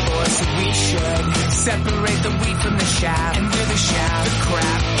done before, so we should separate the wheat from the chaff. And we're the chaff, the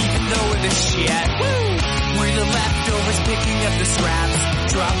crap, even though we're the shit. Woo! We're the leftovers picking up the scraps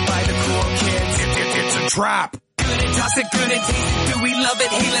dropped by the cool kids. It's a trap. Gonna toss it, gonna taste it. Do we love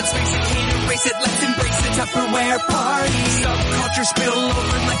it? Hey, let's face it, can't erase it. Let's embrace the Tupperware party. Subculture spill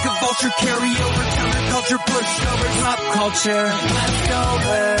over like a vulture. Carry over counterculture, pushovers, pop culture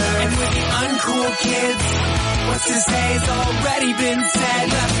leftovers. And we're the uncool kids. What's to say has already been said.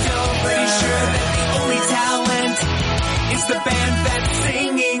 Leftovers. Pretty sure that the only talent is the band that's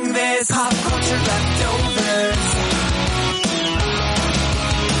singing this. Pop culture leftovers.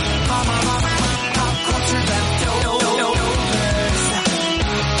 Pop culture leftovers.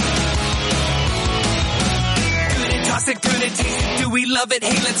 Gonna toss it, gonna taste it, do we love it?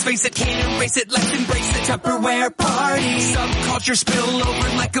 Hey, let's face it, can't erase it, let's embrace it. Tupperware party. Subculture spill over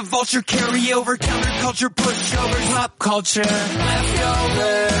like a vulture, carry over, counterculture, pushovers, pop culture,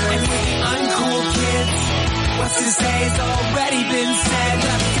 leftovers. And with the uncool kids, what's to say has already been said.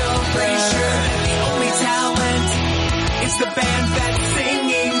 Let's go, pretty sure that the only talent is the band that's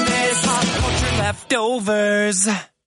singing this. Pop culture leftovers.